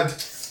we've had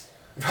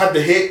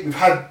the hit, we've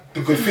had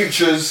the good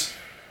features,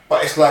 But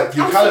it's like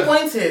you I'm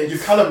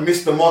kind of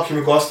missed the mark in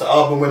regards to the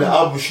album when the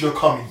album should have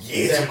come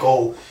years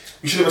ago.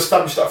 You should have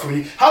established that for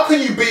me. How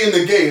can you be in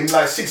the game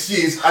like 6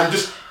 years and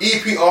just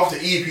EP after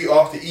EP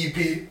after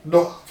EP?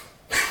 No.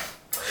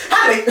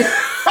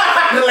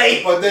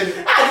 Hadley. But then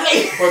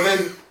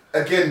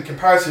again,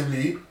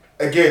 comparatively,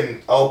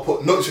 I'll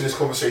put Notes in this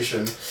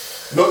conversation.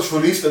 Notes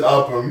released an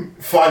album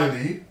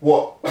finally,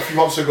 a few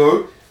months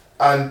ago,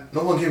 and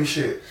no one gave a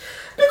shit.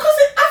 Because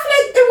I feel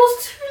like it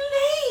was too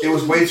late. It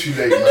was way too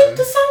late, man.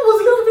 The song was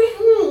a little bit,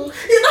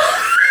 you know.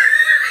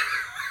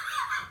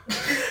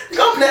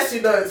 God bless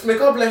you, Notes. May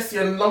God bless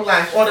you and long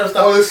life, all that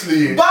stuff.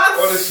 Honestly. No,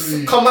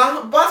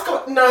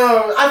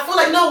 I feel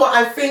like,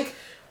 I think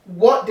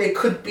what they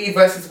could be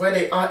versus where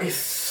they are is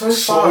so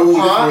far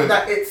apart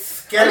that it's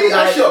scary. It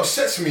actually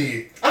upsets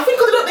me. I think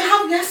because they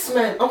have yes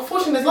men.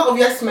 Unfortunately, there's a lot of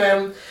yes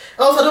men.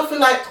 Also, I don't feel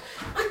like,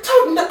 I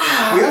don't know.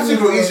 We have to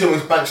go easy on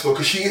Miss Banks though,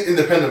 because she is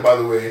independent, by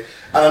the way.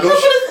 And I know I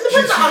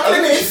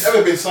don't think she's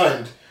ever been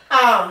signed.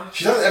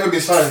 She hasn't ever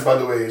been signed, by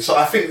the way. So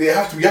I think we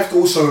have to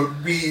also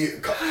be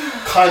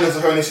kind of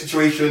to her in this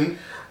situation.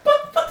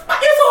 But my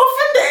ears are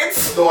offended.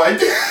 No, I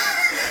did.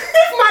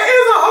 If my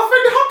ears are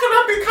offended, how can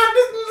I be kind?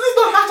 This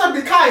don't have to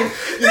be kind.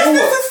 You know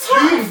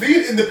what?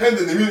 Being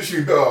independent, the music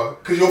should be better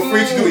because you're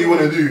free to do what you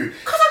want to do.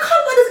 Because I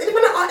can't let this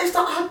independent artists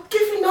that are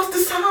giving us the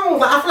sound.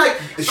 Like, I feel like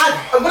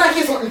when I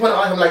hear something independent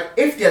artists, I'm like,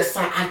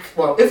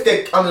 if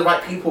they're under the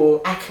right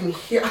people, I can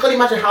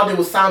imagine how they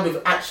will sound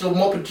with actual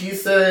more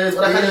producers,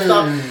 all that kind of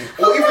stuff.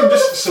 Or even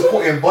just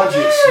supporting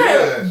budgets.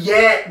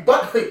 Yeah,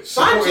 but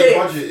supporting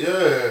budget.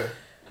 Yeah.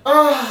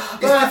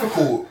 It's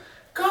difficult.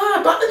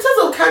 God, but in terms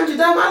of Kanji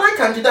Dam, I like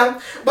Kanji Dam.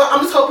 But I'm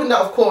just hoping that,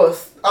 of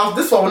course,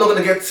 this one we're not going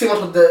to get too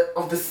much of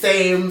the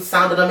same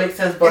sound, if that makes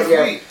sense. But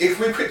if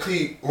we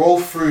quickly roll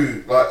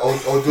through like all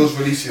those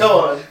releases,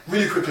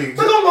 really quickly.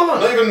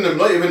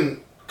 Not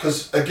even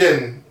because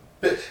again,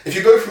 if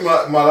you go through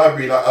my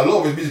library, like a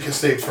lot of his music has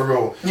stayed for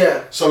real.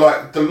 Yeah. So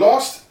like the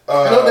last.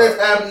 I know there's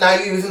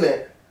Nayu, isn't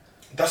it?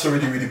 That's a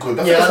really good.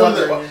 That's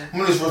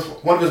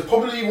one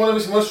of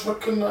his most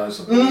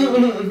recognised.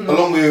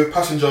 Along with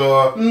Passenger,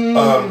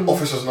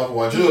 Officer's another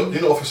one. Do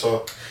you know Officer?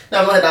 No,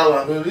 I've not heard that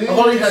one. I've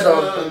only heard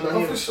of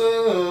Officer.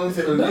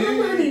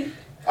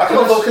 I'm a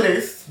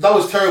vocalist. That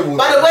was terrible.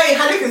 By the way,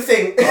 Hadley can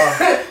sing.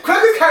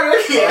 Craig is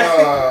karaoke.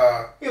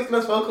 He has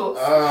nice vocals.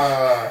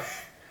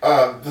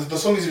 The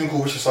song is even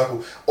called Vicious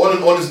Cycle. On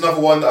and On is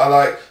another one that I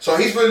like. So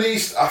he's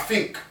released, I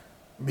think,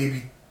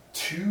 maybe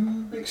 2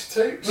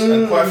 mixtapes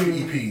and quite a few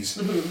EPs.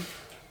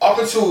 Up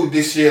until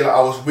this year, like,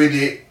 I was with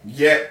it.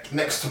 Yep,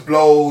 Next to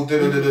Blow.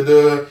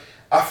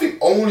 I think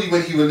only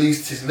when he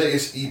released his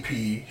latest EP,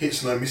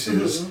 Hits No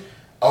Misses,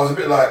 I was a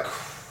bit like,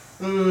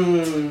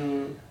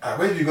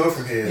 where do you go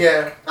from here?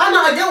 Yeah,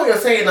 I get what you're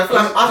saying. I feel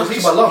like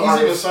he's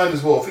even signed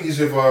as well. I think he's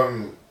with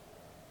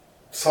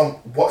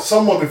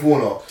someone with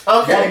Warner.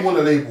 Okay. One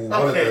Warner label.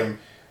 One of them.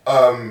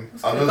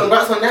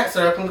 Congrats on that,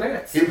 sir.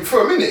 Congrats. Yeah,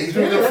 for a minute, he's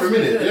been there for a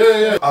minute.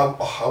 Yeah. I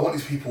want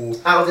these people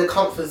out of their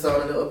comfort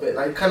zone a little bit,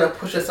 like kind of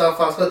push yourself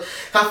out. Because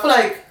I feel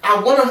like I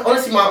want to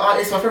honestly,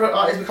 my favorite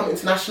artists become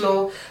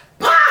international,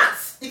 but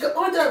you can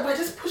only do that by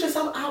just push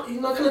yourself out. You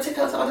know, kind of take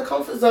out of the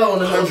comfort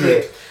zone a little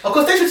bit. Of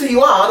course, stay true to who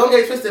you are. Don't get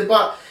it twisted,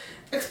 but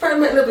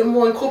experiment a little bit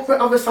more. Incorporate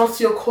other sounds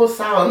to your core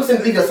sound. I'm not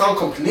saying leave your sound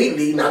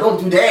completely. Now, don't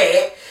do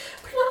that.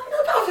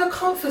 But out of your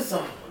comfort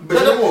zone. But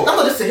you know what? That's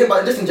not just to him,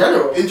 but just in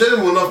general. In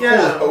general, of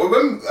course. But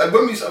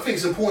when we, I think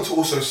it's important to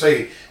also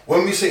say,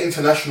 when we say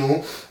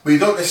international, we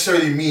don't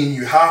necessarily mean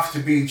you have to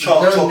be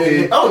chart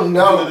topping. No.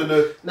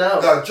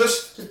 That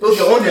just build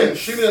your audience.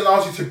 Streaming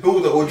allows you to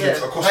build the audience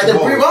across like the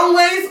world. Like the Bree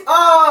Runways.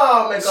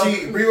 Oh my god.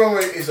 See, Bree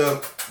Runway is a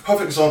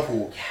perfect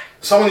example. Yeah.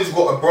 Someone who's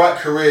got a bright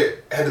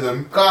career ahead of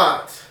them.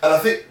 God. And I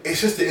think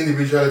it's just the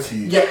individuality.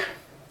 Yeah.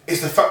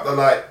 It's the fact that,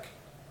 like,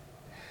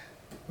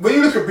 when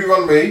you look at Bree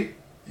Runway,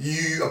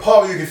 a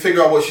part of you can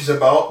figure out what she's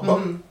about, but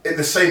in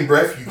the same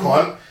breath you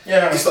can't.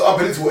 Yeah. It's the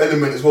unpredictable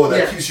element as well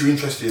that keeps you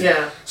interested.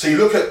 Yeah. So you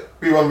look at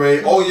Bree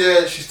Runway, oh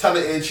yeah, she's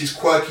talented, she's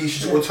quirky,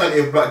 she's an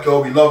alternative black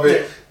girl, we love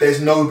it. Yeah. There's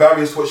no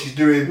barriers to what she's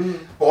doing.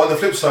 But on the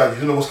flip side, you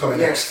don't know what's coming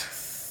next.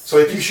 So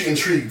it keeps you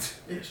intrigued.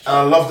 And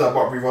I love that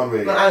about Bree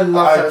Runway. But I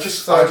love her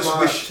so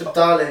much.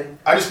 Darling.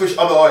 I just wish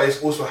other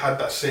artists also had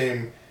that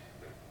same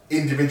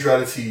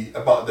individuality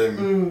about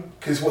them.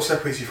 Because what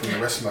separates you from the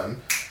rest,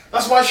 man?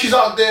 That's why she's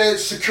out there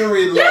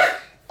securing like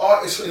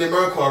artists in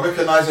America are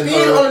recognizing her.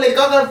 Being on a Lady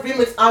Gaga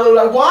remix album,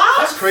 like what?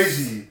 That's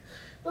crazy.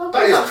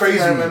 That is crazy.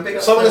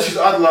 Someone that she's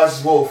idolized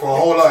as well for her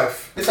whole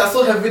life. Because I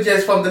saw her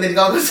videos from the Lady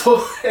Gaga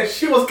tour and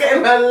she was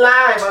getting her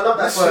live. I love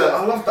that for her.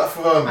 I love that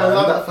for her, man. I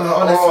love that for her,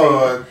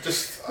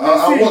 honestly.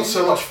 I want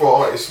so much for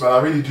artists, man. I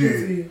really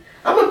do.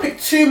 I'm going to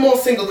pick 2 more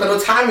singles because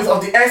the time is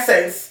of the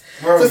essence.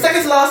 So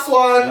second to last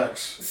one,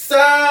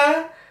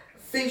 Sir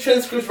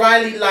featuring Scripps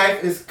Riley,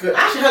 Life is Good.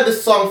 I actually heard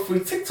this song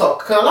through TikTok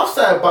because I love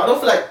Sir, but I don't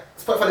feel like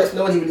Spotify lets me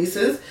know when he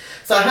releases.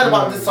 So I heard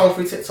about this song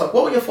through TikTok.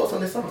 What were your thoughts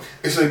on this song?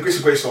 It's a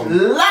great song.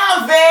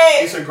 Love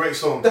it! It's a great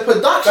song. The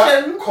production.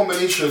 That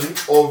combination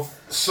of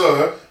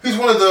Sir, who's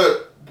one of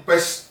the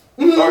best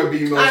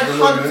R&B males. I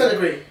 100%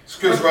 agree.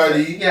 Scripps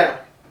Riley. Yeah.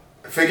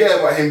 Forget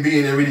about him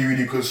being a really,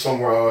 really good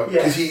songwriter,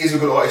 because he is a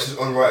good artist in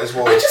his own right as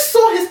well. I just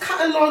saw his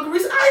catalogue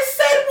recently. I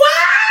said, what?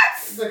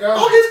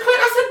 Oh, his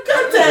credit. I said,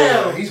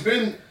 goddamn. Yeah, he's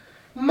been...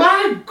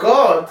 My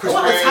God, Chris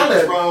what Brown, a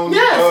talent! Brown,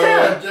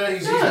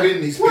 he's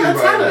what been a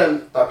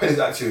talent! That pen is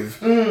active.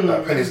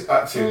 That pen is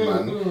active,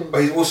 man.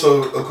 But he's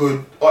also a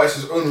good artist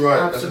in his own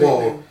right as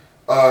well.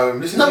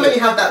 Not many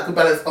have that good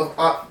balance of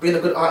art, being a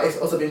good artist,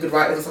 also being good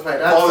writers and stuff like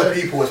that. Other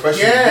people,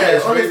 especially.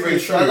 Yeah, honestly, very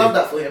true. I love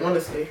that for him,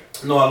 honestly.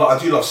 No, I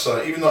do love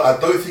Sir, even though I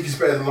don't think he's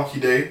better than Lucky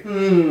Day.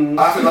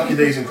 I think Lucky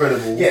Day is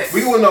incredible. Yes,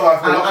 we all know I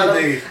think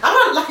Lucky Day. I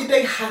think Lucky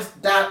Day has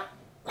that.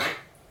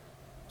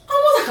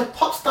 Almost like a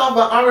pop star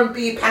but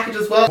R&B package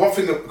as well. One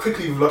thing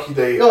quickly with Lucky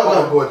Day, my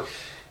God,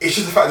 it's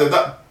just the fact that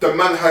the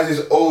man has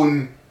his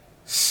own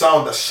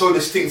sound that's so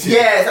distinctive.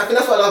 Yes, I think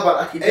that's what I love about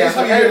Lucky Day. Every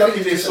time you hear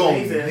Lucky Day song,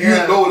 you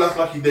know that's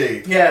Lucky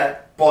Day. Yeah.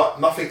 But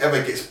nothing ever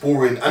gets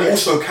boring. And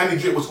also, Candy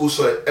Drip was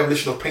also an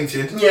evolution of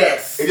Painted.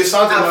 Yes. It just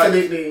sounded like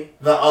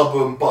that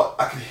album, but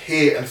I could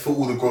hear and feel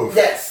all the growth.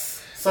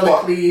 Yes.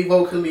 Sonically,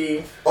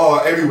 vocally. Oh,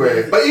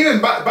 everywhere. But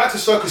even back to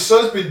Sir, because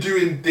Sir's been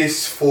doing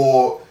this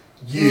for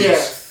years.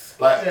 Yes.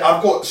 Like,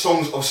 I've got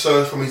songs of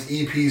Sir from his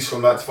EPs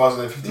from like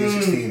 2015,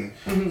 16.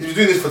 He's been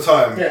doing this for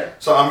time. Yeah.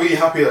 So I'm really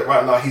happy that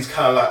right now he's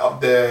kind of like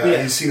up there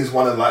and he's seen as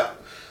one of the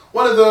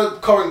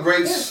current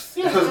greats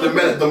because of the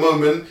men at the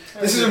moment.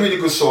 This is a really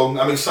good song.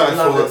 I'm excited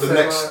for the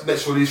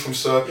next release from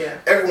Sir. Yeah.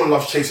 Everyone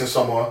loves Chasing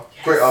Summer.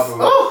 Great album.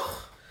 Oh!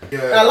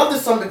 Yeah. And I love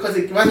this song because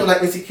it reminds me of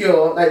like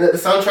Insecure, like the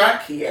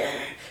soundtrack. Yeah.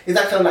 It's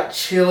that kind of like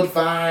chilled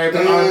vibe,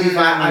 the R&B vibe.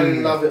 I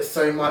love it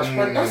so much.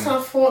 But that's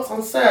our thoughts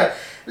on Sir.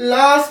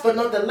 Last but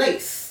not the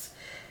least.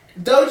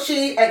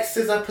 Doechii x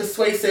SZA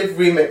Persuasive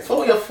remix. What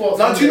were your thoughts?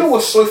 Now, do you know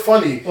what's so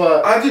funny?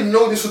 What? I didn't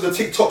know this was the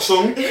TikTok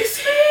song. Is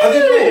it? I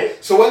didn't know.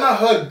 So when I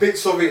heard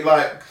bits of it,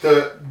 like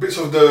the bits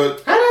of the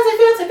how does it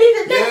feel to be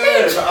the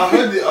bitch? I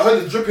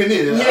heard it dripping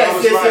in, and I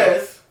was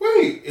like,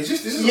 wait, is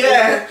this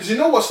because you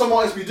know what some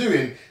artists be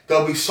doing?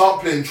 They'll be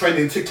sampling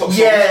trending TikTok songs.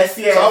 Yes.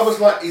 So I was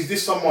like, is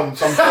this some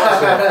dancer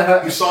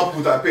who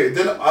sampled that bit?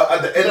 Then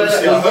at the end of the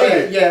day, I heard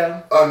it.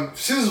 Yeah.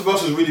 SZA's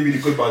verse was really, really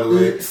good, by the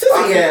way.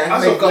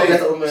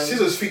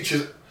 SZA's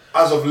features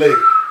as of late.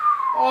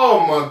 Oh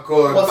my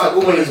God, that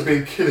woman has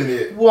been killing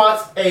it.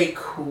 What a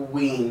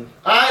queen.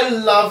 I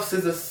love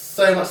SZA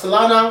so much.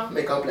 Solana,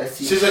 may God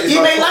bless you.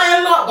 You may lie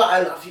a lot, but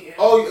I love you.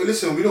 Oh,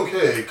 listen, we don't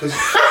care, because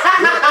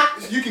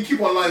you can keep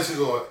on lying,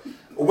 SZA.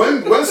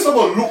 When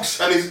someone looks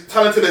and is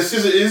talented as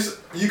SZA is,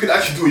 you can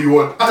actually do what you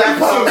want. I'm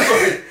so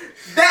sorry.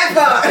 That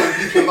part.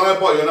 You can lie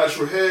about your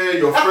natural hair,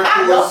 your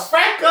freckles. Your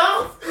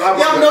freckles. You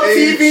have no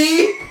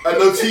TV. And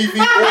no TV,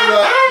 all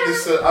that.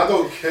 Listen, I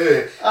don't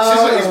care.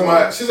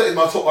 SZA is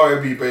my top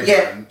R&B babe,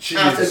 man. She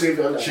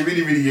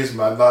really, really is,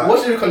 man. Like, what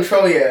should we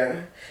control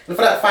here? And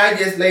for that 5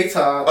 years later.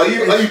 Are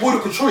you bored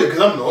of Control yet?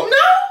 Because I'm not. No.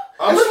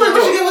 I was like,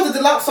 when she gave us the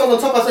deluxe song on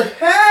top, I said,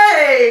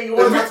 hey, you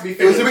want that to be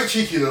finished. It was a bit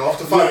cheeky though,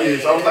 after 5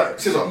 years. I was like,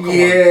 SZA, come on.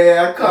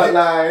 Yeah, I can't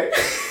lie.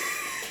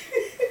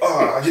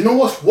 You know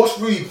what's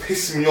really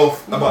pissing me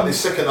off about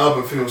this second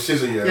album for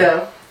SZA,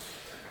 Yeah.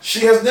 She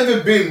has never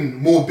been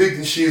more big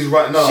than she is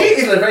right now. She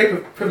is in a very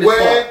privileged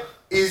Where spot.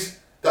 is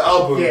the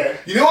album? Yeah.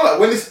 You know, like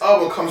when this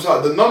album comes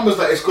out, the numbers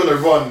that it's gonna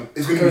run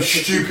is gonna be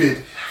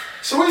stupid.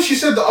 So when she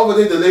said the other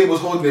day the label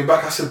was holding it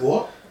back, I said,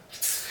 what?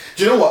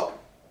 Do you know what?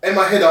 In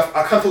my head,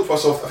 I can't talk to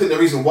myself. I think the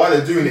reason why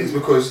they're doing it is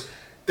because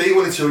they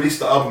wanted to release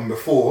the album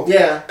before.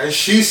 Yeah. And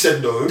she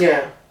said no.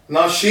 Yeah.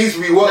 Now she's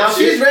reworked. Now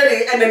she's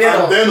ready, and then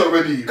they're not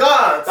ready.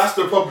 God. That's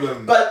the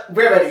problem. But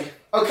we're ready.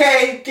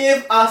 Okay,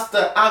 give us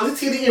the album.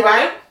 TDE,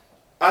 right?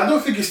 I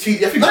don't think it's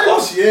TD. I think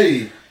it's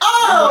RCA.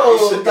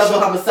 Oh, double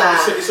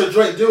homicide. It's a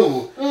joint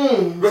deal.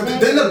 But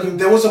then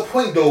there was a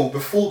point though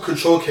before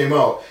Control came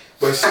out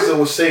where SZA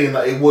was saying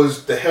that it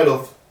was the head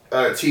of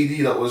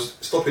TD that was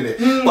stopping it.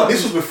 But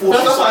this was before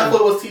she signed. I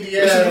thought it was TD.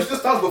 Yeah.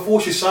 That was before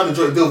she signed the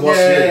joint deal with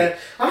RCA.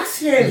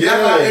 RCA.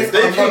 Yeah,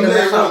 they came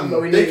later on.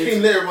 They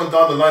came later on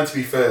down the line, to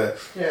be fair.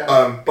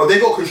 Yeah. But they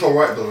got Control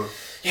right though.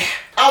 Yeah,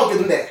 I'll give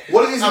them that.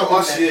 What it is with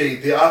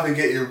RCA, they either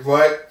get it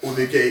right or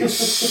they get it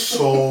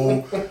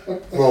so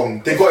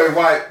wrong. They got it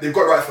right. They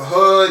got it right for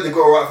her. They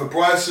got it right for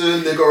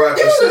Bryson. They got it right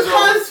for SZA. Even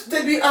Khan's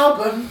debut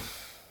album.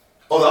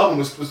 Oh, the album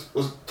was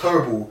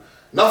terrible.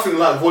 Nothing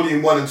like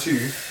Volume 1 and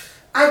 2.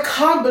 I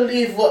can't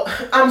believe what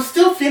I'm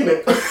still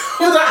feeling with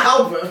that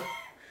album.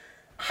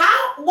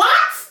 How? What?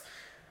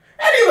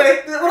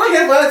 Anyway, we're not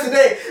here for her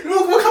today.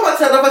 We'll come back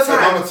to another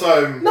time.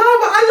 No,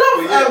 but I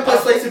love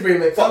Persuasive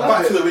remix. But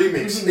back to the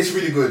remix. It's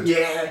really good.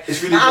 Yeah.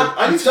 It's really good.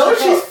 I need to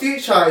Doechii's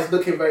future is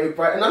looking very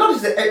bright. And I know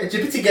she's a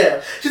Djibouti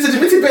girl. She's a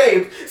Djibouti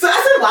babe. So I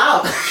said,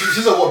 wow.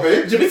 She's a what,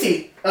 babe?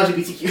 Djibouti.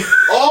 LGBTQ.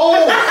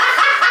 Oh!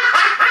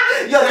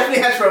 You're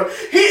definitely hetero.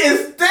 He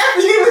is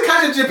definitely with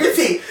kind of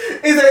Djibouti.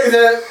 Is a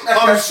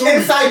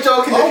inside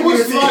joke in the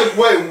community. I was like,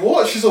 wait,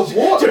 what? She's a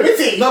what?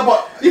 Djibouti. No,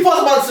 but you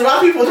thought about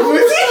surround people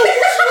Djibouti.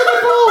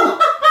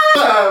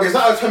 Is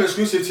that a term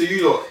exclusive to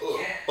you?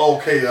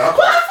 Okay, yeah.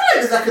 But I feel like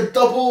there's like a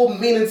double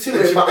meaning to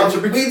it. But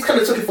we kind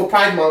of took it for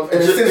Pride Month,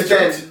 and since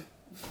then,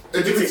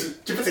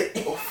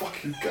 Djibouti. Oh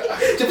fucking god.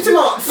 Djibouti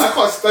Marks. I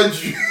can't stand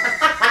you.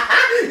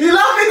 You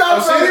love me though,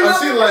 bro. I'm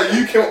saying like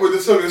you came up with the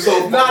song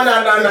yourself. No.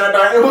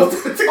 It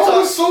was TikTok. I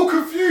was so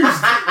confused.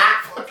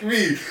 Fuck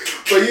me.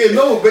 But yeah,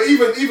 no. But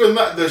even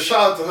that, the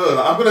shout out to her.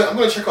 Like, I'm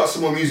gonna check out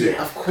some more music.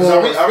 Yeah, of course.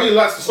 Because I really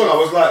liked the song. I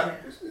was like,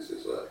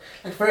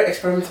 like very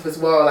experimental as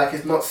well. Like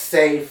it's not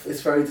safe.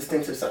 It's very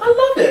distinctive. So I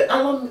love it.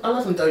 I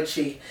love some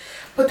Doechii.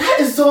 But that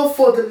is all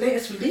for the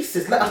latest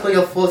releases. Let us know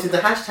your thoughts in the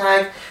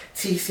hashtag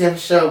TCM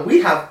show. We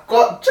have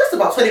got just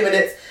about 20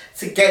 minutes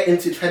to get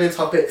into trending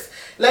topics.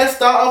 Let's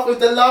start off with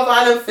the Love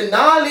Island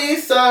finale.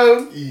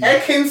 So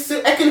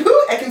Ekin-Su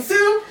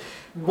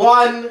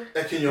won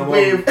Ekin your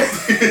with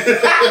Ekin-Su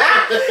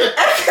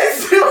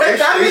and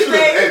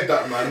Davide.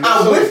 That man.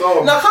 No,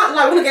 I can't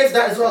lie. I want to get to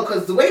that as well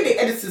because the way they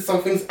edited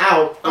some things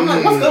out, I'm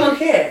like, what's going on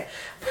here?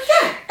 But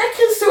yeah,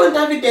 Ekin-Su and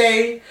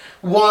Davide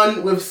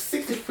won with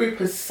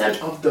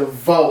 63% of the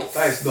votes.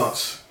 That is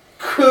nuts.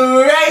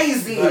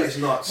 Crazy. That is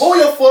nuts. What were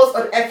your thoughts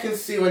on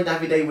Ekin-Su and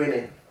Davide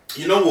winning?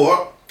 You know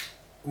what?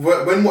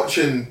 When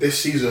watching this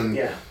season,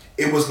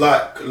 it was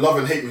like love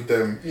and hate with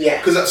them. Yeah.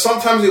 Because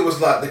sometimes it was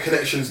like the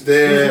connection's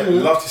there,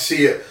 love to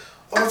see it.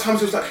 Other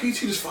times it was like, can you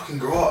two just fucking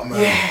grow up, man?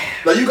 Yeah.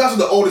 Like you guys are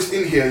the oldest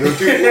in here. You're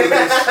doing all of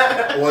this.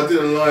 Oh, I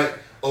didn't like.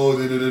 Oh,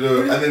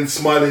 and then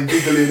smiling,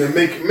 giggling, and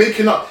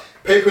making up,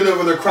 papering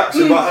over the cracks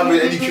without having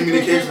any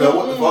communication. Like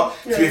what the fuck?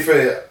 Yeah. To be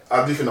fair,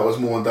 I do think that was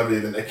more on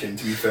Davide than Ekin.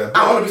 To be fair, but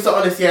I want to be so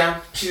honest.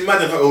 Yeah. She's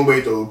mad in her own way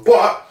though.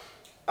 But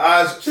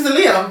as she's a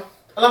Leo.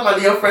 I love my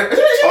Leo friend.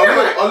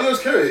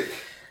 Leo's Carrick.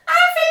 I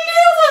think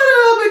Leo's a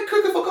little bit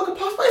cooking for Cocoa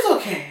Puffs, but it's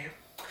okay.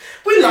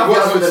 We love it.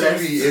 For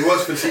TV. It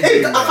was for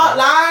TV. I can't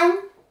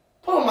lie.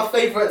 One of my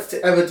favourites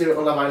to ever do it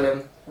on Love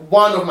Island.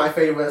 One of my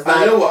favourites.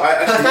 Like, you know what?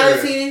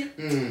 personality,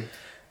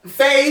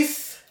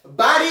 face,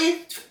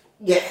 body.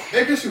 Yeah.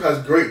 Ekin-Su has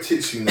great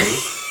tits, you know.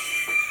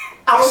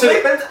 I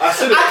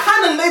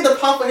kind of laid the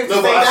path for him to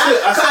say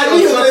that.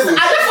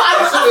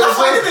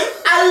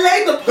 I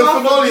laid the path for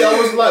finale, I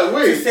was like,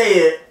 wait. To say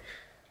it.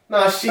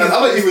 No, she's. I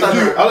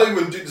don't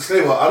even do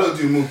disclaimer. I don't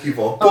do milk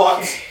either.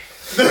 But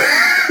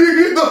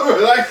no,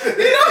 like,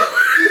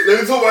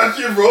 let me talk about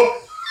you, bro.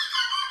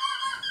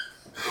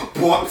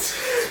 But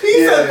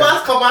he said,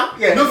 "Bus, come on."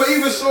 Yeah. No, but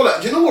even so,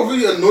 like, do you know what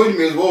really annoyed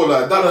me as well?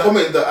 Like that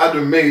comment that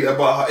Adam made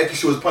about how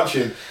Ekin-Su was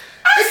punching.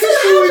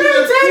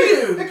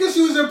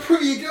 Ekin-Su was a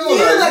pretty girl.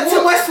 You look like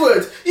Tim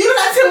Westwood. You look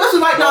like Tim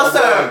Westwood right now,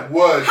 sir.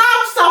 Word.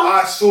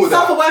 Have some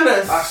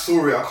self-awareness. I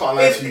saw it. I can't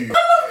lie to you. I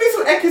love this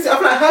with Ekin-Su. I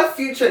feel like her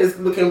future is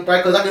looking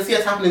bright because I can see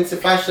her tapping into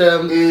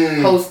fashion,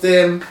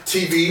 hosting,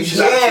 TV. She's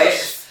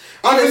yes.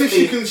 Honestly,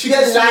 she can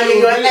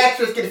you're an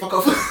actress. Get the fuck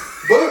off.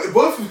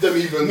 Both of them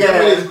even.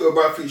 They've got a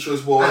bright future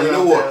as well. And you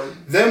know what?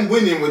 Them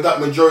winning with that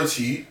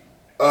majority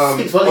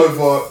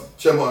over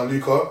Gemma and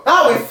Luca.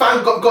 Oh, we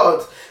thank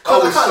God.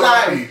 Because I can't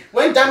lie,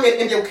 when Dami and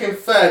India came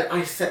third,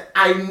 I said,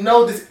 I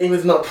know this aim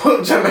is not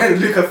put Gemma and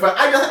Luca first.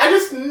 I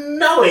just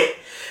know it.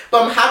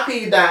 But I'm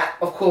happy that,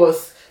 of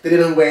course, they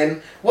didn't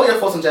win. What are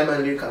your thoughts on Gemma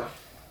and Luca?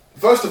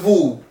 First of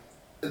all,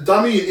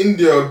 Dami and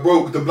India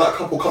broke the black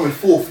couple coming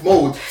fourth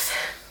mode.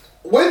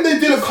 When they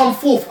didn't come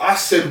fourth, I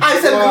said,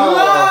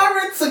 wow.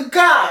 Glory to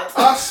God.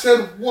 I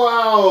said,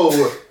 wow.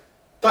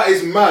 That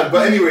is mad.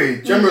 But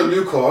anyway, Gemma and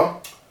Luca...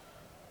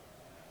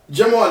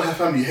 Gemma and her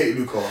family hate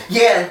Luca.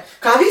 Yeah.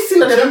 Have you seen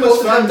that they've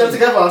both done them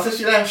together since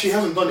she left? She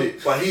hasn't done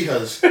it, but he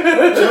has.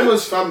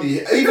 Gemma's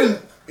family, even,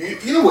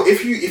 you know what,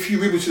 if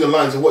you read between the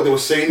lines of what they were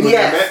saying when they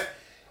met,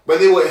 when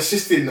they were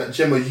insisting that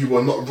Gemma, you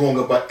were not wrong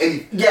about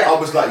any, I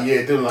was like,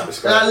 yeah, they don't like this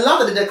guy. And I love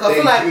that they did,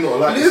 because I feel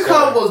like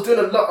Luca was doing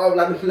a lot of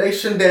like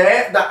manipulation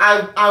there, that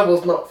I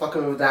was not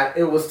fucking with that.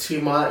 It was too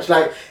much.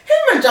 Like, him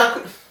and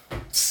Jack...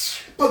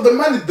 But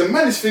the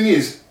maddest thing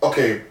is,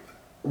 okay,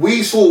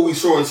 we saw what we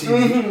saw on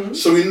TV,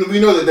 so we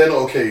know that they're not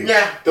okay.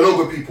 Yeah. They're not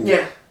good people.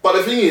 Yeah. But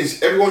the thing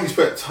is, everyone who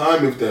spent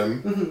time with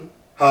them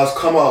has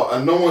come out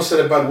and no one said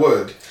a bad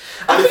word.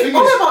 I think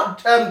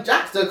about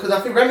Jax though, because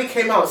I think Remy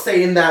came out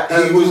saying that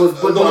he was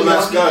not a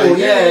nice guy.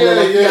 He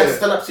had to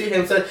stand up to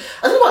him. So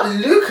I think about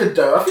Luca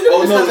though. I think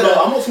I'm not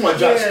talking about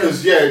Jax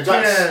because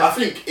Jax. I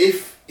think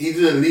if he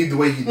didn't lead the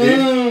way he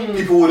did,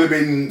 people would have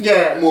been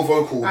more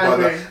vocal about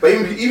that. But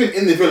even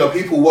in the villa,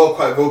 people were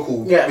quite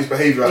vocal with his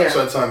behaviour at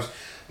certain times.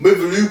 With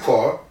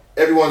Luca,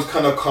 everyone's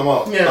kind of come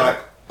up like,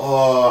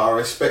 oh, I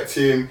respect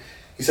him.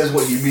 He says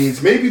what he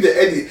means. Maybe the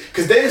edit,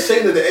 because they're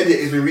saying that the edit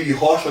has been really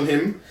harsh on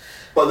him.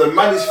 But the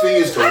maddest thing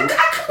is though, I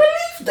can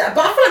believe that,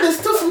 but I feel like there's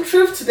still some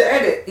truth to the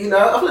edit. You know,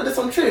 I feel like there's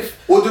some truth.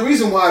 Well, the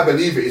reason why I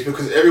believe it is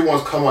because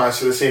everyone's come out and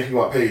said the same thing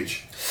about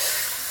Paige.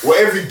 Well,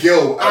 every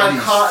girl at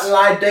least. I can't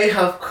lie, they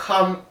have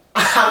come.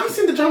 Have you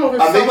seen the drama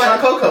with Summer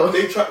and Coco?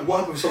 They tried. What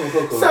happened with Summer and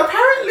Coco? So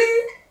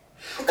apparently.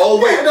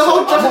 Oh wait, the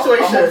whole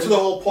situation. I'm up to the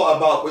whole part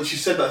about when she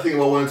said that thing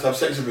about wanting to have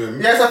sex with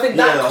him. Yes, I think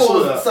that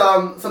caused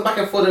some back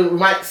and forth that we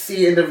might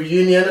see in the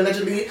reunion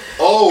allegedly.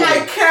 Oh,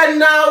 I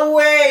cannot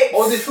wait.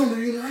 Oh, they filmed the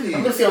reunion.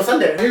 I'm gonna see on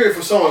Sunday. I hear it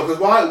for Summer because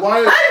why? I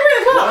agree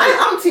as well.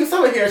 I'm Team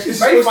Summer here. She's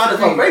very fine as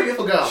well, very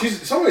beautiful girl.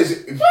 Summer is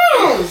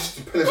stupendous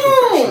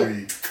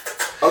confectionery.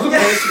 I was looking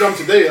on Instagram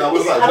today and I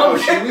was like, wow,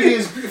 she really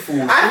is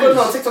beautiful. I went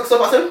on TikTok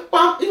stuff. I said,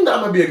 well, even though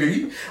I might be a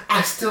girl,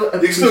 I still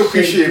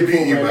appreciate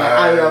beauty, man.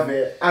 I love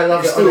it. I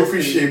love it. Still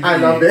appreciate beauty. I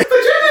love it.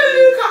 But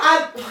generally,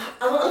 I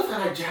don't know if I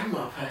like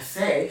Gemma per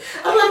se.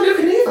 I don't like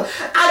Luca neither.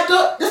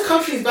 This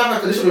country is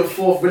bad because this should be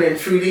fourth, really and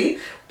truly.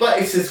 But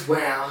it's just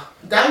well.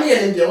 Dami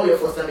in India. What your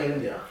first time in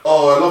India?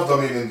 Oh, I love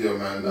Dami in India,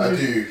 man. I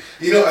do.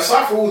 You know,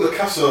 aside from all the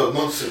Casa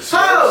nonsense,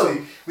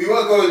 people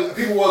weren't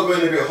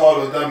going a bit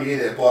hard on Dami in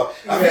it, but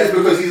I think it's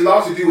because he's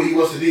allowed to do what he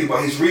wants to do,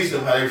 but his reason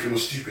behind everything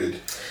was stupid.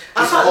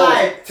 I can't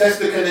lie. Test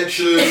the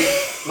connection.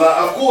 Like,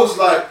 of course,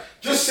 like,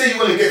 just say you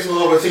want to get some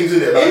other things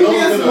in it. Like,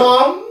 India's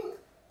mom,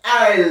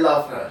 I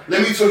love her.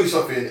 Let me tell you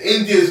something.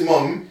 India's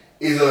mom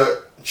is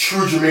a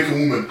true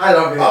Jamaican woman. I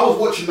love it. I was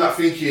watching that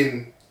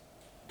thinking,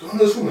 do I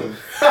know this woman?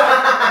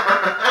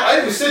 I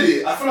even said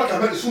it. I feel like I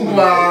met this woman.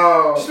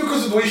 Wow. Just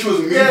because of the way she was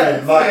moving.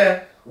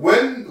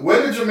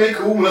 When a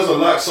Jamaican woman doesn't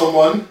like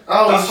someone,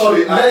 that's how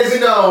they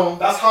act.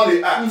 That's how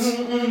they act.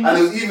 And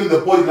it was even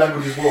the body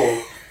language as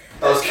well.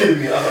 That was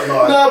killing me. I was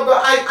like, no,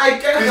 but I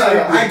get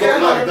her. I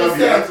get her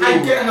 100%.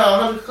 I get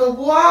her.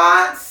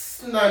 What?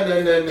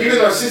 No. Even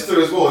her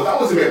sister as well. That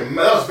was a bit.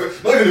 That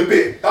was not even a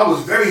bit. That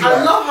was very bad.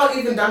 I love how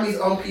even Dami's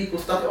own people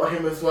stuck it on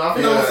him as well. I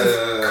think that was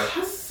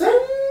his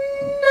cousin.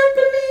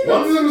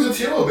 One of them was a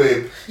Tiara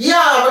babe. Yeah,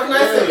 I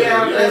recognised her.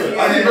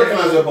 Yeah. I didn't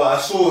recognise her, but I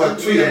saw her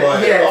tweet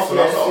about it after.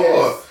 I was like,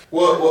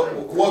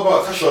 oh, what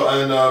about Tasha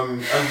and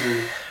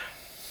Andrew?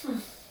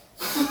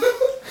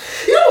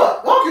 You know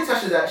what? One good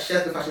Tasha that she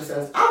has good fashion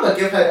sense. I'm gonna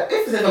give her that.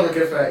 If there's anything I'm gonna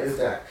give her is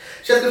that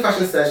she has good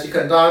fashion sense. She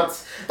can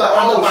dance, but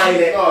I'm not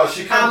buying it.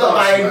 I'm not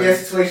buying their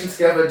situation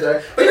together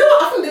though. But you know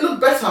what? I think they look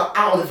better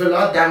out of the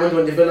villa than when they're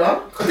in the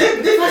villa. Because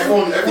they've had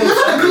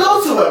a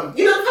glow to them.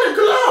 You know, they've had a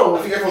glow.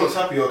 I think everyone's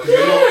happier because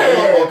they're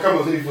not on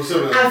camera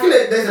 24/7. I feel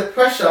like there's a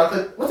pressure.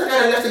 Cause what's the guy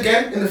that left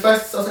again in the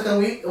first or second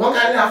week? One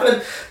guy left. I feel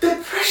like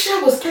the pressure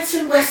was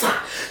getting worse.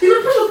 You know,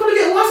 the pressure was probably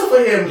getting worse for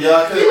him. Yeah,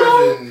 I can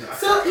imagine.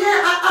 So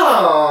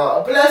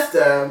yeah, bless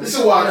them. This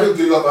is why I couldn't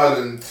do Love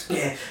Island.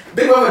 Yeah,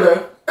 Big Brother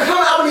though.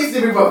 I would need to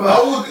do Big Brother. I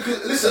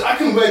would. Listen, I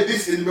can wear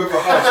this in the Big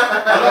Brother house.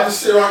 I'd have to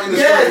sit around in the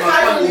store with my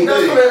pants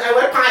all day. I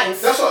wear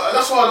pants. That's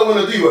what I don't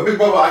want to do. But Big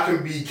Brother, I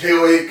can be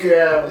chaotic.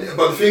 Yeah.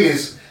 But the thing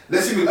is,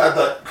 let's even add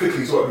that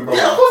quickly to what Big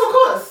Brother. Yeah, of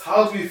course.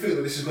 How do you think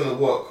that this is going to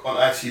work on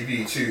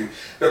ITV too?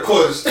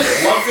 Because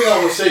one thing I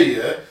would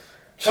say,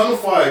 Channel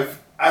 5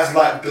 as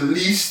like the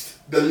least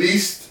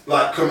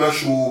like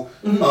commercial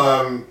channel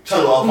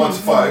out of 1 to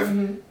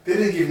 5, they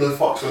didn't give no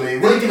fucks when they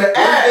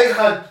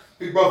had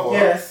Big Brother.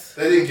 Yes.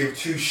 They didn't give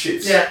two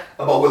shits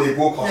about what they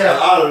broadcast. And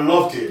I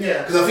loved it.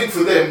 Because I think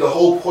for them, the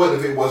whole point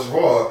of it was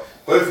raw.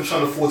 Going from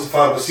Channel 4 to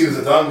 5 was seen as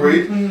a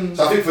downgrade.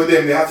 So I think for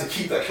them, they had to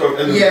keep that current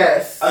element.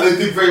 Yes. And they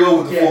did very well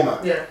with the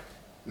format. Yeah.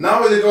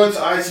 Now when they're going to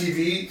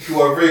ITV, who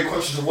are very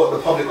conscious of what the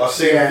public are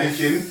saying and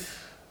thinking,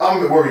 I'm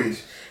a bit worried.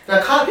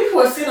 Now, people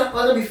were saying that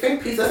there'll be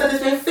think pieces. I said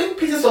there's been think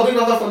pieces for Big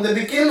Brother from the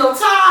beginning of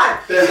time.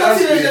 You don't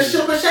see the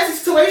Sugar Jesy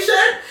situation?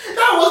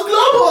 That was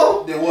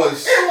global. It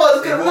was. It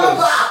was global.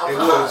 It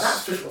was. That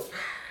switch was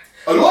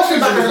a lot of things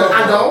back as an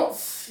adult.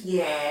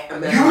 Yeah.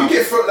 You would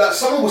get like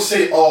someone would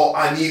say, "Oh,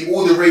 I need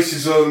all the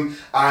racism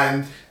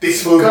and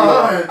this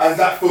phobia and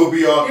that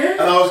phobia,"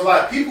 and I was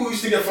like, people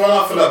used to get thrown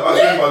out for that back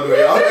then. By the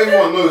way, I hope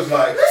everyone knows.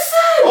 Like,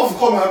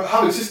 Ofcom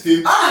have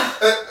existed.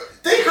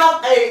 They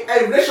have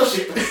a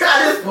relationship at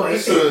this point.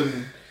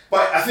 Listen,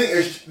 but I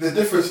think the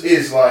difference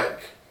is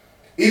like,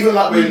 even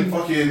like when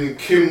fucking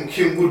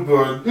Kim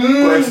Woodburn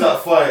got into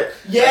that fight,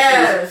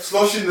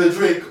 sloshing the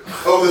drink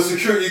over the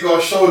security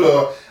guard's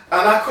shoulder,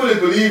 and I couldn't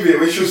believe it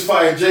when she was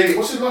fighting Jamie.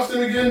 What's his last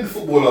name again? The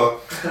footballer.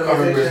 I can't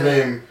remember his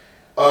name.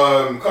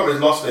 Can't remember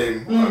his last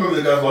name. I can't remember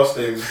the guy's last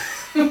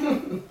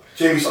name.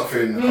 Jamie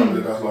something. I can't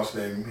remember the guy's last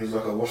name. He's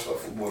like a washed-up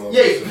footballer.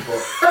 Yeah.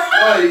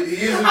 I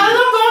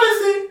love the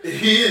honesty.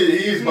 He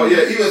is, but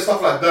yeah, even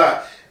stuff like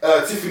that.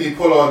 Tiffany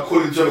Pollard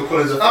calling Gemma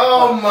Collins a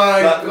oh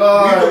my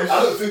god!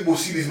 I don't think we'll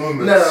see these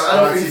moments. No, I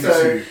don't think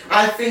so.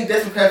 I think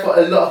they're prepared for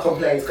a lot of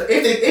complaints.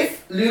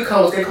 If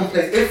Luca was getting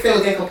complaints, if Phil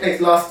was getting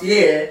complaints last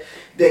year,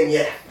 then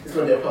it's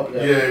going to be a problem.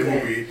 Yeah, it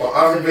will be. But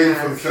I'm waiting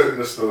for the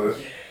curtainess though.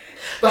 Yeah.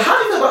 But how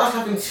do you feel about us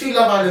having 2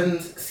 Love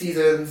Island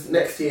seasons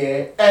next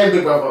year and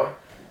Big Brother?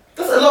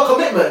 That's a lot of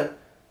commitment.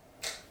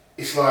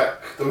 It's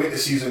like the winter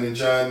season in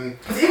Jan.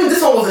 Even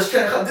this one was a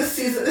stretch.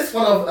 This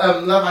one of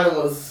Love Island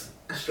was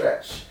a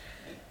stretch.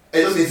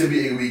 It doesn't need to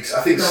be 8 weeks.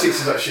 I think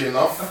 6 is actually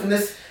enough. I think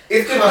this.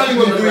 If they're planning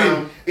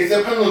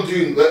on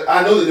doing,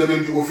 I know that they're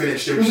going to do all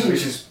finish,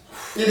 which is.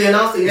 Yeah, they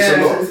announced it.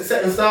 It's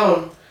set in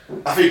stone.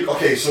 I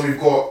think so. We've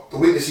got the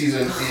winter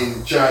season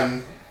in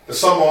Jan, the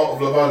summer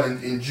of Love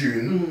Island in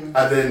June,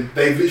 and then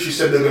they've literally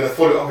said they're going to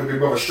follow it up with Big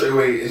Brother straight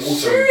away in autumn.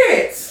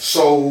 Shit.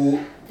 So.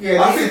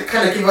 Yeah, I think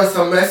kind of give us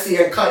some mercy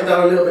and cut it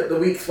down a little bit the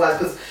weeks wise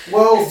because.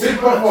 Well, Big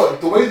Brother,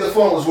 the way the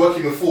format was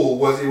working before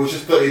was it was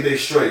just 30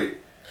 days straight.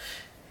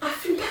 I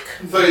think that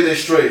can 30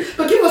 days straight.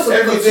 But give us us a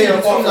Every good day thing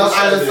apart between from Love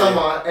Island Saturday.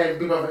 Summer and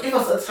Big Brother. Give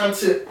us a time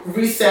to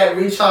reset,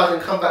 recharge,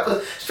 and come back.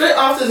 Because straight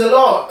after is a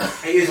lot.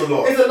 It is a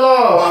lot. It's a But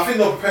lot. I think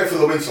they're prepared for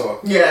the winter.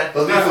 Yeah.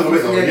 They'll do it for the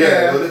winter.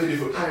 Yeah, they'll definitely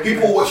do I it. agree.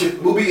 People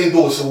watching, we'll be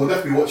indoors, so we'll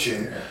definitely be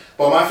watching. Yeah.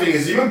 But my thing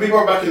is, even Big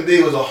Brother back in the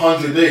day was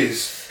 100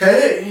 days.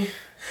 Hey.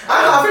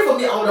 I think for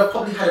me, I would have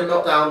probably had a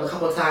meltdown a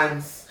couple of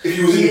times. If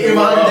you was in the In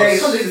my house,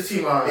 days, some days it's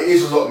too much. it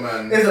is a lot,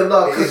 man. It's a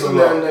lot. It is a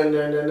No,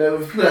 lot. no.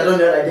 With people that don't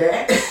know like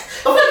that. I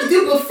feel like you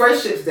do build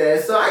friendships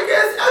there, so I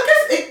guess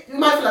it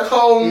might feel like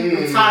home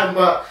in time,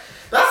 but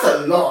that's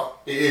a lot.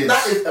 It is.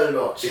 That is a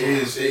lot. It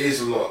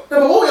is a lot. No,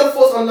 but what were your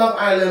thoughts on Love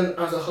Island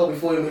as a whole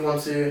before we move on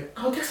to,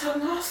 I guess our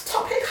last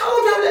topic? How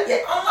long have we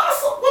left? Our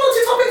last 1 or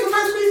 2 topics we're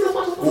trying to squeeze as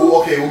much as possible.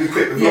 Well, okay, we'll be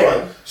quick.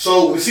 Yeah.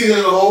 So, the season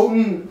as a whole,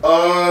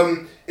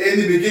 in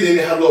the beginning,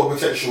 it had a lot of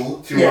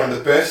potential to be one of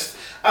the best.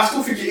 I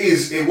still think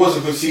it was a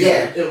good season.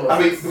 Yeah, it was. I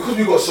mean, because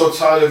we got so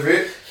tired of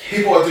it,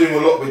 people are doing a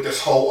lot with this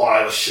whole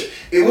shit.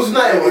 It wasn't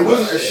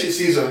a shit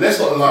season, let's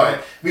not lie.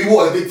 We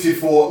were addicted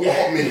for a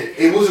hot minute.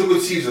 It was a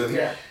good season,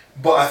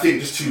 but I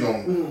think just too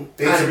long.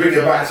 They need to bring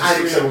it back to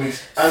 6-7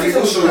 weeks. And they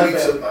also need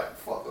to,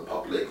 fuck the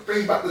public,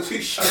 bring back the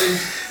Twitch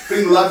challenge,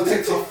 bring the lie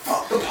detector,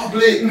 fuck the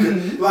public.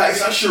 Like,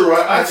 it's actually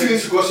right. I think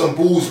it's got some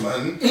balls,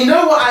 man. You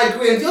know what, I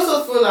agree. And do you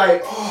also feel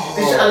like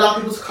they should allow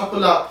people to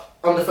couple up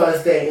on the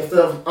first day instead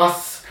of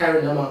us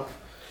pairing them up?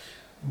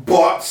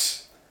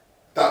 But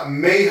that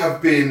may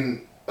have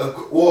been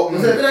what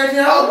Was it a good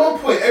idea? At one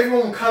point,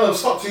 everyone kind of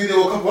stopped who they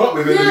were coupled up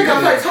with. In the Yeah,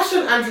 beginning. like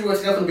Tasha and Andrew were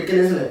together from the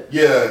beginning, isn't it?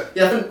 Yeah.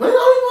 Yeah, I think, were they the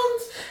only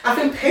ones? I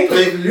think Paige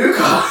was with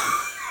Luca.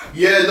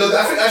 Yeah, no,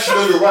 I think actually,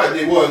 no, you're right,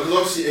 they were. Because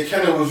obviously,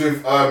 Ikenna was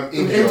with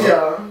India.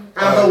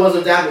 Amber was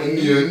with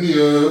Dami.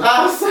 Yeah.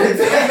 I was so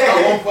dead.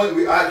 At one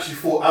point, I actually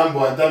thought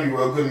Amber and Dami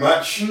were a good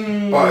match.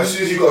 But as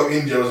soon as you got with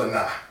India, I was like,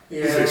 nah.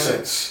 This makes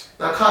sense.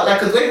 I can't, like,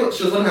 because when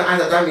she was running her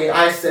eyes at Dami,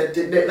 I said,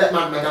 let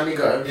my Dami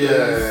go.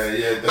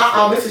 Yeah.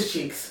 I'll miss his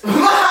cheeks.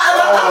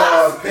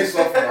 Oh, pissed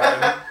off,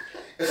 man.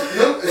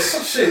 It's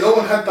such shit. No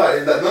one had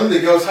that. None of the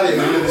girls had it in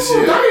the middle of this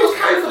year. Dami was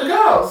kind for the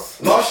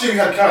girls. Last year we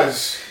had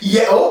Kaz.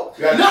 Yeah, oh.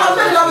 We had No, Kaz I'm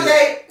saying the other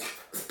day.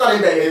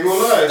 Stunning baby. In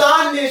real life.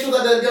 Stunning. She was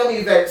at the only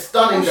event.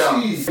 Stunning girl.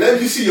 Let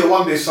me see you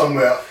one day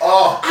somewhere.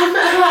 I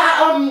met her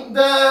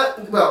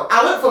at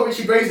I went for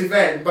Richie Bray's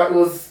event, but it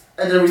was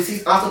at the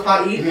Receipts after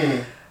party.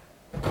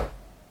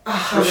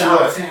 100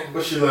 out of 10.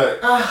 What's she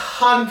like?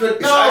 100.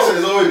 His accent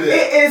is always there.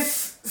 It is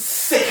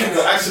sickening.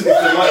 The accent is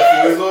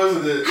delightful as well,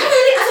 isn't it?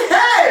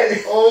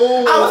 Hey!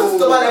 Oh. I was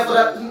still there for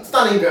that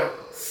stunning girl.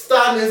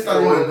 Stunning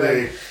One girl.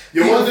 day.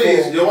 Your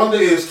one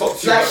day is top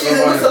 2. Like she's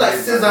looks like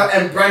Scissor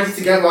and Brandy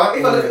together. If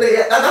I look at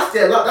it,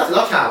 that's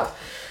love child.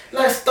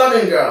 Like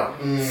stunning girl.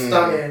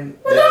 Stunning.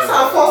 Well, that's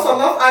our first on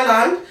Love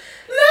Island.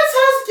 Let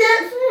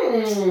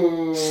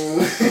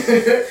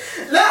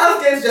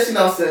us get Jesy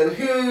Nelson,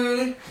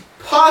 who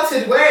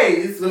parted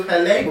ways with her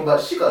label,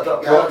 but she got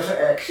dropped out.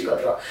 She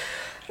got dropped.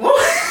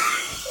 What?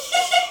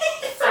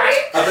 Sorry?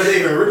 I bet they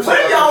even ripped up When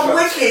that y'all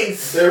contract. wicked.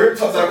 They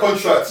ripped up that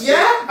contract.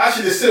 Yeah?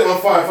 Actually, they set it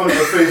on fire in front of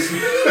her face.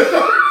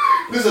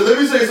 Listen, let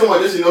me say something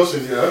about Jesy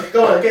Nelson, yeah?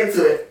 Go on, get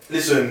into it.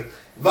 Listen,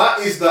 that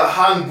is the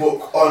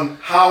handbook on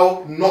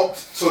how not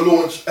to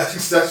launch a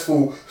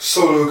successful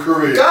solo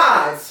career.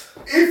 Guys.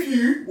 If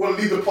you want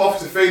to lead the path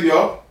to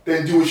failure,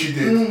 then do what you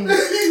did.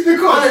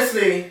 Because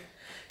honestly,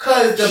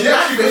 because the she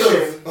black actually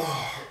fishing,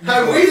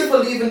 her reason for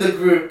leaving the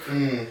group,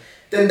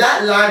 then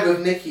that line with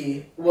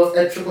Nikki was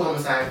a triple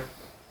homicide.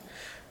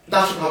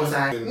 That's triple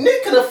homicide.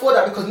 Nick can afford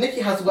that because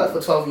Nikki has worked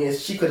for 12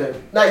 years. She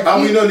couldn't. Like,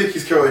 and we know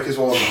Nikki's chaotic as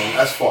well, man.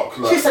 As fuck.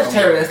 Like, she's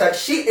Sagittarius. Like,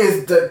 she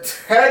is the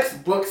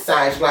textbook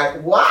Sag.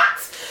 Like,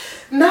 what?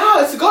 No,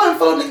 it's going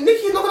for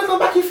Nikki's not gonna come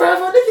back here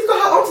forever. Nikki's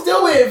got her own to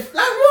deal with.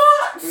 Like, what?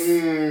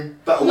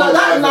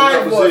 That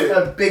line was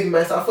a big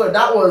mess. I thought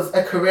that was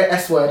a career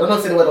S word. I'm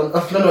not saying the word on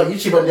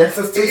YouTube on there.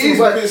 It is,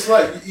 but it's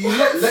like you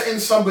letting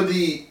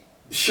somebody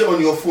shit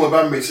on your former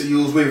bandmates that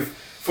you was with.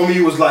 For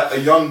me, was like a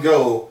young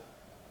girl.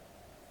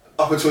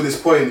 Up until this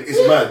point, is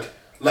mad.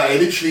 Like,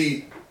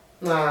 literally,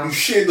 you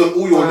shitted on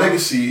all your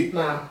legacy.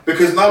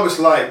 Because now it's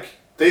like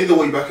they don't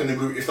want you back in the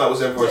group if that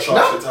was ever a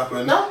chance to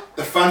happen.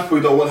 The fans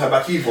probably don't want her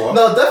back either.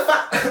 No, the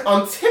fact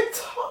on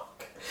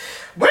TikTok,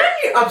 when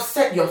you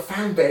upset your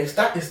fan base,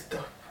 that is the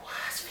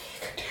worst thing you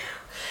can do.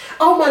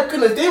 Oh my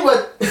goodness, they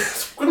were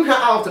screaming her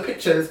out of the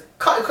pictures.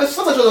 Because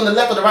sometimes she was on the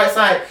left or the right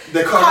side.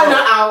 They're cutting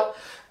her out.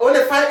 On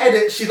the fan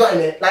edit, she's not in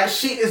it. Like,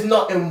 she is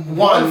not in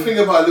one thing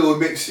about Little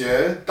Mix,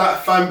 yeah,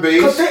 that fan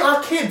base. Because they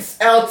are kids,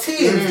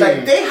 teens.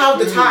 Like, they have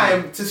the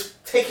time to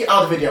take it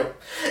out of the video.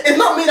 It's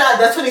not me that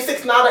they're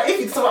 26 now, that if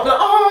you something like,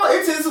 oh,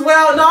 it is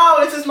well. No,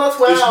 it is not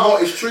well. It's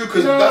not, it's true,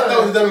 because that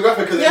was the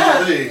demographic at the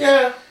end of the day.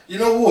 Yeah. You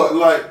know what,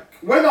 like,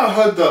 when I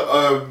heard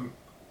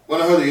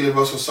that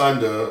Universal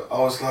signed her, I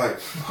was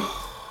like,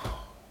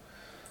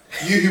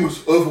 he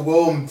was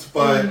overwhelmed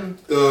by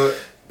the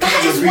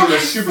being a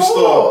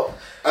superstar.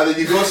 And then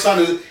you go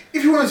sign her.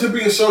 If you wanted to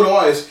be a solo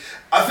artist,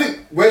 I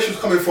think where she was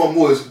coming from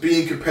was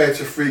being compared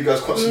to three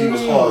girls constantly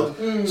was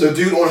hard. So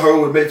doing on her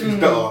own would make things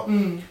better.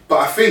 But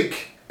I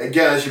think,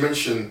 again, as you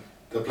mentioned,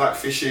 the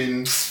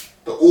blackfishing,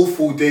 the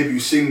awful debut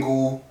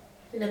single.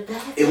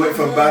 It went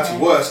from bad to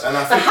worse, and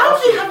I think. So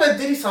how do you have a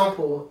Diddy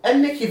sample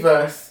and Nicki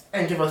verse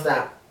and give us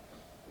that?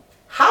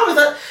 How is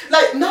that?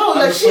 Like no,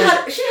 like she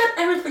had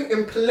everything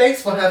in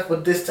place for her for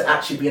this to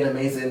actually be an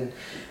amazing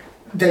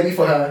debut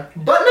for her.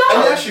 But no,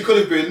 and it actually could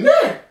have been.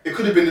 Yeah, it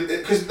could have been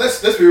because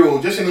let's be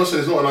real. Jesy Nelson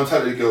is not an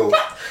untalented girl.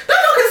 That's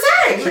what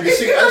I'm saying.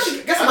 She can sing.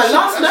 She gets my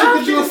last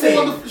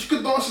nerve. She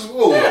could dance as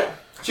well. Yeah.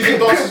 She could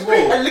dance as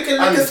well. And lick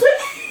sweet.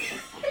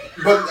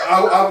 But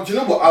do you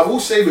know what I will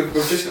say with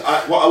Jesy?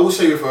 What I will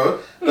say with her,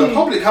 the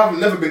public have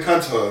never been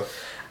kind to her.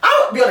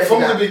 I'll be honest.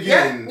 From the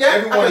beginning,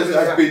 everyone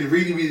has been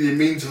really, really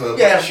mean to her.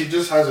 Yeah. But she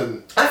just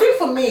hasn't. I think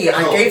for me,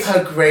 I gave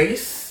her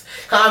grace.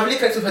 I really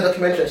connected with her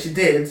documentary that she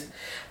did.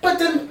 But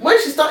then when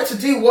she started to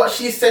do what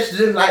she said she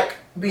didn't like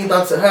being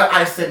done to her,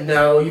 I said,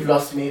 no, you've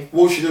lost me.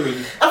 What was she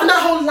doing? I mean,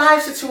 that whole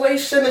live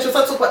situation, and she was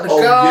talking about the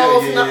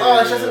girls, she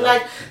doesn't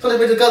like something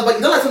made with the girls, but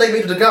you don't like something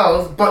made with the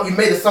girls, but you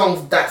made the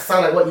songs that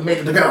sound like what you made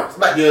with the girls.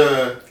 Like,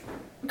 yeah.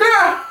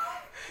 Girl,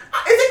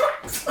 is it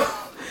great?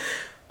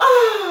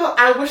 Oh,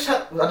 I wish I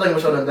don't even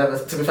wish I would have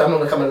endeavours. To be fair, I'm not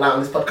going to come and lie on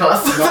this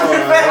podcast.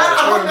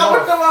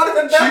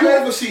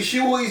 No, she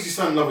will easily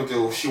sign another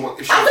deal if she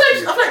wants.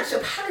 I feel like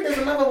apparently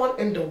there's another one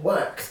in the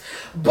works.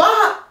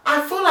 But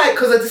I feel like,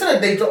 because they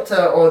decided they dropped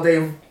her or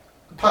they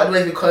parted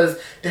ways because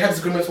they had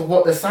disagreements with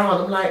what the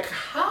sound. I'm like,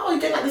 how are you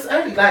getting like this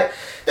early? Like,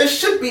 there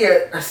should be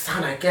a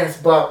sound, I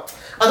guess, but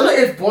I don't know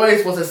if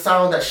Boys was a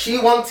sound that she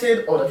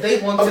wanted or that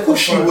they wanted. Of course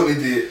she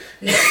wanted it.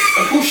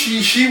 Of course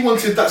she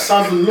wanted that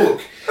sound and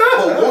look.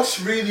 But what was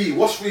really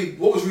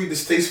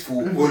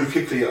distasteful, really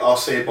quickly I'll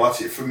say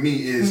about it for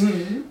me is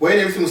when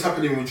everything was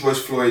happening with George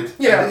Floyd,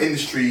 and the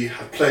industry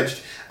had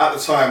pledged at the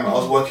time. I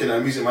was working at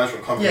a music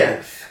management company,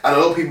 and a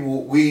lot of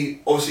people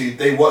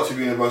they worked with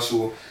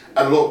Universal,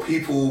 and a lot of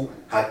people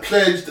had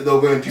pledged that they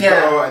were going to do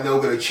better and they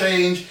were going to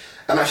change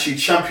and actually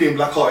champion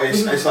black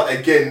artists. And it's like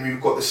again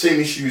we've got the same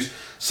issues.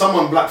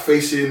 Someone black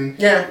fishing,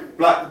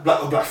 black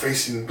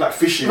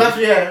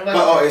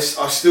artists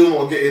are still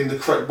not getting the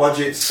correct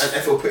budgets and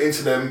effort put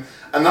into them,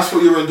 and that's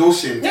what you're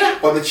endorsing. Yeah.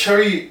 But the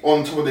cherry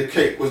on top of the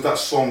cake was that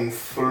song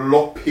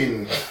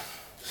flopping.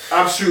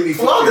 Absolutely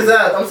flopping. Well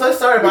deserved. I'm so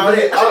sorry about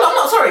it. I'm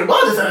not sorry.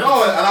 Well deserved.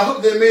 No, and I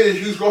hope they made a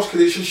huge loss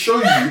because it should show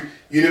you.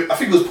 You know, I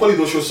think it was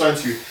Polydor she was signed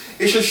to.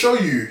 It should show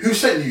you who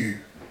sent you,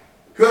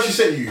 who actually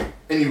sent you.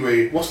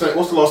 Anyway, what's the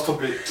last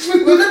topic?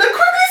 We're gonna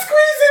quickly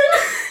squeeze in.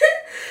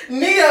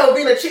 Neo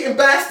being a cheating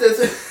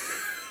bastard.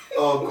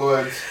 Oh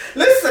God.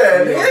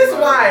 Listen, his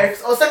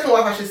wife, or second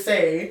wife I should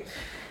say,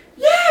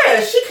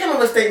 she came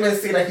with a statement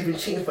saying that he's been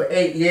cheating for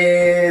 8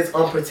 years,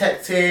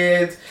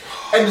 unprotected.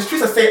 And the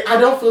streets are saying, I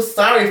don't feel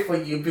sorry for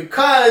you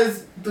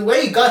because the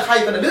way you got, how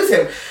you're gonna lose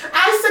him.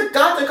 I said,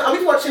 God, I've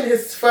been watching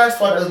his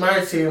first one that was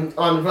married to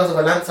on Rose of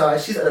Atlanta,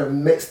 and she's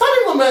an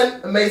stunning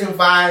woman, amazing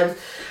vibes.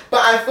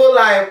 But I feel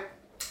like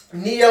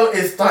Neo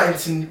is starting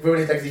to ruin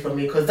his legacy for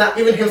me because that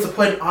even him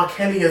supporting R.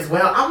 Kelly as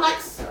well. I'm like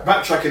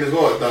backtracking as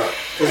well at that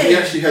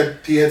because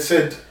he had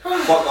said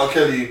fuck R.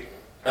 Kelly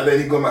and then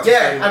he gone back to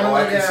saying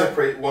I can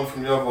separate one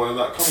from the other and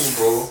like come on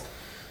bro.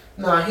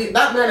 Nah,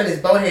 that man and his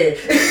bow head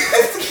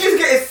he's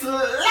getting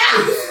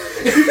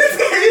slapped.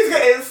 he's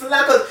getting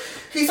slapped because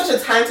he's such a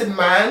talented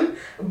man,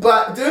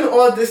 but doing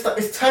all this stuff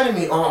is turning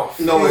me off.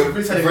 No,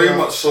 very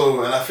much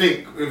so, and I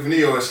think with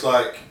Neo it's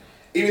like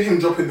even him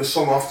dropping the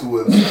song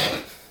afterwards.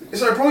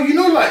 It's like, bro, you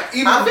know, like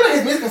even I feel like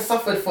his music has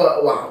suffered for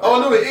a while.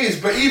 Oh no, it is.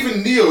 But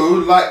even Neo,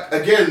 like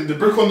again, the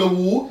brick on the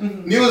wall.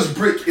 Neo's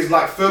brick is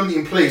like firmly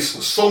in place.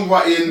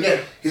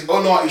 Songwriting, his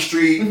own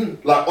artistry,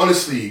 like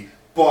honestly.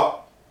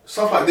 But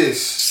stuff like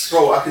this,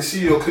 bro, I can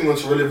see you're clinging on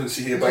to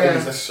relevancy here, but it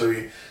is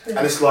necessary.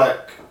 And it's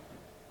like,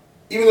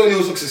 even though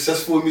Neo's not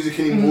successful in music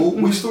anymore,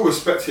 we still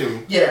respect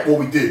him. Yeah. What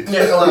we did.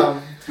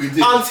 Yeah. We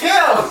did.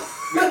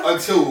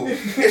 Until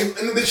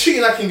the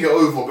cheating I can get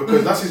over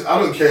because that's his. I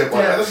don't care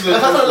about that. That's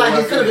like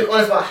he's kind of been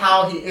honest about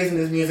how he is in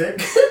his music,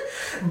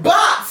 but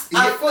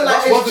I feel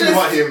like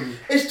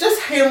it's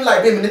just him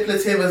like being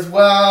manipulative as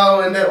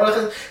well, and then all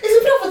that.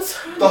 It's a bit of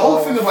a turn. The whole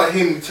thing about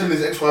him telling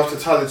his ex-wife to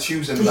tie the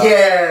tubes and that.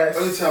 Yes.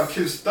 Only to have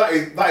kids. That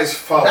is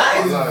foul.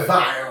 That is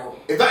vile.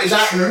 If that is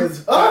true,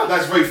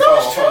 that's very foul.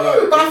 That's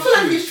true, but I feel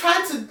like he's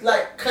trying to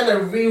like kind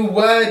of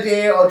reword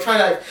it or try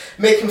to like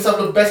make himself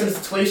look better in the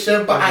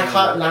situation. But I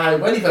can't lie.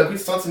 When you've agreed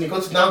to something, you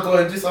got to now go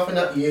and do something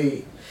that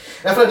And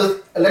I feel like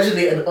there's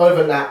allegedly an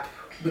overlap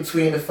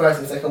between the first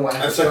and second wife.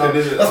 And second,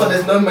 is it? That's why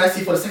there's no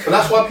mercy for the second. But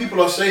that's why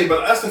people are saying.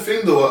 But that's the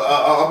thing, though.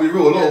 I'll be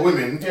real. A lot of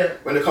women,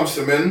 when it comes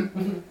to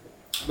men.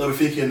 They'll be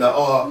thinking that,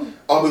 I'll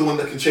be the one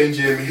that can change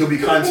him, he'll be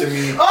kind to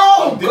me.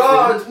 Oh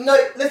God, no,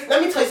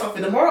 let me tell you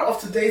something. The moral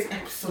of today's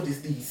episode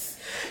is this.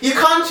 You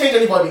can't change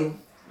anybody.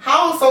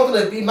 How someone's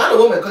going to be, man or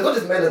woman, because not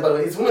just men, by the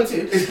way, it's women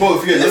too. It's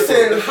both, yeah.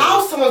 Listen,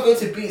 how someone's going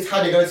to be is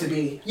how they're going to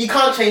be. You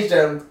can't change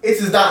them. It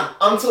is done.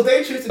 Until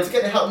they choose to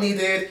get the help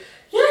needed,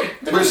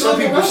 But some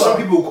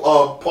people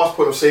are past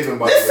point of saving,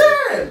 by the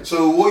way.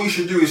 So what you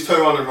should do is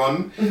turn around and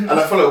run. And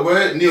I feel like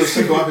where Neo's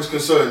second wife is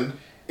concerned,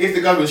 if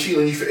the guy's been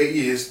cheating on you for 8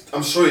 years,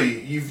 I'm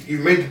sorry,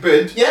 you've made the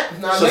bed. Yeah,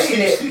 no, I'm making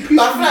it. But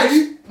I feel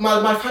like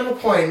my final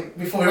point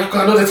before we wrap up,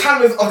 I know the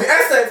time is of the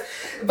essence,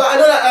 but I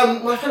know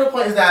that my final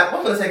point is that, what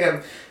am I going to say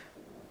again?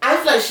 I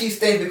feel like she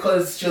stayed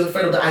because she was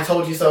afraid of the I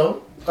told you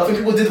so. I think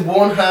people did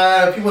warn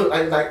her, people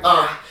like,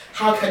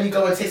 how can you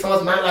go and take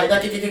someone's man like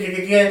that?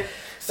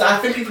 So I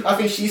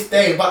think she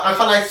stayed, but I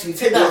can't lie to you.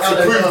 Take that L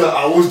and prove go. That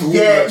I was the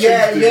woman that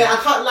changed it. I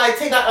can't lie.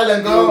 Take that L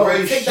and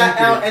go. Take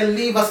that L and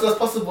leave as soon as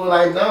possible.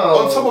 Like, no.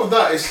 On top of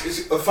that,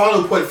 it's a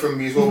final point from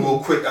me as well, real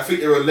quick. I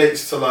think it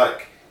relates to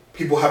like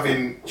people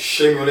having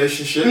shame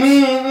relationships.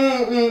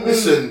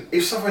 Listen,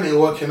 if something ain't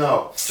working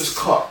out, just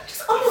cut.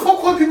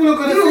 Fuck what people are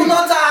gonna You think. will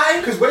not die.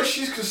 Because where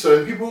she's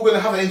concerned, people are gonna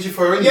have an energy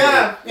for her anyway.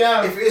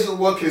 Yeah. If it isn't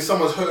working,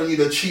 someone's hurting you,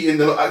 they're cheating,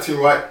 they're not acting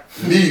right,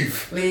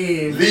 leave.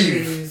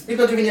 Please. You're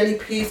not giving you any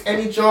peace,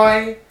 any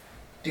joy.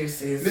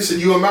 Deuces. Listen,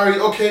 you are married,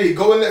 okay,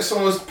 go and let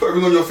someone put a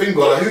ring on your finger.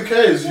 Like, who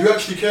cares? Who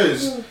actually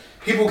cares?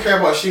 People care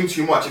about shame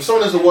too much. If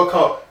someone doesn't work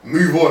out,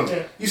 move on.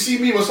 Yeah. You see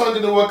me, when someone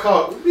didn't work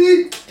out,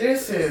 it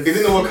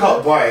didn't work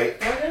out, bye.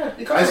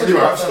 I used to do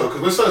my rap stuff,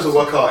 because when someone doesn't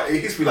work out,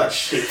 it hits me like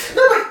shit.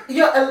 No, but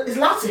it's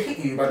allowed to hit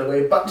you, by the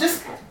way, but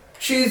just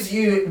choose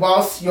you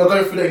whilst you're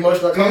going through the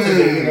emotional that comes with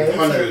it, you know?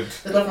 100.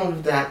 So, there's nothing wrong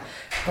with that.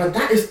 But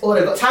that is all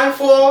I got time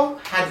for.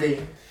 Hadley.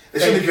 They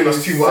should have given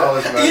us 2 more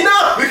hours, man. You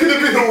know? We could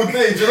have been all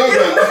day, do you know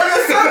that?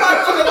 There's so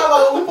much talking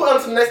about. We'll put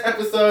on to the next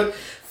episode.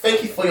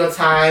 Thank you for your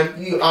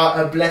time. You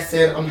are a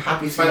blessing. I'm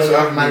happy to know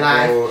you in my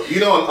life. Bro. You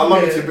know, I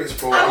love you to bits,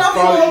 bro. I love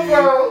you,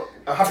 bro.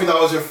 I'm happy that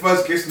I was your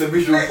first guest in the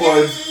visual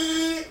pod.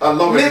 I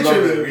love it,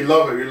 Literally. we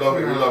love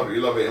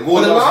it. And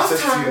more love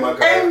success to you, my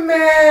guy.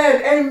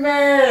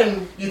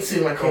 Amen. You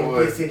too, my king.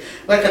 You too.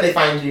 Where can they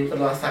find you for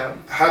the last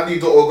time?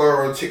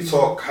 Hadley.Ogara on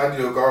TikTok,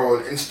 Hadley Ogara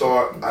on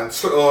Insta and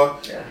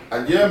Twitter. Yeah.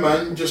 And yeah,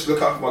 man, just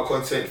look out for my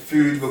content,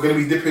 food. We're going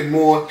to be dipping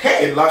more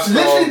in lifestyle.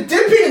 Literally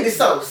dipping in the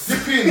sauce.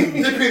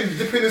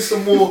 Dipping in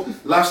some more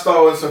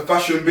lifestyle and some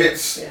fashion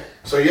bits. Yeah.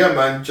 So yeah,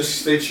 man, just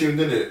stay tuned,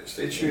 innit?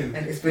 Stay tuned.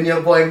 And it's been your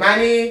boy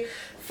Manny.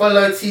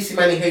 Follow TC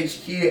Manny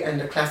HQ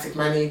and the Classic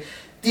Manny.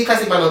 The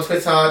Classic Man on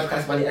Twitter, the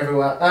Classic Manny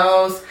everywhere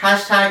else.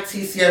 Hashtag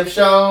TCM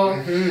Show.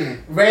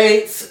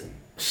 Rate,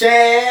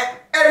 share,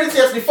 everything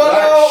else we follow.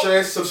 Like,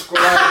 share,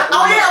 subscribe.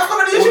 I was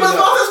going to do YouTube as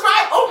well.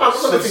 Subscribe. Oh my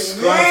God.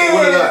 Subscribe,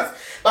 all of that.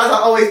 But as I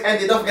always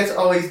end it, don't forget to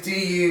always do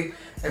you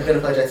and be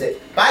unapologetic.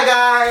 Bye,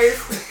 guys.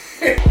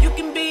 You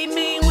can be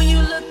me when you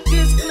look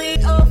this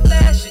clean, old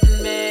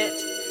fashioned man.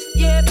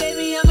 Yeah,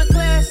 baby, I'm a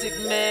classic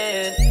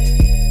man.